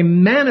we'd say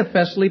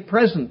manifestly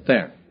present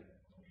there.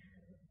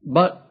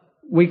 But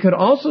we could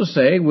also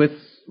say,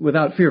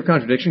 without fear of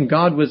contradiction,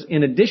 God was,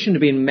 in addition to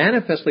being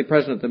manifestly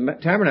present at the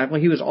tabernacle,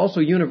 he was also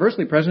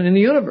universally present in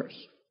the universe.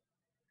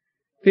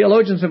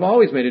 Theologians have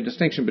always made a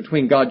distinction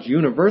between God's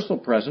universal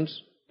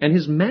presence and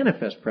his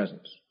manifest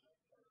presence.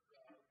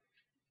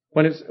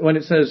 When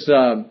it says,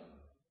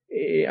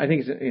 I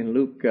think it's in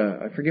Luke,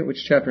 I forget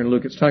which chapter in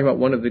Luke, it's talking about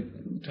one of the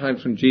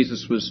times when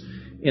Jesus was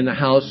in the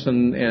house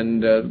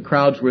and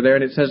crowds were there,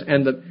 and it says,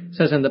 and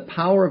the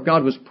power of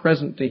God was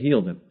present to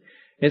heal them.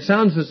 It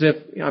sounds as if,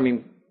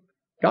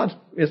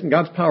 isn't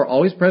God's power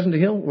always present to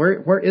heal?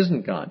 Where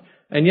isn't God?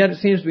 And yet it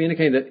seems to be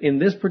indicating that in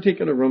this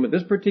particular room, at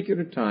this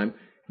particular time,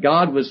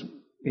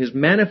 his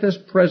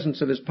manifest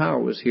presence of his power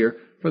was here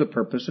for the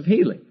purpose of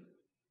healing,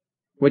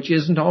 which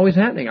isn't always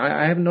happening.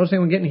 I haven't noticed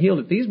anyone getting healed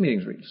at these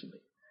meetings recently.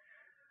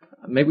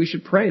 Maybe we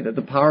should pray that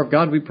the power of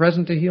God be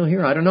present to heal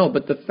here. I don't know.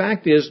 But the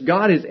fact is,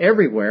 God is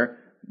everywhere,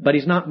 but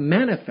he's not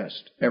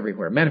manifest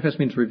everywhere. Manifest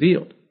means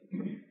revealed.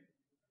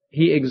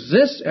 He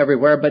exists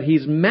everywhere, but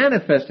he's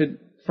manifested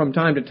from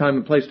time to time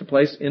and place to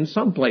place in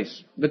some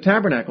place. The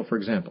tabernacle, for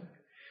example.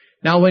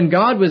 Now, when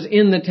God was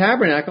in the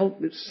tabernacle,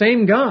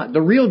 same God,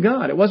 the real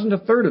God. It wasn't a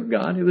third of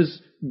God. It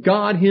was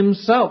God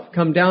himself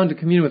come down to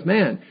commune with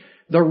man.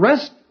 The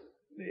rest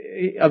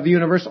of the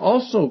universe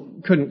also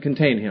couldn't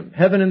contain him.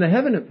 Heaven and the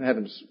heaven of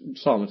heavens,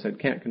 Solomon said,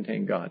 can't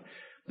contain God.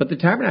 But the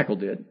tabernacle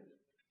did,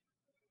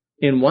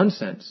 in one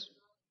sense.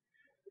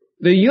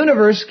 The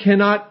universe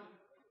cannot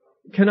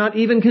cannot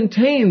even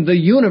contain the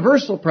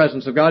universal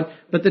presence of God,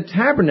 but the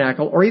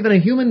tabernacle, or even a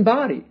human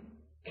body,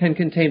 can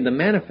contain the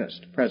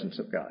manifest presence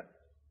of God.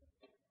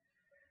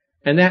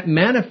 And that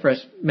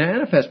manifest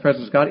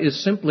presence of God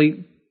is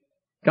simply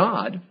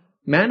God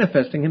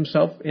manifesting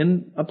himself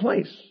in a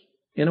place,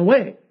 in a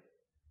way.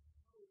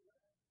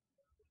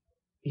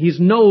 He's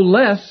no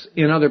less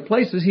in other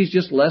places, he's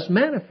just less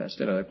manifest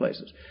in other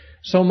places.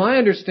 So my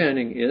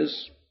understanding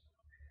is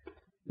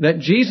that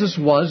Jesus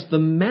was the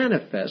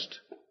manifest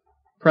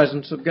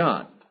presence of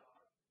God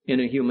in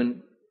a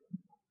human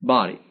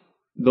body.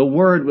 The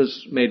Word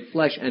was made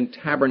flesh and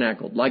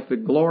tabernacled, like the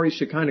glory,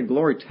 Shekinah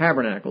glory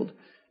tabernacled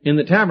in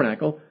the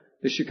tabernacle.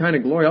 The Shekinah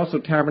glory also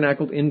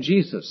tabernacled in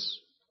Jesus,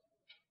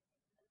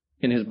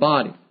 in his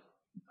body,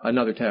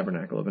 another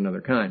tabernacle of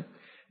another kind.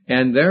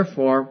 And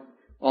therefore,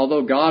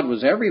 although God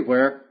was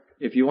everywhere,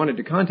 if you wanted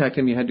to contact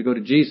him, you had to go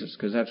to Jesus,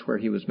 because that's where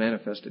he was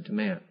manifested to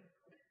man.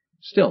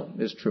 Still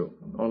is true.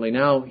 Only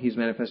now he's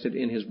manifested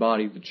in his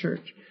body, the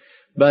church.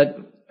 But,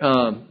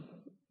 and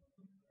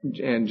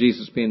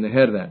Jesus being the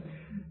head of that.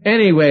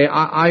 Anyway,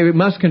 I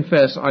must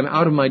confess I'm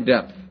out of my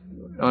depth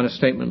on a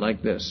statement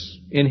like this.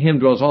 In him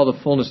dwells all the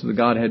fullness of the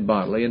Godhead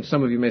bodily. And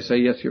some of you may say,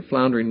 yes, you're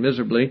floundering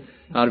miserably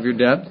out of your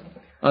depth.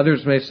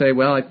 Others may say,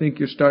 well, I think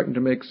you're starting to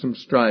make some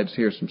strides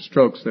here, some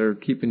strokes that are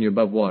keeping you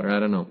above water. I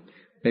don't know.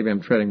 Maybe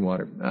I'm treading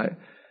water.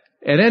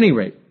 At any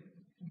rate,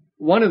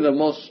 one of the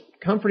most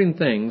comforting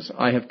things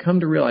I have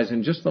come to realize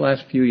in just the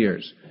last few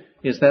years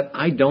is that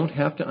I don't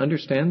have to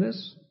understand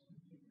this.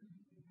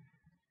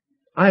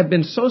 I have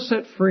been so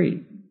set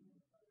free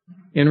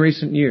in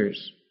recent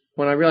years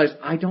when I realized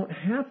I don't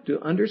have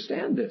to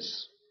understand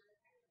this.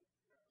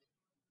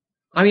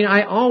 I mean,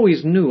 I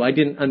always knew I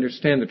didn't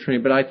understand the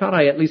Trinity, but I thought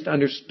I at least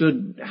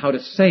understood how to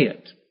say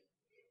it.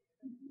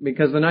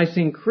 Because the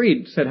Nicene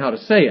Creed said how to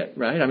say it,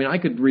 right? I mean, I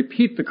could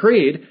repeat the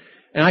creed,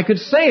 and I could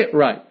say it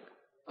right.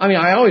 I mean,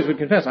 I always would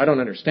confess I don't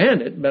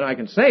understand it, but I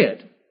can say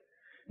it.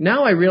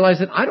 Now I realize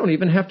that I don't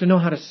even have to know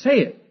how to say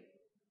it,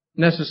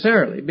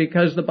 necessarily,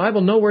 because the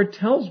Bible nowhere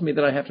tells me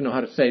that I have to know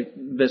how to say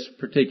this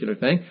particular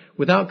thing.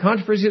 Without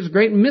controversy, it's a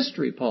great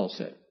mystery, Paul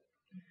said.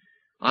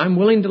 I'm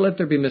willing to let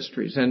there be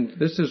mysteries, and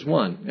this is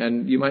one.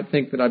 And you might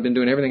think that I've been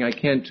doing everything I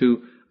can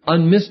to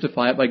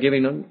unmystify it by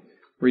giving them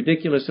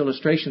ridiculous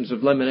illustrations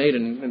of lemonade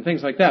and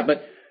things like that.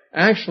 But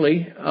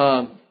actually,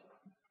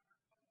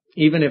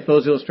 even if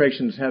those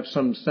illustrations have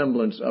some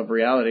semblance of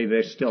reality,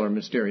 they still are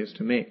mysterious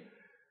to me.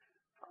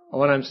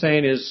 What I'm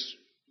saying is,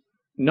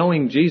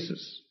 knowing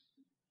Jesus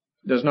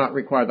does not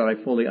require that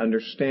I fully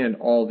understand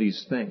all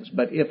these things.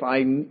 But if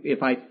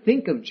I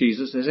think of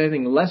Jesus as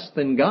anything less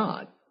than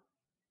God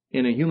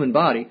in a human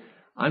body,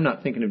 I'm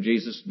not thinking of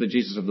Jesus, the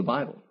Jesus of the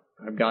Bible.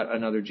 I've got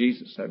another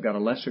Jesus. I've got a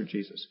lesser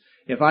Jesus.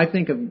 If I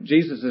think of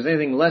Jesus as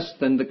anything less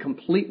than the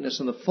completeness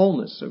and the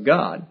fullness of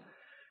God,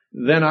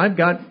 then I've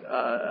got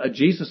a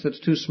Jesus that's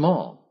too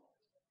small,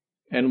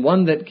 and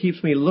one that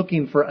keeps me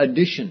looking for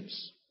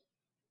additions.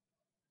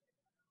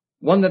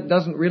 One that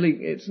doesn't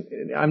really,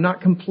 I'm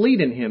not complete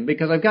in him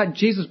because I've got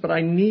Jesus, but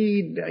I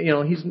need,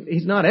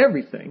 he's not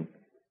everything.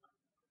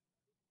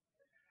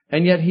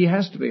 And yet he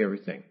has to be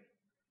everything.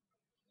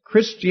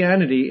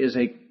 Christianity is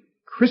a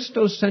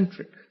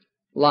Christocentric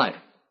life.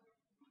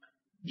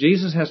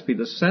 Jesus has to be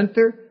the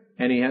center,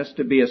 and he has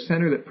to be a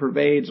center that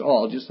pervades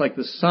all. Just like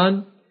the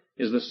sun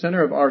is the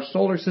center of our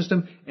solar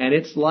system, and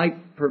its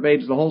light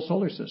pervades the whole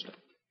solar system.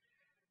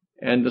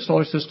 And the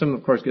solar system,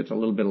 of course, gets a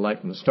little bit of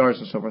light from the stars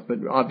and so forth, but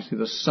obviously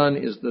the sun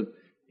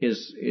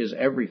is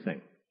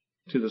everything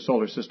to the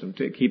solar system.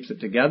 It keeps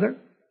it together.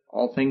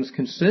 All things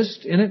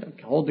consist in it,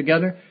 hold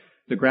together.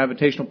 The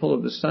gravitational pull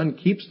of the sun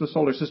keeps the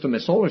solar system a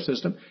solar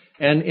system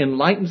and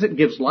enlightens it,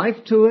 gives life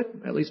to it,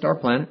 at least our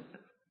planet.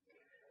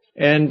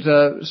 And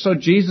so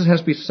Jesus has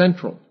to be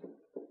central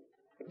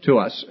to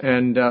us.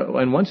 And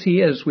once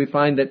he is, we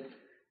find that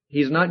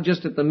he's not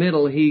just at the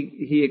middle,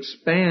 he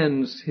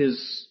expands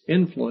his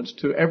influence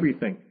to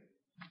everything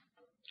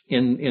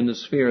in the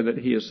sphere that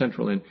he is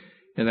central in,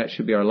 and that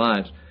should be our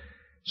lives.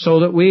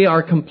 So that we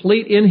are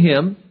complete in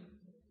him,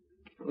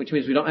 which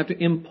means we don't have to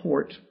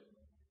import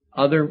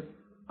other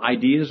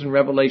ideas and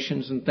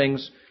revelations and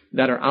things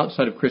that are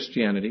outside of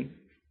Christianity,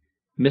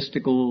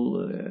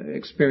 mystical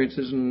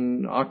experiences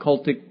and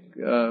occultic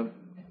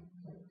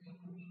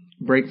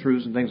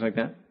breakthroughs and things like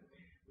that.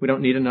 We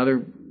don't need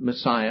another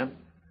Messiah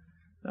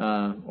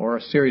or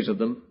a series of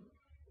them.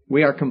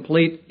 We are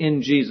complete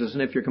in Jesus,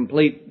 and if you're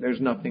complete,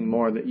 there's nothing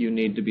more that you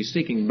need to be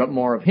seeking but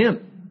more of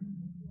him.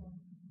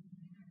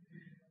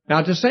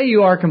 Now, to say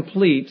you are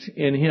complete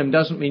in him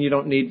doesn't mean you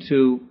don't need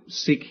to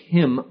seek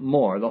him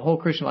more. The whole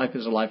Christian life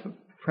is a life of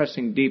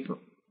pressing deeper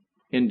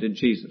into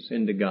Jesus,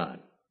 into God.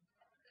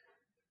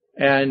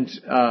 And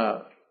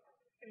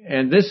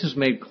this is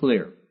made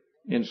clear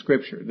in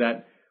Scripture,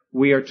 that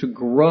we are to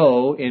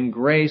grow in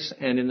grace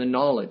and in the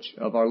knowledge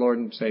of our Lord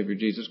and Savior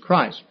Jesus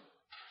Christ.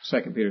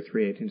 2 Peter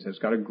 3:18 says,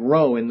 got to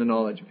grow in the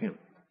knowledge of him.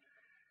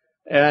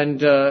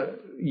 And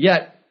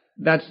yet,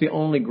 that's the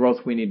only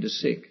growth we need to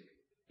seek,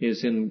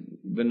 is in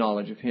the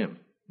knowledge of him,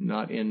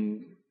 not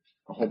in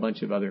a whole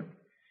bunch of other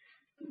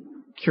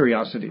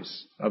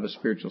curiosities of a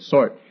spiritual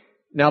sort.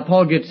 Now,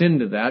 Paul gets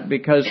into that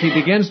because he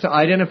begins to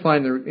identify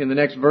in the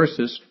next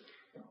verses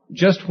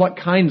just what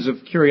kinds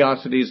of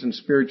curiosities and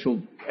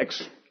spiritual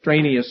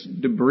extraneous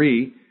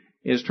debris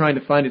is trying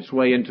to find its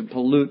way in to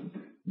pollute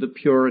the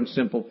pure and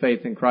simple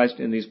faith in Christ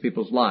in these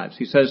people's lives.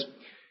 He says,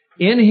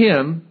 "In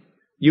him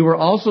you were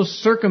also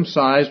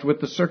circumcised with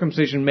the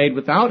circumcision made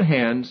without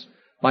hands,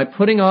 by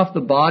putting off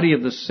the body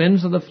of the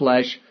sins of the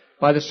flesh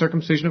by the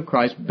circumcision of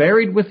Christ,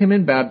 buried with him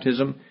in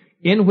baptism,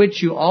 in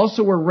which you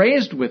also were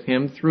raised with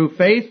him through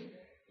faith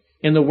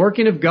in the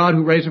working of God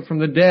who raised him from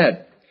the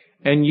dead.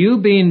 And you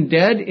being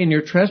dead in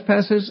your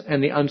trespasses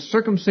and the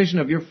uncircumcision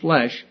of your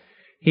flesh,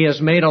 he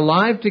has made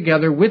alive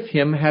together with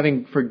him,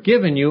 having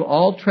forgiven you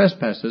all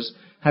trespasses,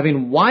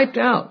 having wiped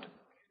out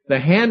the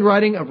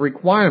handwriting of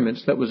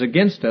requirements that was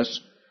against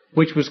us,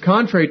 which was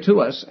contrary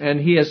to us, and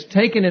he has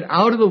taken it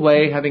out of the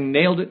way, having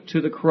nailed it to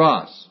the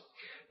cross."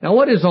 Now,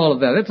 what is all of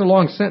that? That's a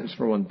long sentence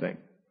for one thing.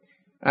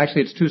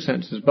 Actually, it's two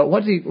sentences, but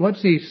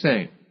what's he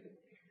saying?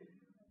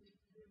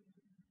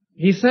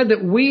 He said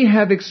that we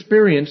have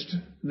experienced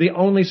the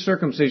only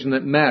circumcision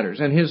that matters,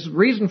 and his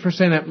reason for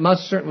saying that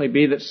must certainly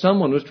be that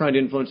someone was trying to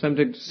influence them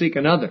to seek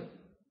another.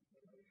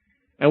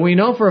 And we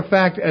know for a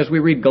fact, as we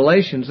read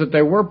Galatians, that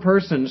there were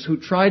persons who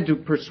tried to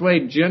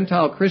persuade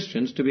Gentile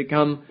Christians to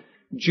become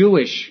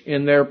Jewish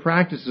in their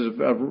practices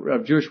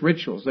of Jewish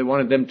rituals. They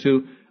wanted them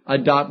to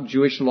adopt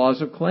Jewish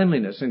laws of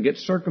cleanliness and get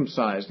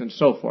circumcised and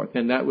so forth.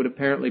 And that would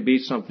apparently be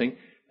something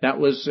that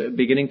was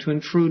beginning to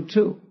intrude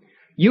too.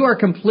 You are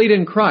complete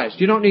in Christ.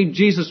 You don't need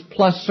Jesus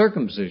plus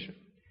circumcision.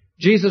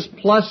 Jesus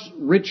plus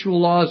ritual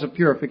laws of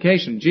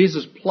purification.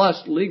 Jesus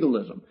plus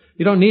legalism.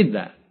 You don't need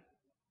that.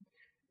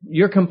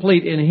 You're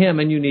complete in him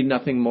and you need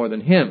nothing more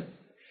than him.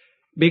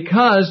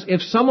 Because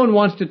if someone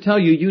wants to tell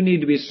you you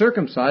need to be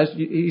circumcised,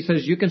 he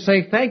says you can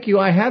say, "Thank you,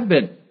 I have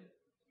been,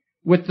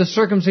 with the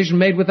circumcision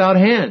made without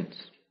hands."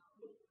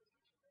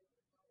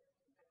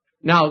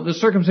 Now, the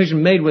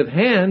circumcision made with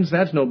hands,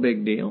 that's no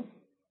big deal.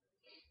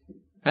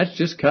 That's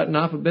just cutting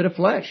off a bit of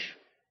flesh.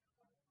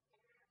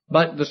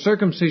 But the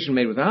circumcision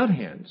made without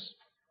hands,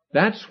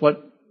 that's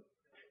what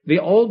the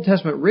Old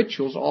Testament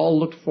rituals all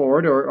looked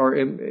forward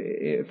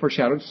or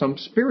foreshadowed some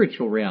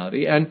spiritual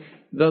reality. And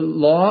the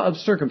law of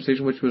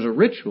circumcision, which was a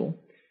ritual,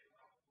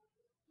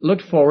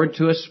 looked forward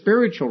to a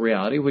spiritual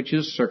reality, which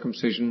is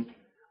circumcision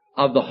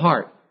of the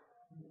heart.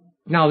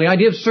 Now, the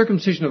idea of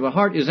circumcision of the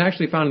heart is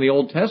actually found in the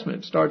Old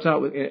Testament. It starts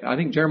out with, I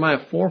think, Jeremiah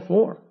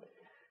 4:4.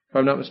 If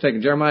I'm not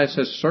mistaken, Jeremiah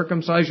says,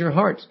 "Circumcise your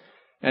hearts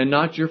and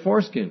not your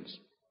foreskins."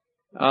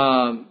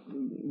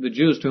 The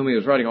Jews to whom he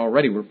was writing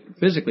already were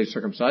physically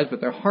circumcised,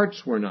 but their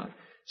hearts were not.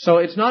 So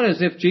it's not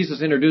as if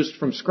Jesus introduced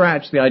from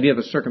scratch the idea of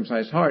a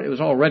circumcised heart. It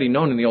was already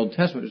known in the Old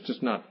Testament. It's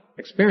just not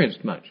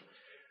experienced much.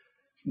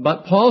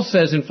 But Paul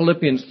says in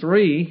Philippians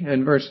 3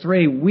 and verse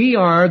 3, "We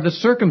are the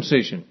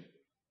circumcision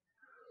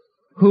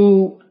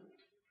who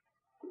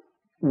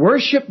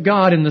worship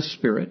God in the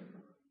Spirit,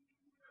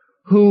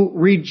 who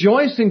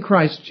rejoice in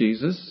Christ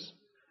Jesus,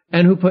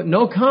 and who put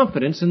no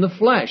confidence in the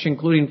flesh,"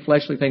 including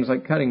fleshly things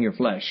like cutting your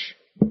flesh,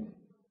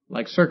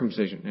 like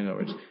circumcision, in other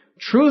words.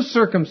 True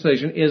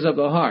circumcision is of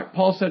the heart.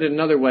 Paul said it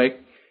another way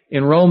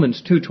in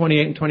Romans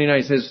 2:28 and 29.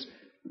 He says,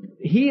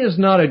 "He is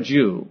not a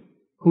Jew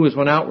who is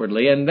one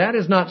outwardly, and that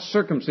is not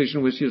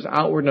circumcision which is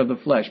outward and of the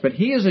flesh, but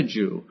he is a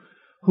Jew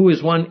who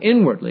is one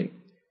inwardly,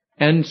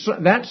 and so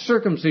that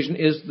circumcision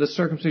is the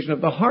circumcision of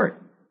the heart."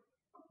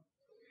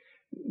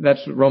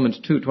 That's Romans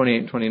 2:28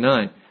 and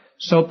 29.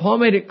 So Paul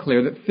made it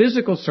clear that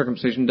physical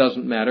circumcision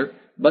doesn't matter,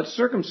 but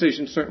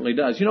circumcision certainly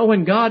does. You know,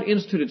 when God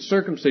instituted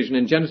circumcision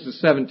in Genesis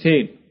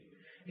 17,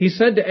 he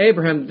said to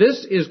Abraham,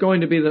 "This is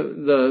going to be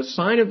the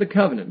sign of the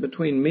covenant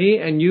between me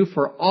and you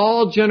for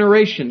all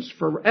generations,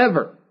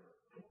 forever."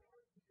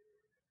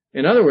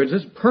 In other words,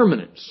 it's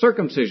permanent.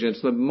 Circumcision,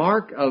 it's the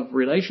mark of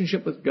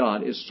relationship with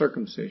God, is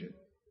circumcision.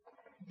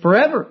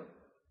 Forever.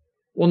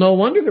 Well, no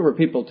wonder there were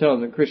people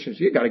telling the Christians,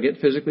 "You've got to get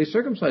physically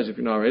circumcised if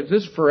you're not already.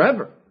 This is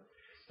forever."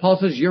 Paul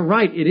says, you're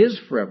right, it is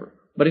forever.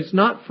 But it's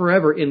not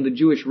forever in the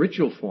Jewish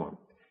ritual form.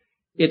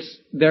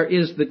 There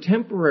is the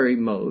temporary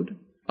mode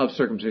of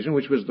circumcision,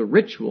 which was the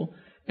ritual,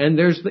 and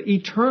there's the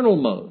eternal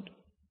mode,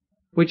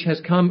 which has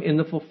come in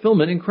the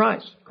fulfillment in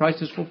Christ.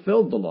 Christ has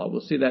fulfilled the law.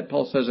 We'll see that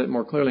Paul says it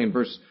more clearly in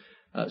verse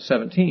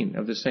 17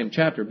 of this same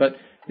chapter. But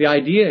the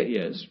idea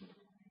is,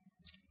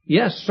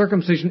 yes,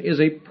 circumcision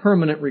is a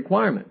permanent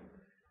requirement.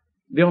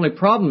 The only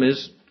problem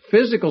is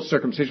physical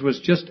circumcision was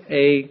just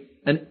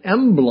an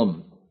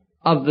emblem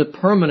of the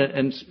permanent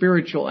and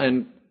spiritual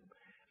and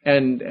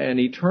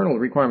eternal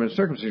requirement of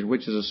circumcision,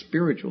 which is a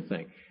spiritual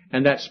thing.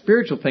 And that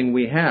spiritual thing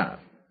we have.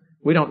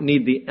 We don't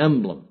need the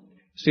emblem.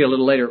 See a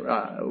little later,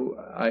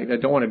 I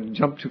don't want to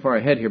jump too far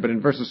ahead here, but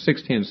in verses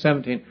 16 and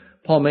 17,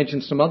 Paul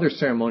mentions some other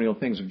ceremonial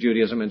things of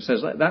Judaism and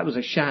says that was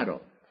a shadow.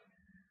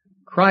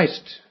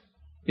 Christ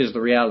is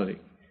the reality.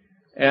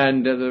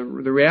 And the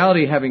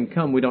reality having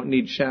come, we don't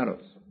need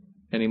shadows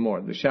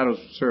anymore. The shadows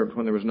served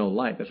when there was no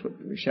light. That's what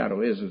the shadow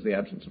is the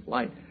absence of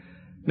light.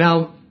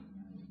 Now,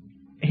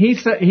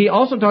 he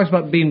also talks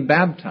about being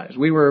baptized.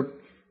 We were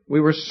We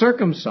were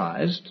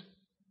circumcised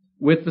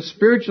with the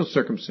spiritual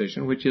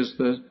circumcision, which is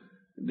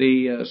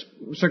the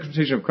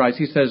circumcision of Christ.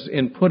 He says,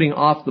 in putting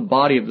off the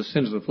body of the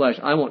sins of the flesh.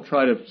 I won't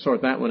try to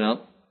sort that one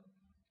out.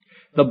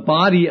 The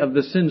body of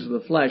the sins of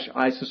the flesh,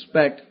 I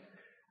suspect,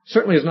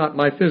 certainly is not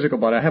my physical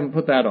body. I haven't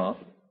put that off.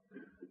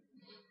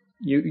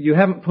 You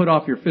haven't put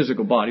off your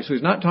physical body. So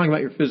he's not talking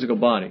about your physical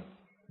body.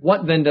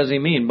 What then does he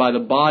mean by the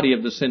body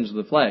of the sins of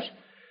the flesh?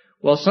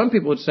 Well, some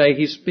people would say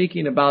he's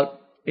speaking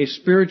about a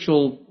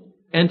spiritual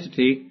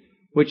entity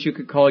which you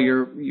could call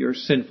your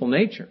sinful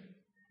nature.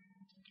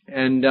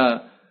 And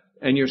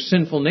your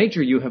sinful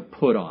nature you have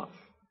put off.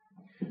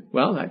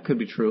 Well, that could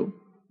be true.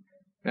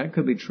 That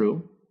could be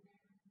true.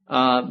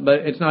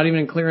 But it's not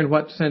even clear in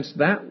what sense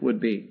that would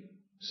be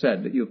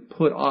said, that you've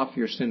put off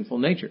your sinful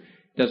nature.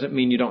 Does it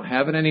mean you don't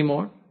have it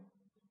anymore?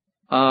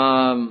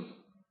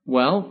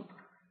 Well,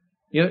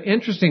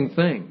 interesting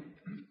thing.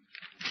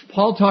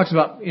 Paul talks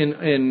about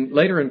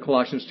later in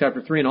Colossians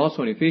chapter 3 and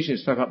also in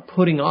Ephesians, he talks about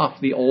putting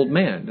off the old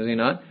man, does he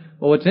not?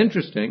 Well, what's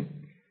interesting,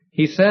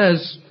 he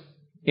says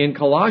in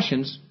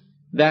Colossians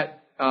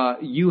that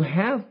you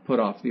have put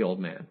off the old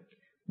man.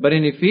 But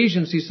in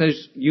Ephesians, he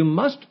says you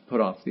must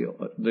put off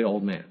the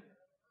old man.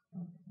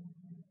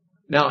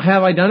 Now,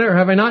 have I done it or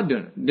have I not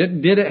done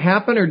it? Did it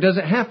happen or does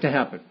it have to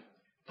happen?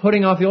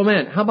 Putting off the old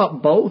man. How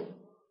about both?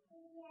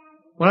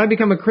 When I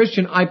become a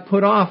Christian, I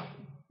put off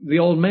the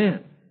old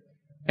man.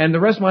 And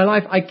the rest of my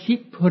life, I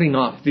keep putting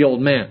off the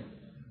old man.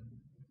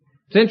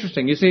 It's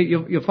interesting. You see,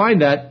 you'll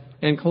find that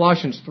in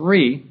Colossians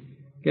 3,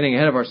 getting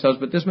ahead of ourselves,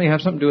 but this may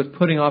have something to do with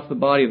putting off the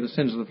body of the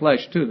sins of the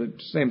flesh, too, the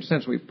same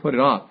sense we've put it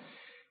off.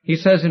 He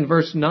says in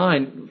verse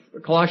 9,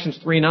 Colossians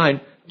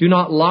 3:9, do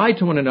not lie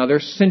to one another,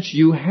 since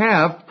you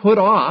have put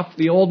off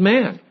the old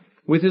man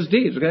with his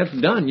deeds. Okay,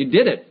 that's done. You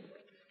did it.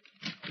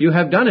 You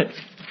have done it.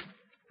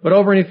 But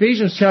over in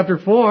Ephesians chapter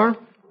 4,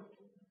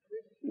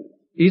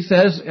 he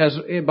says, as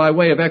by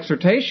way of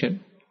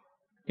exhortation,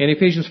 in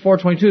Ephesians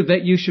 4:22,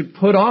 that you should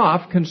put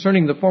off,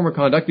 concerning the former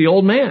conduct, the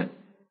old man.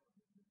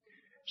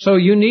 So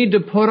you need to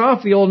put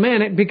off the old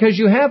man because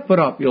you have put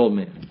off the old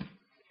man.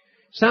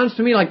 Sounds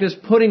to me like this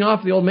putting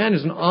off the old man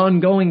is an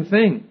ongoing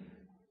thing.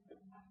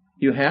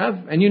 You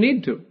have, and you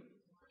need to.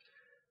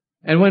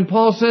 And when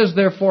Paul says,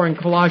 therefore, in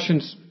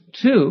Colossians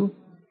 2,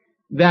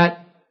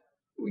 that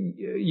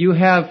you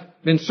have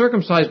been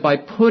circumcised by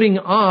putting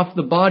off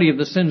the body of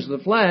the sins of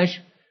the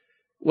flesh,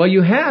 well,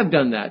 you have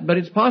done that, but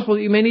it's possible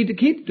that you may need to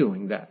keep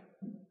doing that.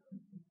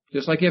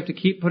 Just like you have to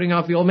keep putting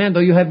off the old man, though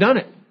you have done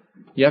it.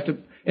 You have to.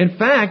 In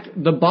fact,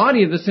 the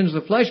body of the sins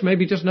of the flesh may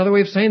be just another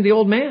way of saying the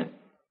old man.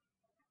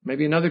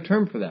 Maybe another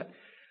term for that.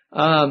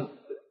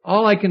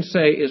 All I can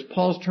say is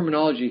Paul's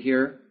terminology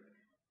here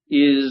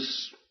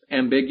is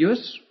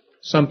ambiguous.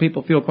 Some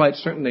people feel quite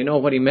certain they know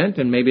what he meant,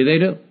 and maybe they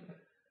do.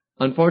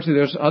 Unfortunately,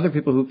 there's other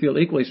people who feel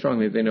equally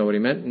strongly that they know what he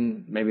meant,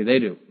 and maybe they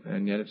do,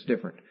 and yet it's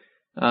different.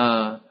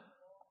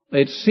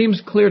 It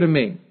seems clear to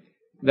me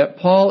that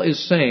Paul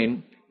is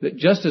saying that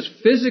just as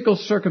physical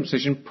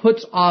circumcision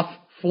puts off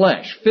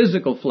flesh,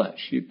 physical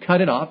flesh, you cut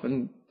it off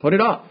and put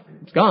it off.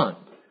 It's gone.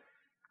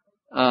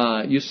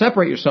 You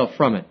separate yourself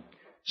from it.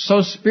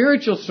 So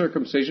spiritual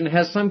circumcision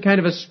has some kind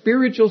of a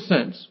spiritual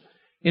sense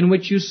in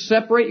which you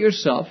separate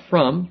yourself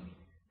from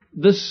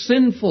the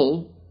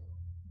sinful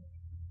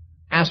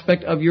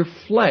aspect of your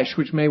flesh,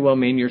 which may well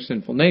mean your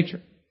sinful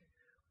nature.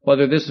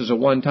 Whether this is a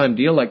one-time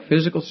deal like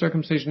physical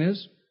circumcision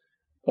is,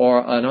 or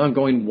an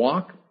ongoing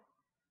walk,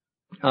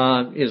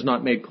 is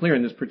not made clear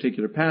in this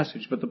particular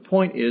passage. But the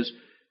point is,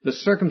 the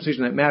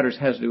circumcision that matters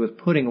has to do with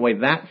putting away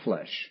that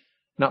flesh,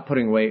 not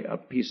putting away a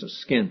piece of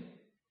skin.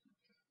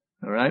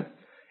 All right?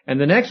 And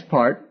the next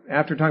part,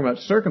 after talking about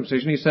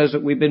circumcision, he says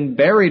that we've been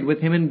buried with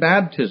him in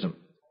baptism,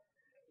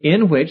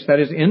 in which, that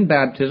is, in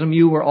baptism,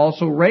 you were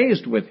also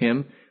raised with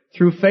him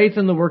through faith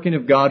in the working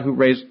of God who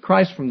raised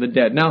Christ from the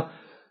dead. Now,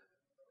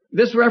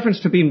 this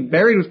reference to being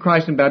buried with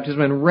Christ in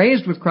baptism and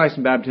raised with Christ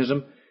in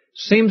baptism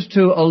seems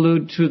to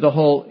allude to the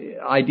whole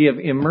idea of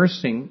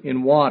immersing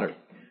in water.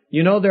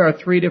 You know, there are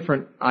three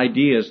different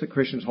ideas that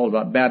Christians hold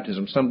about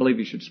baptism. Some believe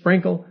you should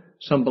sprinkle,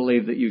 some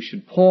believe that you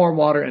should pour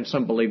water, and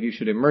some believe you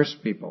should immerse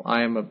people.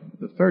 I am of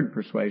the third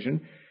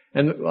persuasion.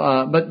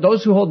 But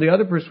those who hold the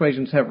other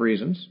persuasions have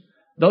reasons.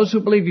 Those who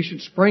believe you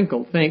should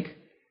sprinkle think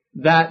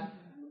that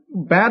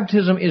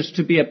baptism is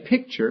to be a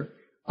picture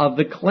of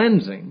the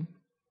cleansing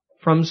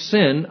from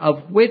sin,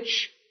 of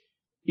which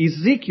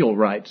Ezekiel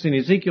writes in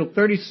Ezekiel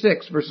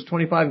 36, verses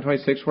 25 and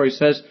 26, where he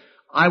says,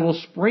 I will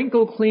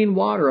sprinkle clean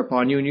water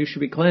upon you, and you shall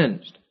be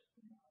cleansed.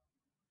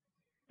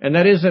 And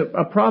that is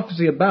a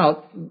prophecy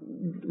about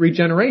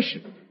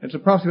regeneration. It's a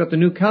prophecy about the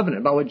new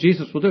covenant, about what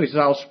Jesus will do. He says,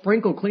 I will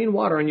sprinkle clean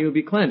water on you and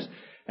be cleansed.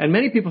 And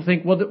many people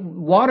think, well, that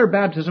water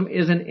baptism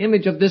is an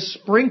image of this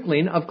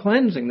sprinkling of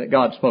cleansing that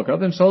God spoke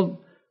of, and so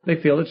they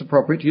feel it's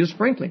appropriate to use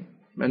sprinkling.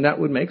 And that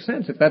would make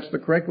sense. If that's the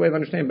correct way of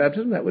understanding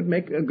baptism, that would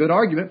make a good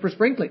argument for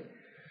sprinkling.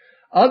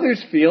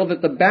 Others feel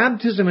that the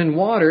baptism in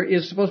water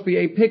is supposed to be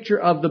a picture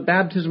of the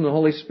baptism of the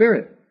Holy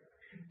Spirit.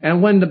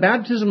 And when the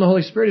baptism of the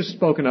Holy Spirit is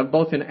spoken of,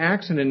 both in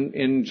Acts and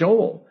in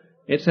Joel,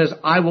 It says,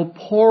 I will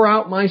pour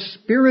out my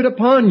Spirit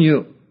upon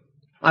you.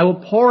 I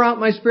will pour out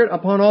my Spirit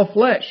upon all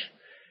flesh.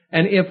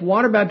 And if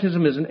water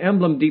baptism is an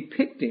emblem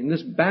depicting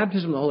this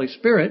baptism of the Holy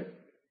Spirit,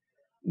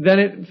 then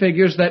it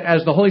figures that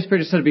as the Holy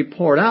Spirit is said to be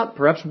poured out,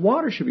 perhaps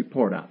water should be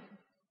poured out.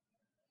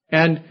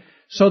 And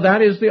so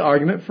that is the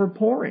argument for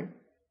pouring.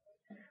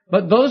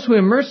 But those who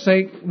immerse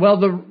say,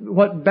 well,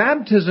 what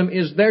baptism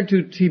is there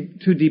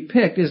to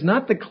depict is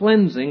not the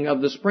cleansing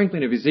of the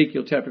sprinkling of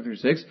Ezekiel chapter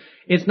 36.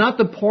 It's not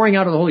the pouring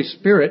out of the Holy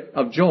Spirit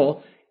of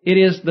Joel. It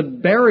is the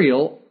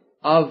burial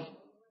of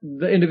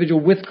the individual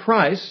with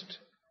Christ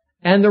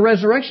and the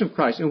resurrection of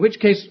Christ, in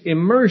which case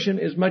immersion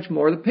is much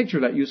more the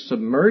picture that you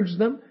submerge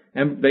them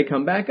and they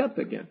come back up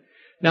again.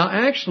 Now,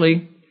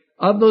 actually,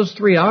 of those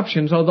three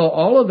options, although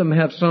all of them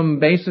have some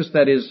basis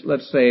that is,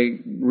 let's say,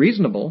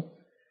 reasonable,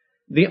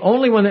 the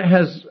only one that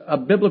has a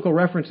biblical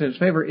reference in its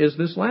favor is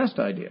this last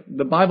idea.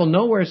 The Bible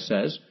nowhere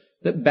says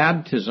that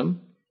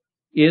baptism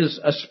is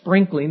a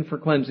sprinkling for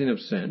cleansing of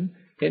sin.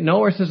 It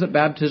nowhere says that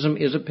baptism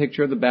is a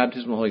picture of the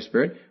baptism of the Holy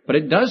Spirit, but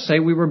it does say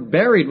we were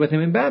buried with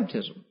Him in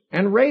baptism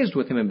and raised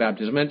with Him in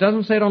baptism. And it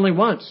doesn't say it only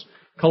once.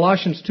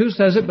 Colossians 2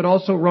 says it, but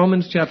also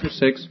Romans chapter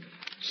 6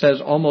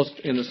 says almost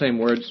in the same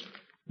words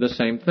the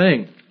same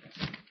thing.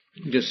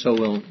 Just so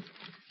we'll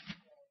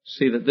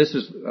see that this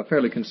is a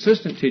fairly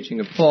consistent teaching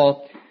of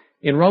Paul.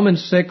 In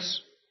Romans 6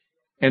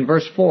 and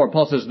verse 4,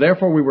 Paul says,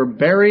 therefore we were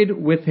buried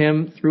with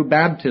Him through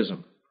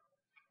baptism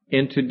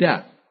into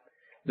death,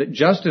 that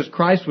just as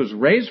Christ was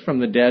raised from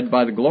the dead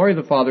by the glory of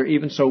the Father,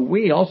 even so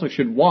we also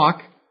should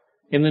walk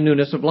in the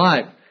newness of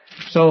life.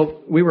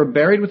 So we were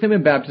buried with Him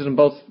in baptism.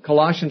 Both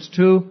Colossians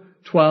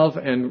 2:12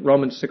 and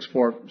Romans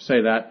 6:4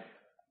 say that.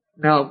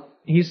 Now,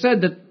 he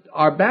said that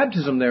our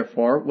baptism,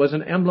 therefore, was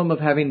an emblem of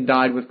having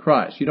died with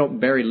Christ. You don't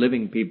bury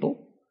living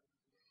people.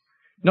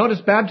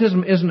 Notice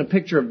baptism isn't a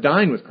picture of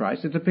dying with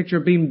Christ. It's a picture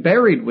of being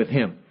buried with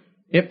Him.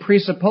 It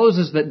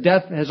presupposes that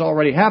death has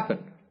already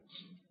happened.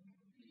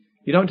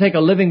 You don't take a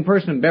living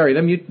person and bury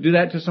them. You do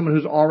that to someone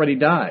who's already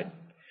died.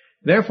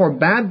 Therefore,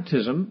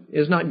 baptism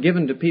is not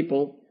given to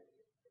people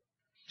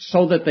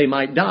so that they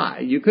might die.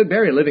 You could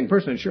bury a living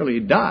person and surely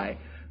he'd die.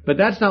 But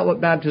that's not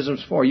what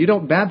baptism's for. You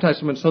don't baptize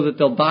someone so that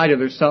they'll die to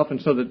their self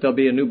and so that they'll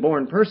be a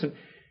newborn person.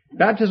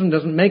 Baptism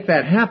doesn't make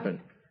that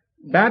happen.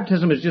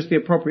 Baptism is just the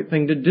appropriate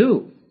thing to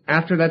do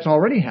after that's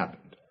already happened.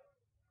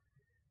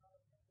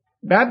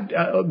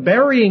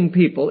 Burying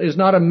people is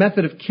not a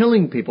method of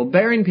killing people.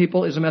 Burying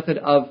people is a method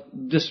of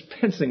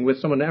dispensing with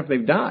someone after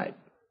they've died,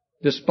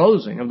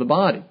 disposing of the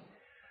body.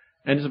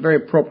 And it's a very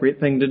appropriate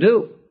thing to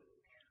do.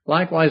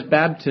 Likewise,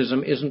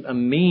 baptism isn't a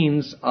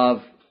means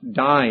of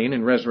dying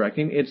and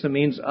resurrecting. It's a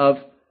means of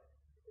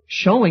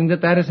showing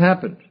that that has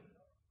happened.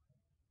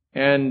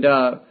 And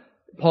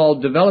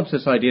Paul develops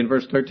this idea in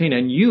verse 13.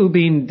 And you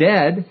being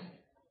dead,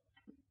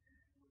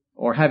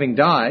 or having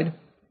died,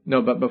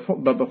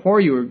 but before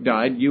you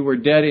died, you were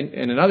dead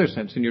in another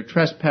sense, in your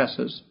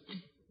trespasses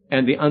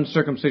and the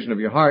uncircumcision of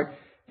your heart,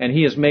 and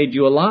He has made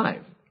you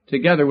alive,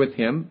 together with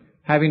Him,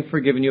 having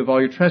forgiven you of all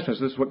your trespasses.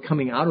 This is what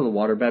coming out of the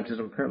water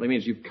baptism apparently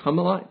means. You've come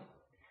alive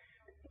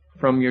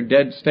from your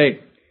dead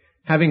state.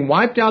 Having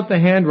wiped out the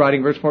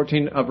handwriting, verse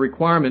 14, of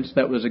requirements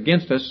that was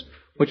against us,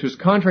 which was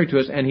contrary to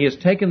us, and He has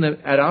taken them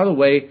out of the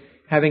way,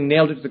 having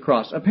nailed it to the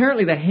cross.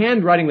 Apparently the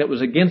handwriting that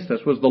was against us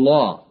was the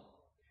law.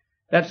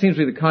 That seems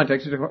to be the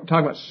context. He's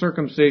talking about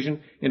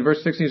circumcision. In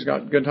verse 16, he's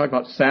going to talk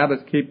about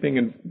Sabbath keeping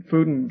and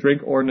food and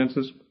drink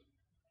ordinances.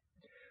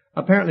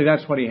 Apparently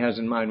that's what he has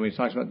in mind when he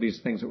talks about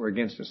these things that were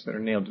against us that are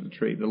nailed to the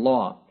tree, the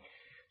law.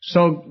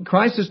 So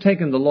Christ has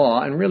taken the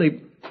law and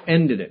really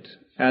ended it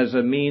as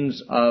a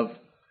means of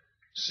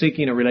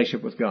seeking a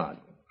relationship with God.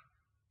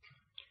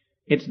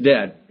 It's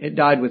dead. It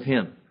died with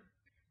Him.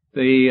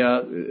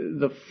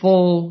 The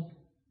full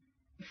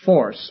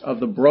force of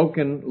the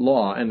broken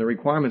law and the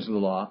requirements of the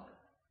law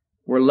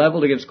were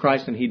leveled against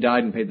Christ, and He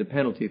died and paid the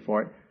penalty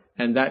for it,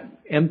 and that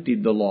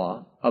emptied the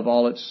law of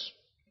all its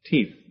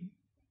teeth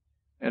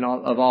and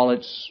of all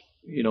its,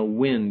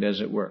 wind,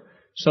 as it were.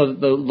 So that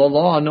the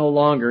law no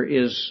longer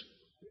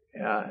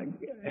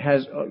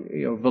has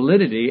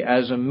validity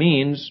as a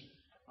means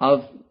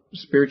of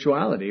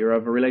spirituality or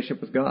of a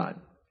relationship with God.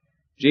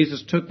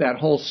 Jesus took that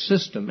whole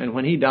system, and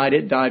when He died,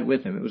 it died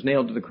with Him. It was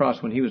nailed to the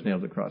cross when He was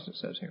nailed to the cross, it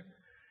says here.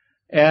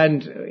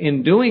 And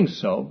in doing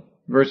so,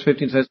 verse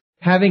 15 says,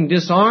 having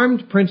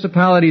disarmed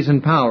principalities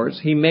and powers,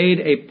 He made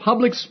a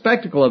public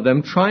spectacle of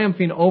them,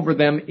 triumphing over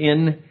them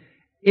in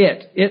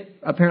it. It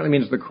apparently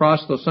means the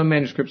cross, though some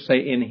manuscripts say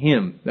in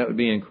Him. That would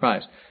be in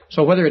Christ.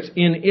 So whether it's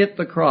in it,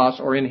 the cross,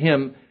 or in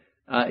Him,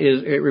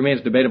 it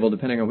remains debatable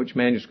depending on which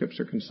manuscripts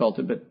are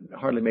consulted, but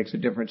hardly makes a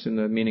difference in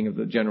the meaning of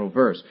the general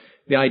verse.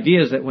 The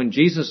idea is that when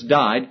Jesus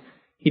died,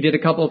 He did a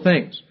couple of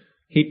things.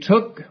 He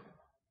took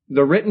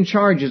the written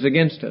charges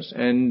against us,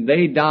 and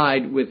they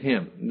died with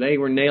Him. They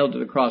were nailed to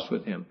the cross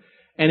with Him.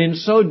 And in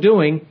so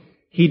doing,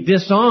 He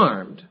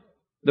disarmed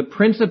the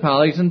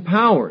principalities and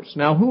powers.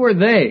 Now, who are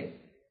they?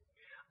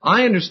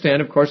 I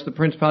understand, of course, the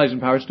principalities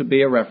and powers to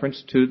be a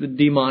reference to the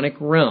demonic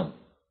realm.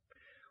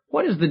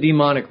 What is the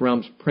demonic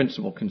realm's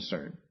principal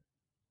concern?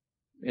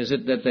 Is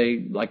it that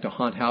they like to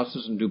haunt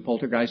houses and do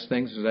poltergeist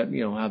things? Is that,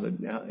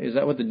 is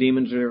that what the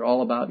demons are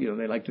all about?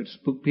 They like to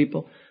spook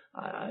people?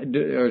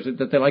 Or is it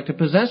that they like to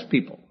possess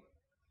people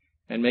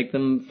and make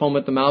them foam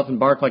at the mouth and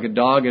bark like a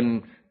dog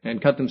and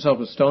cut themselves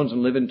with stones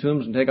and live in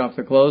tombs and take off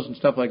their clothes and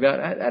stuff like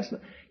that? That's,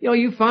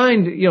 you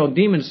find,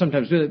 demons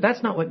sometimes do that.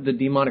 That's not what the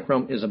demonic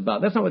realm is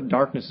about. That's not what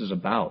darkness is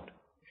about.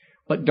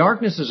 What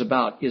darkness is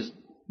about is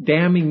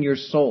damning your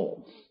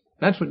soul.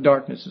 That's what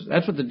darkness is.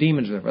 That's what the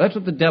demons are there for. That's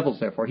what the devil's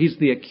there for. He's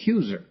the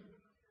accuser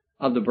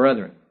of the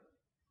brethren.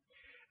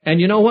 And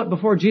you know what?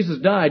 Before Jesus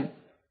died,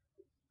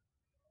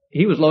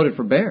 he was loaded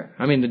for bear.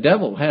 I mean, the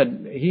devil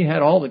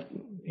had all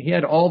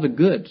the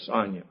goods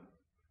on you,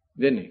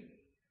 didn't he?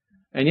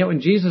 And yet when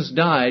Jesus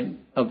died,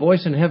 a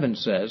voice in heaven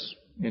says,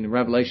 in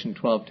Revelation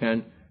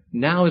 12:10,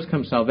 "Now is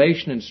come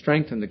salvation and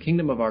strength in the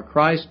kingdom of our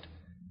Christ,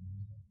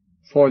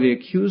 for the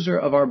accuser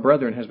of our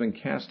brethren has been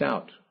cast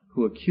out,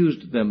 who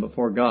accused them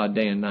before God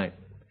day and night."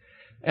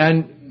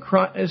 And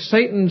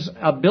Satan's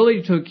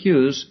ability to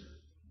accuse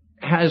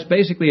has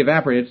basically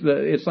evaporated.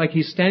 It's like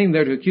he's standing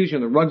there to accuse you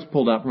and the rug's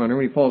pulled out from under him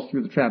and he falls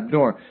through the trap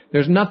door.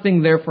 There's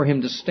nothing there for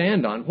him to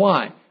stand on.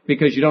 Why?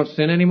 Because you don't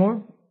sin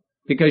anymore?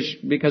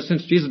 Because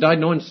since Jesus died,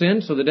 no one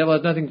sinned, so the devil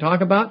has nothing to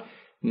talk about?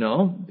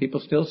 No, people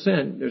still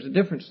sin. There's a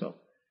difference though.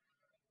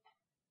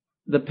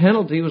 The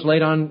penalty was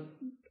laid on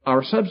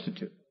our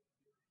substitute.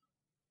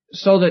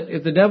 So that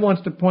if the devil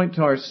wants to point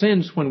to our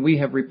sins when we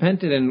have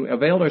repented and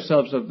availed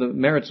ourselves of the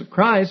merits of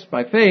Christ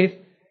by faith,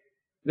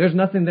 there's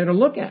nothing there to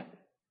look at.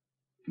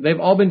 They've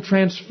all been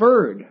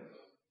transferred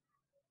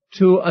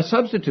to a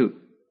substitute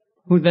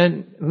who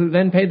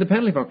then paid the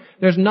penalty for them.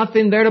 There's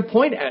nothing there to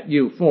point at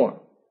you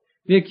for.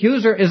 The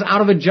accuser is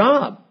out of a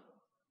job.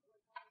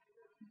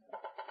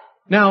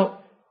 Now,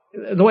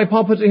 the way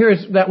Paul puts it here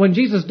is that when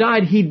Jesus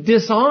died, he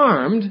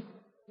disarmed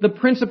the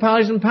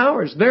principalities and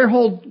powers. Their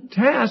whole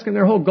task and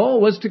their whole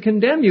goal was to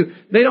condemn you.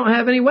 They don't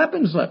have any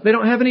weapons left. They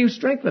don't have any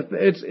strength left.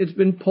 It's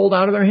been pulled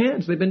out of their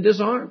hands. They've been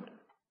disarmed.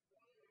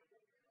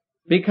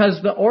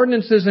 Because the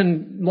ordinances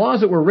and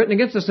laws that were written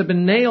against us have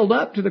been nailed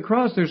up to the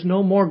cross. There's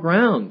no more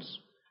grounds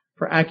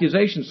for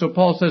accusation. So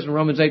Paul says in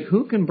Romans 8,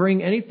 who can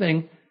bring any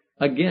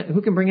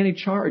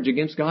charge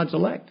against God's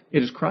elect?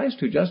 It is Christ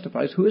who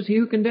justifies. Who is he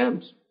who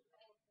condemns?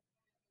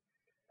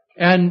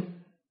 And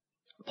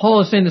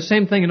Paul is saying the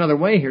same thing another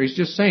way here. He's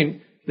just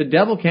saying the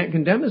devil can't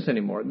condemn us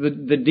anymore.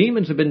 The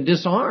demons have been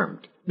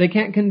disarmed. They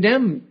can't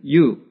condemn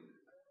you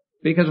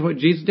because of what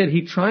Jesus did.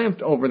 He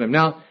triumphed over them.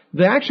 Now,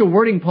 the actual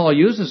wording Paul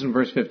uses in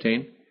verse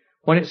 15,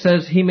 when it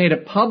says he made a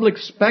public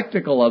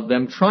spectacle of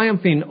them,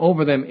 triumphing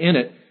over them in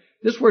it,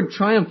 this word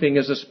triumphing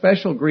is a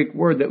special Greek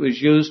word that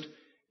was used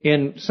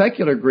in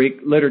secular Greek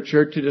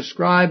literature to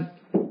describe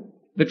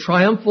the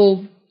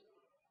triumphal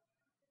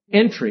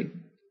entry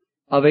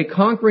of a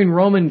conquering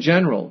Roman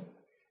general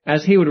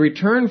as he would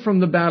return from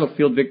the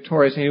battlefield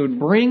victorious, and he would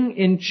bring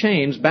in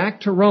chains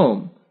back to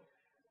Rome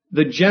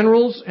the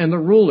generals and the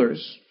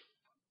rulers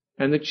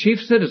and the chief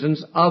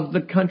citizens of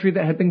the country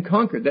that had been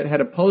conquered, that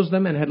had opposed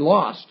them and had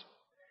lost.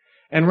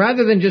 And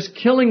rather than just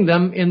killing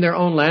them in their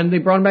own land, they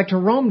brought them back to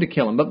Rome to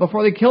kill them. But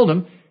before they killed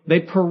them, they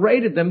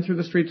paraded them through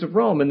the streets of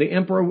Rome. And the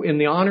emperor, in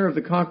the honor of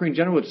the conquering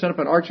general, would set up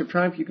an Arch of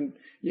Triumph.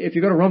 If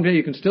you go to Rome today,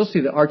 you can still see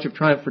the Arch of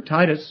Triumph for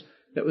Titus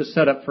that was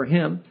set up for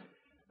him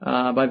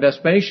by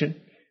Vespasian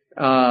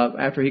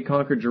after he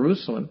conquered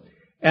Jerusalem.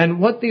 And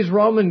what these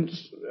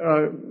Romans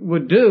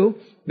would do,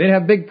 they'd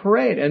have a big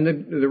parade, and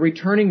the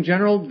returning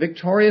general,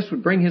 victorious,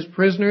 would bring his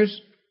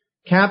prisoners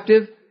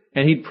captive,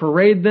 and he'd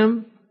parade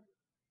them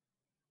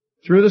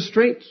through the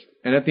streets.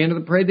 And at the end of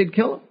the parade, they'd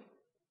kill them.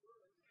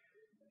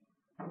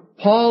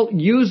 Paul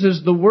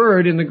uses the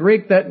word in the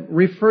Greek that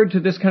referred to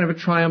this kind of a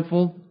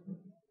triumphal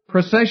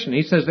procession.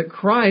 He says that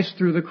Christ,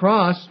 through the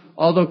cross,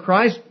 although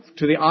Christ,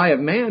 to the eye of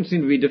man,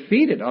 seemed to be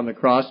defeated on the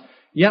cross,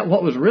 yet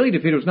what was really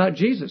defeated was not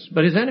Jesus,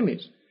 but his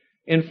enemies.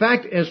 In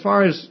fact, as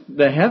far as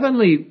the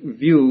heavenly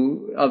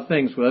view of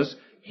things was,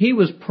 he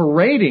was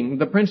parading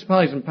the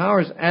principalities and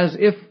powers as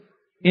if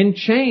in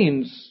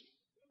chains,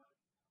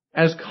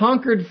 as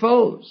conquered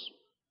foes,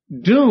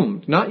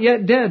 doomed, not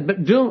yet dead,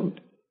 but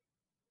doomed.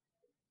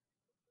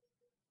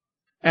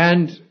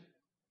 And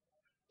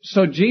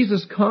so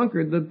Jesus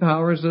conquered the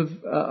powers of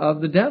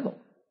the devil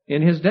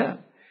in his death.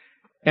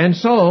 And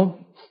so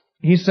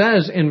he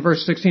says in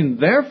verse 16,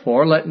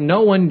 therefore let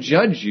no one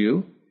judge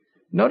you.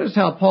 Notice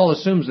how Paul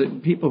assumes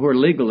that people who are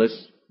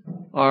legalists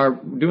are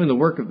doing the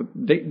work of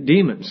the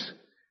demons.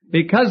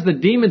 Because the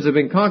demons have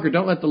been conquered,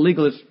 don't let the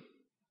legalists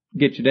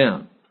get you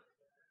down.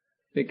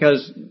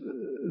 Because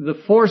the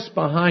force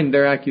behind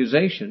their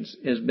accusations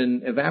has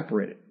been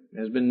evaporated,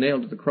 has been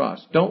nailed to the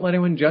cross. Don't let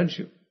anyone judge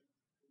you.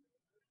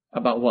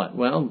 About what?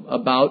 Well,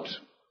 about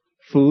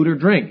food or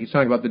drink. He's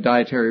talking about the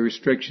dietary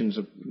restrictions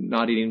of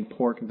not eating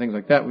pork and things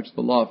like that, which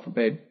the law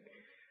forbade.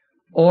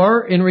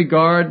 Or in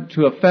regard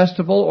to a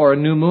festival or a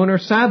new moon or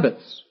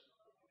Sabbaths,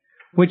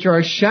 which are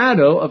a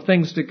shadow of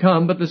things to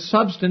come, but the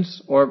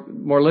substance, or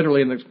more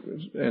literally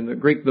in the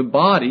Greek, the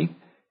body,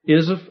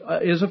 is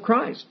of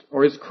Christ,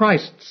 or is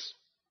Christ's.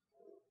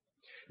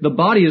 The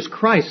body is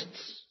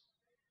Christ's.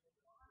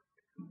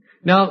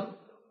 Now,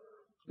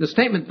 the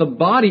statement, the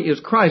body is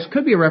Christ,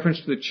 could be a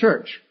reference to the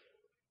church.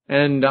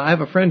 And I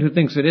have a friend who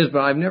thinks it is, but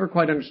I've never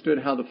quite understood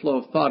how the flow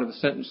of thought of the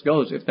sentence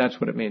goes, if that's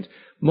what it means.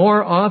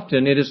 More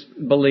often, it is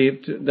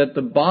believed that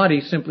the body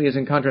simply is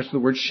in contrast to the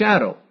word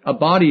shadow. A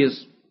body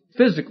is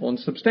physical and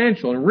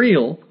substantial and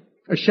real.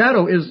 A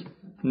shadow is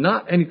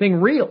not anything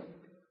real.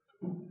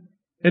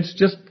 It's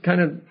just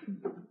kind of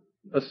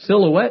a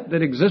silhouette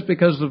that exists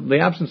because of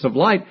the absence of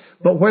light.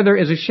 But where there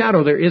is a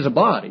shadow, there is a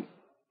body.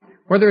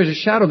 Where there is a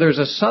shadow, there's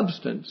a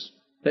substance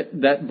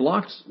that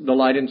blocks the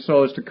light and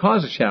so as to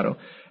cause a shadow.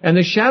 And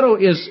the shadow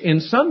is,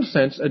 in some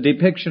sense, a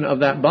depiction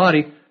of that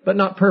body, but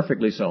not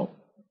perfectly so.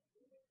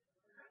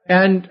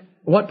 And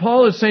what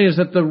Paul is saying is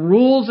that the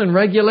rules and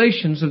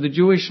regulations of the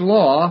Jewish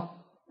law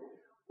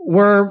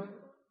were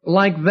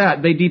like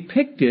that. They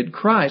depicted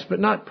Christ, but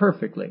not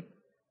perfectly.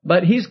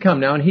 But he's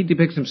come now and he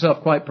depicts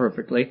himself quite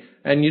perfectly,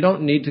 and you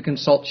don't need to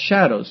consult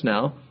shadows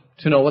now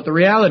to know what the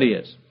reality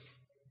is.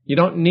 You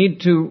don't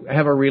need to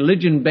have a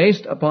religion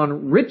based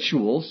upon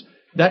rituals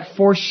that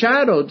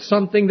foreshadowed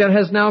something that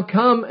has now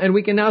come, and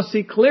we can now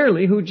see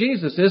clearly who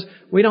Jesus is.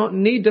 We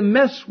don't need to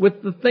mess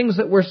with the things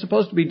that were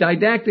supposed to be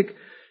didactic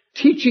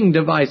teaching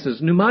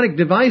devices, mnemonic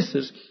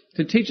devices,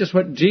 to teach us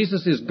what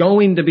Jesus is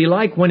going to be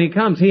like when he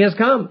comes. He has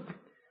come.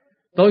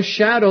 Those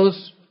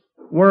shadows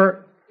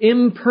were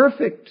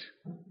imperfect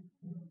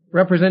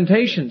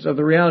representations of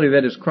the reality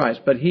that is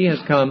Christ, but he has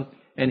come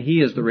and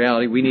he is the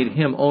reality. We need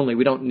him only.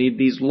 We don't need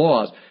these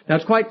laws. Now,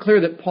 it's quite clear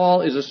that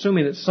Paul is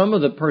assuming that some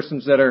of the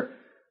persons that are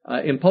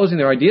imposing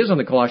their ideas on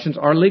the Colossians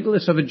are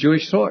legalists of a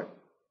Jewish sort,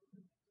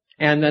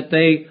 and that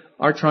they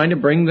are trying to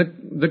bring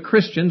the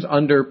Christians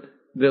under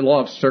the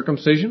law of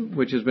circumcision,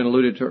 which has been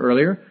alluded to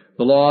earlier,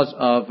 the laws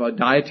of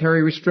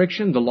dietary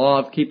restriction, the law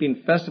of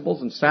keeping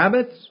festivals and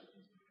Sabbaths.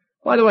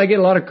 By the way, I get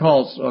a lot of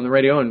calls on the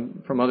radio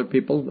and from other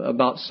people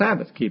about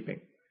Sabbath keeping.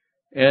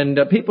 And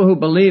people who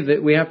believe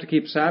that we have to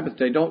keep Sabbath,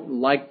 they don't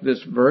like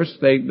this verse.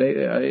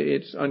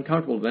 It's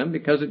uncomfortable to them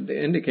because it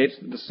indicates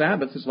that the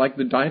Sabbath is like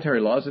the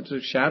dietary laws. It's a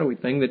shadowy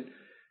thing that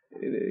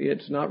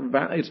it's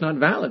not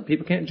valid.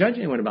 People can't judge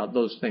anyone about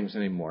those things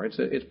anymore.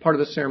 It's part of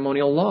the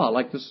ceremonial law,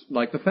 like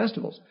the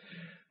festivals.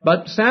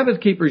 But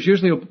Sabbath keepers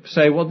usually will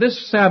say, well,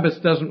 this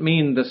Sabbath doesn't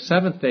mean the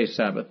seventh-day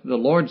Sabbath, the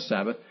Lord's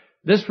Sabbath.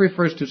 This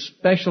refers to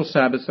special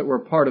Sabbaths that were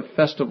part of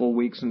festival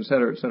weeks, et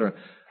cetera, et cetera.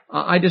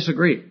 I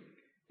disagree.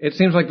 It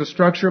seems like the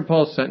structure of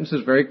Paul's sentence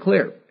is very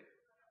clear.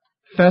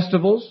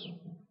 Festivals,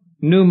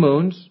 new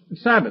moons, and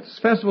Sabbaths.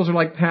 Festivals are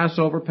like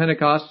Passover,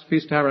 Pentecost,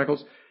 Feast of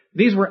Tabernacles.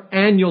 These were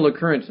annual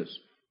occurrences.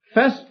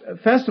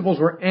 Festivals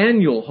were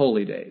annual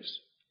holy days.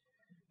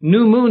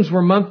 New moons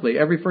were monthly.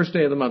 Every first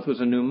day of the month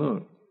was a new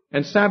moon.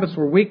 And Sabbaths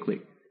were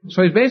weekly.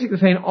 So he's basically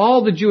saying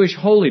all the Jewish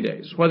holy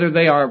days, whether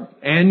they are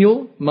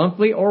annual,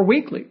 monthly, or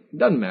weekly,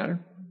 doesn't matter.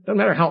 Doesn't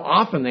matter how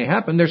often they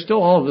happen, they're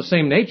still all of the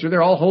same nature.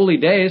 They're all holy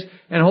days,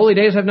 and holy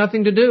days have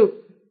nothing to do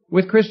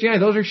with Christianity.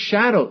 Those are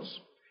shadows.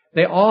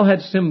 They all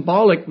had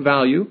symbolic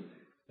value.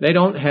 They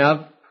don't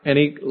have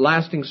any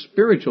lasting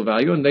spiritual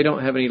value, and they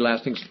don't have any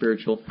lasting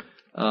spiritual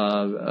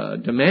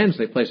demands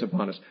they place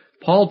upon us.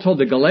 Paul told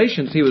the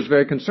Galatians he was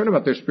very concerned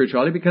about their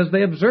spirituality because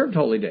they observed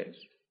holy days.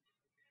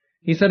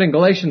 He said in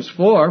Galatians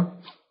 4,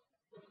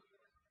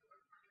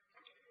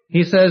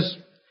 he says,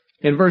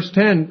 in verse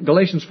 10,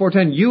 Galatians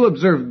 4:10, you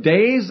observe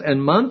days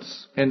and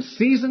months and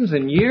seasons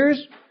and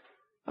years.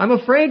 I'm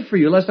afraid for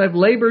you, lest I've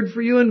labored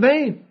for you in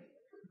vain.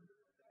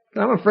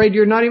 I'm afraid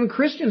you're not even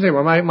Christians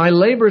anymore. My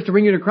labors to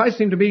bring you to Christ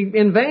seem to be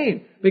in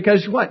vain.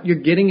 Because what? You're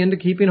getting into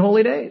keeping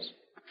holy days.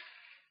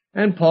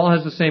 And Paul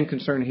has the same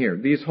concern here.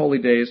 These holy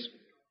days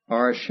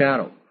are a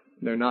shadow.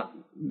 They're not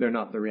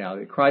the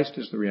reality. Christ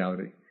is the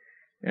reality.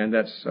 And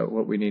that's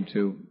what we need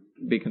to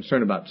be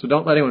concerned about. So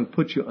don't let anyone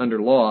put you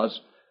under laws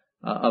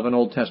of an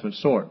Old Testament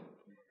sort.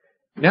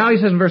 Now he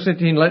says in verse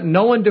 15, let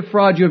no one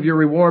defraud you of your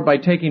reward by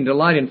taking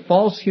delight in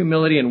false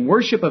humility and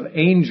worship of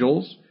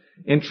angels,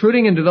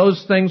 intruding into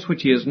those things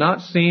which he has not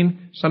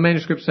seen. Some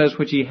manuscript says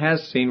which he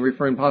has seen,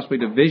 referring possibly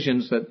to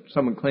visions that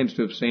someone claims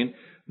to have seen,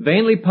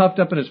 vainly puffed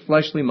up in his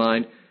fleshly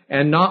mind,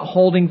 and not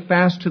holding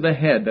fast to the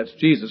head, that's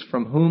Jesus,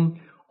 from whom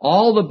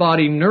all the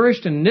body,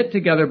 nourished and knit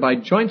together by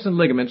joints and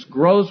ligaments,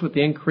 grows with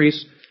the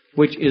increase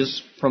which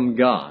is from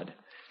God.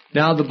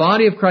 Now, the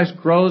body of Christ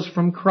grows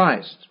from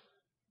Christ.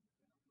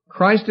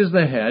 Christ is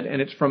the head, and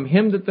it's from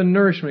him that the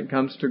nourishment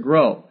comes to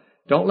grow.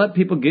 Don't let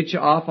people get you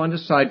off onto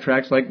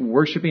sidetracks like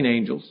worshiping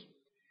angels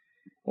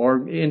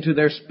or into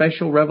their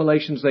special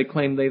revelations they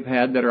claim they've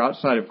had that are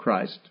outside of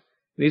Christ.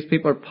 These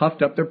people are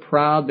puffed up, they're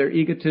proud, they're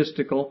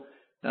egotistical,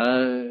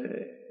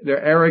 they're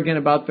arrogant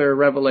about their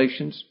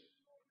revelations.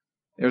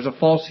 There's a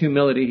false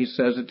humility, he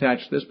says,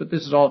 attached to this, but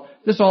this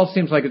all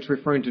seems like it's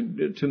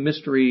referring to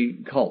mystery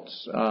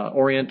cults,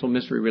 Oriental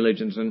mystery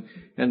religions, and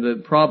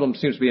the problem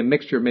seems to be a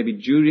mixture of maybe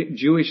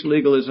Jewish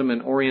legalism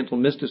and Oriental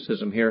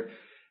mysticism here.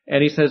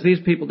 And he says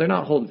these people, they're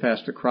not holding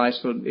fast to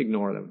Christ, so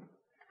ignore them.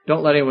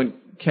 Don't let anyone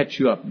catch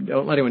you up.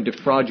 Don't let anyone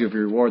defraud you of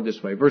your reward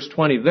this way. Verse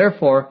 20,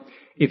 therefore,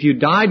 if you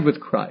died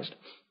with Christ,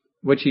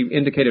 which he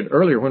indicated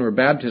earlier when we were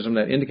baptism,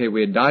 that indicated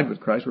we had died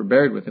with Christ, we're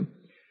buried with him.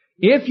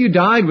 If you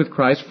died with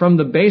Christ from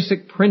the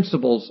basic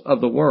principles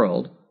of the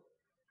world,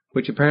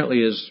 which apparently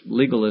is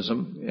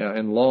legalism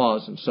and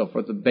laws and so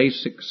forth, the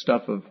basic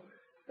stuff of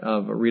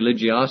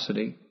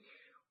religiosity,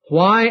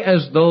 why,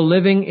 as though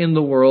living in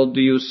the world,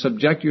 do you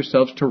subject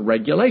yourselves to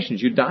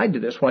regulations? You died to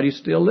this. Why do you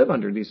still live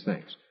under these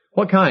things?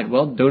 What kind?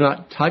 Well, do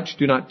not touch,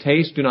 do not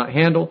taste, do not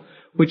handle,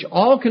 which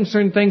all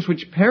concern things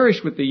which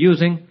perish with the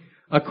using,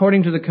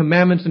 according to the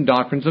commandments and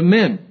doctrines of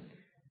men.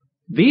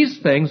 These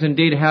things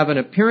indeed have an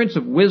appearance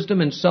of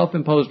wisdom and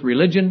self-imposed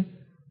religion,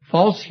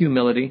 false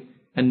humility,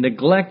 and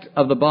neglect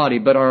of the body,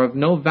 but are of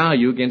no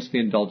value against the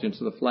indulgence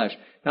of the flesh.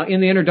 Now,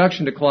 in the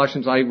introduction to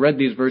Colossians, I read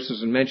these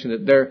verses and mentioned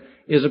that there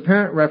is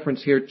apparent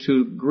reference here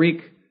to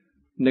Greek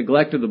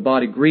neglect of the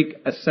body, Greek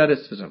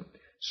asceticism.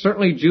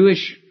 Certainly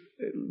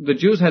the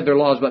Jews had their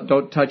laws about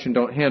don't touch and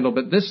don't handle,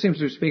 but this seems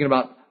to be speaking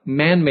about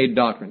man-made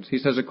doctrines. He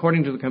says,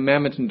 according to the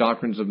commandments and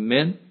doctrines of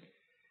men.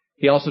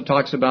 He also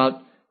talks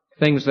about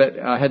things that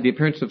had the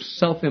appearance of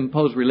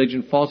self-imposed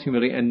religion, false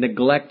humility, and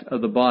neglect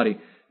of the body.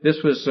 This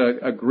was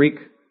a Greek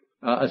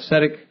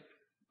ascetic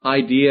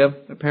idea.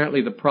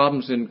 Apparently the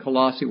problems in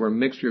Colossae were a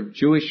mixture of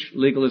Jewish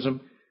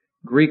legalism,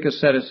 Greek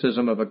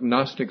asceticism of a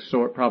Gnostic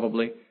sort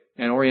probably,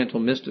 and Oriental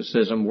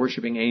mysticism,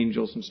 worshiping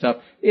angels and stuff,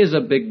 is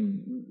a big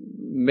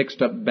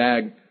mixed up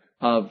bag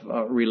of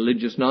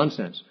religious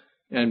nonsense.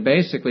 And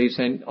basically he's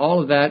saying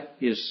all of that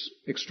is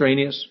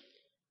extraneous.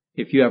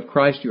 If you have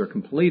Christ, you are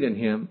complete in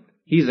Him.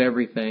 He's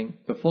everything.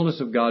 The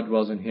fullness of God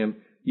dwells in Him.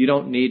 You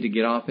don't need to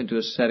get off into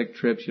ascetic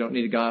trips. You don't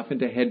need to go off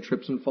into head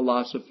trips and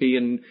philosophy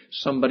and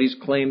somebody's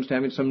claims to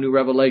having some new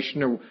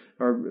revelation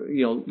or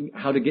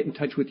how to get in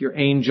touch with your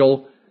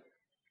angel.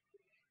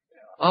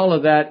 All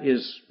of that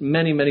is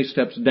many, many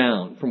steps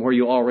down from where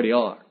you already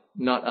are,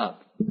 not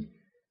up,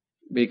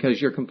 because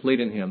you're complete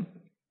in Him.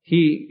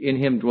 In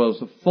Him dwells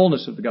the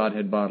fullness of the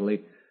Godhead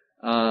bodily.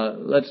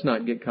 Let's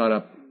not get caught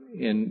up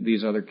in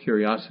these other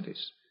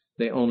curiosities.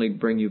 They only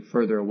bring you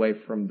further away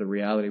from the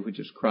reality, which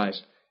is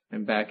Christ,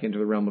 and back into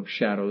the realm of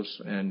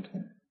shadows and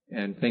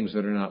things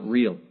that are not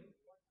real.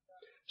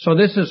 So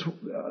this is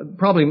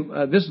probably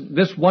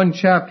this one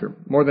chapter,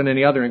 more than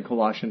any other in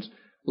Colossians,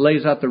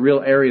 lays out the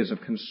real areas of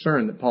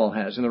concern that Paul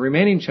has. In the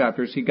remaining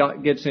chapters, he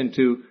gets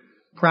into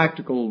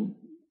practical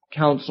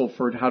counsel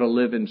for how to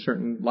live in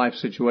certain life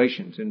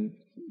situations, in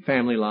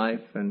family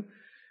life and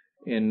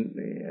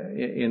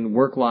in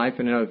work life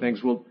and in other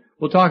things.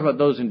 We'll talk about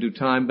those in due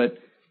time, but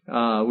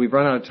we've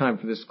run out of time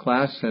for this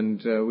class,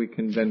 and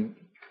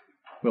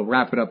we'll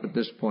wrap it up at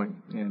this point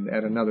and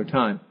at another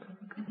time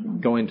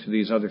go into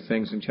these other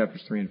things in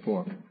chapters 3 and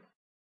 4.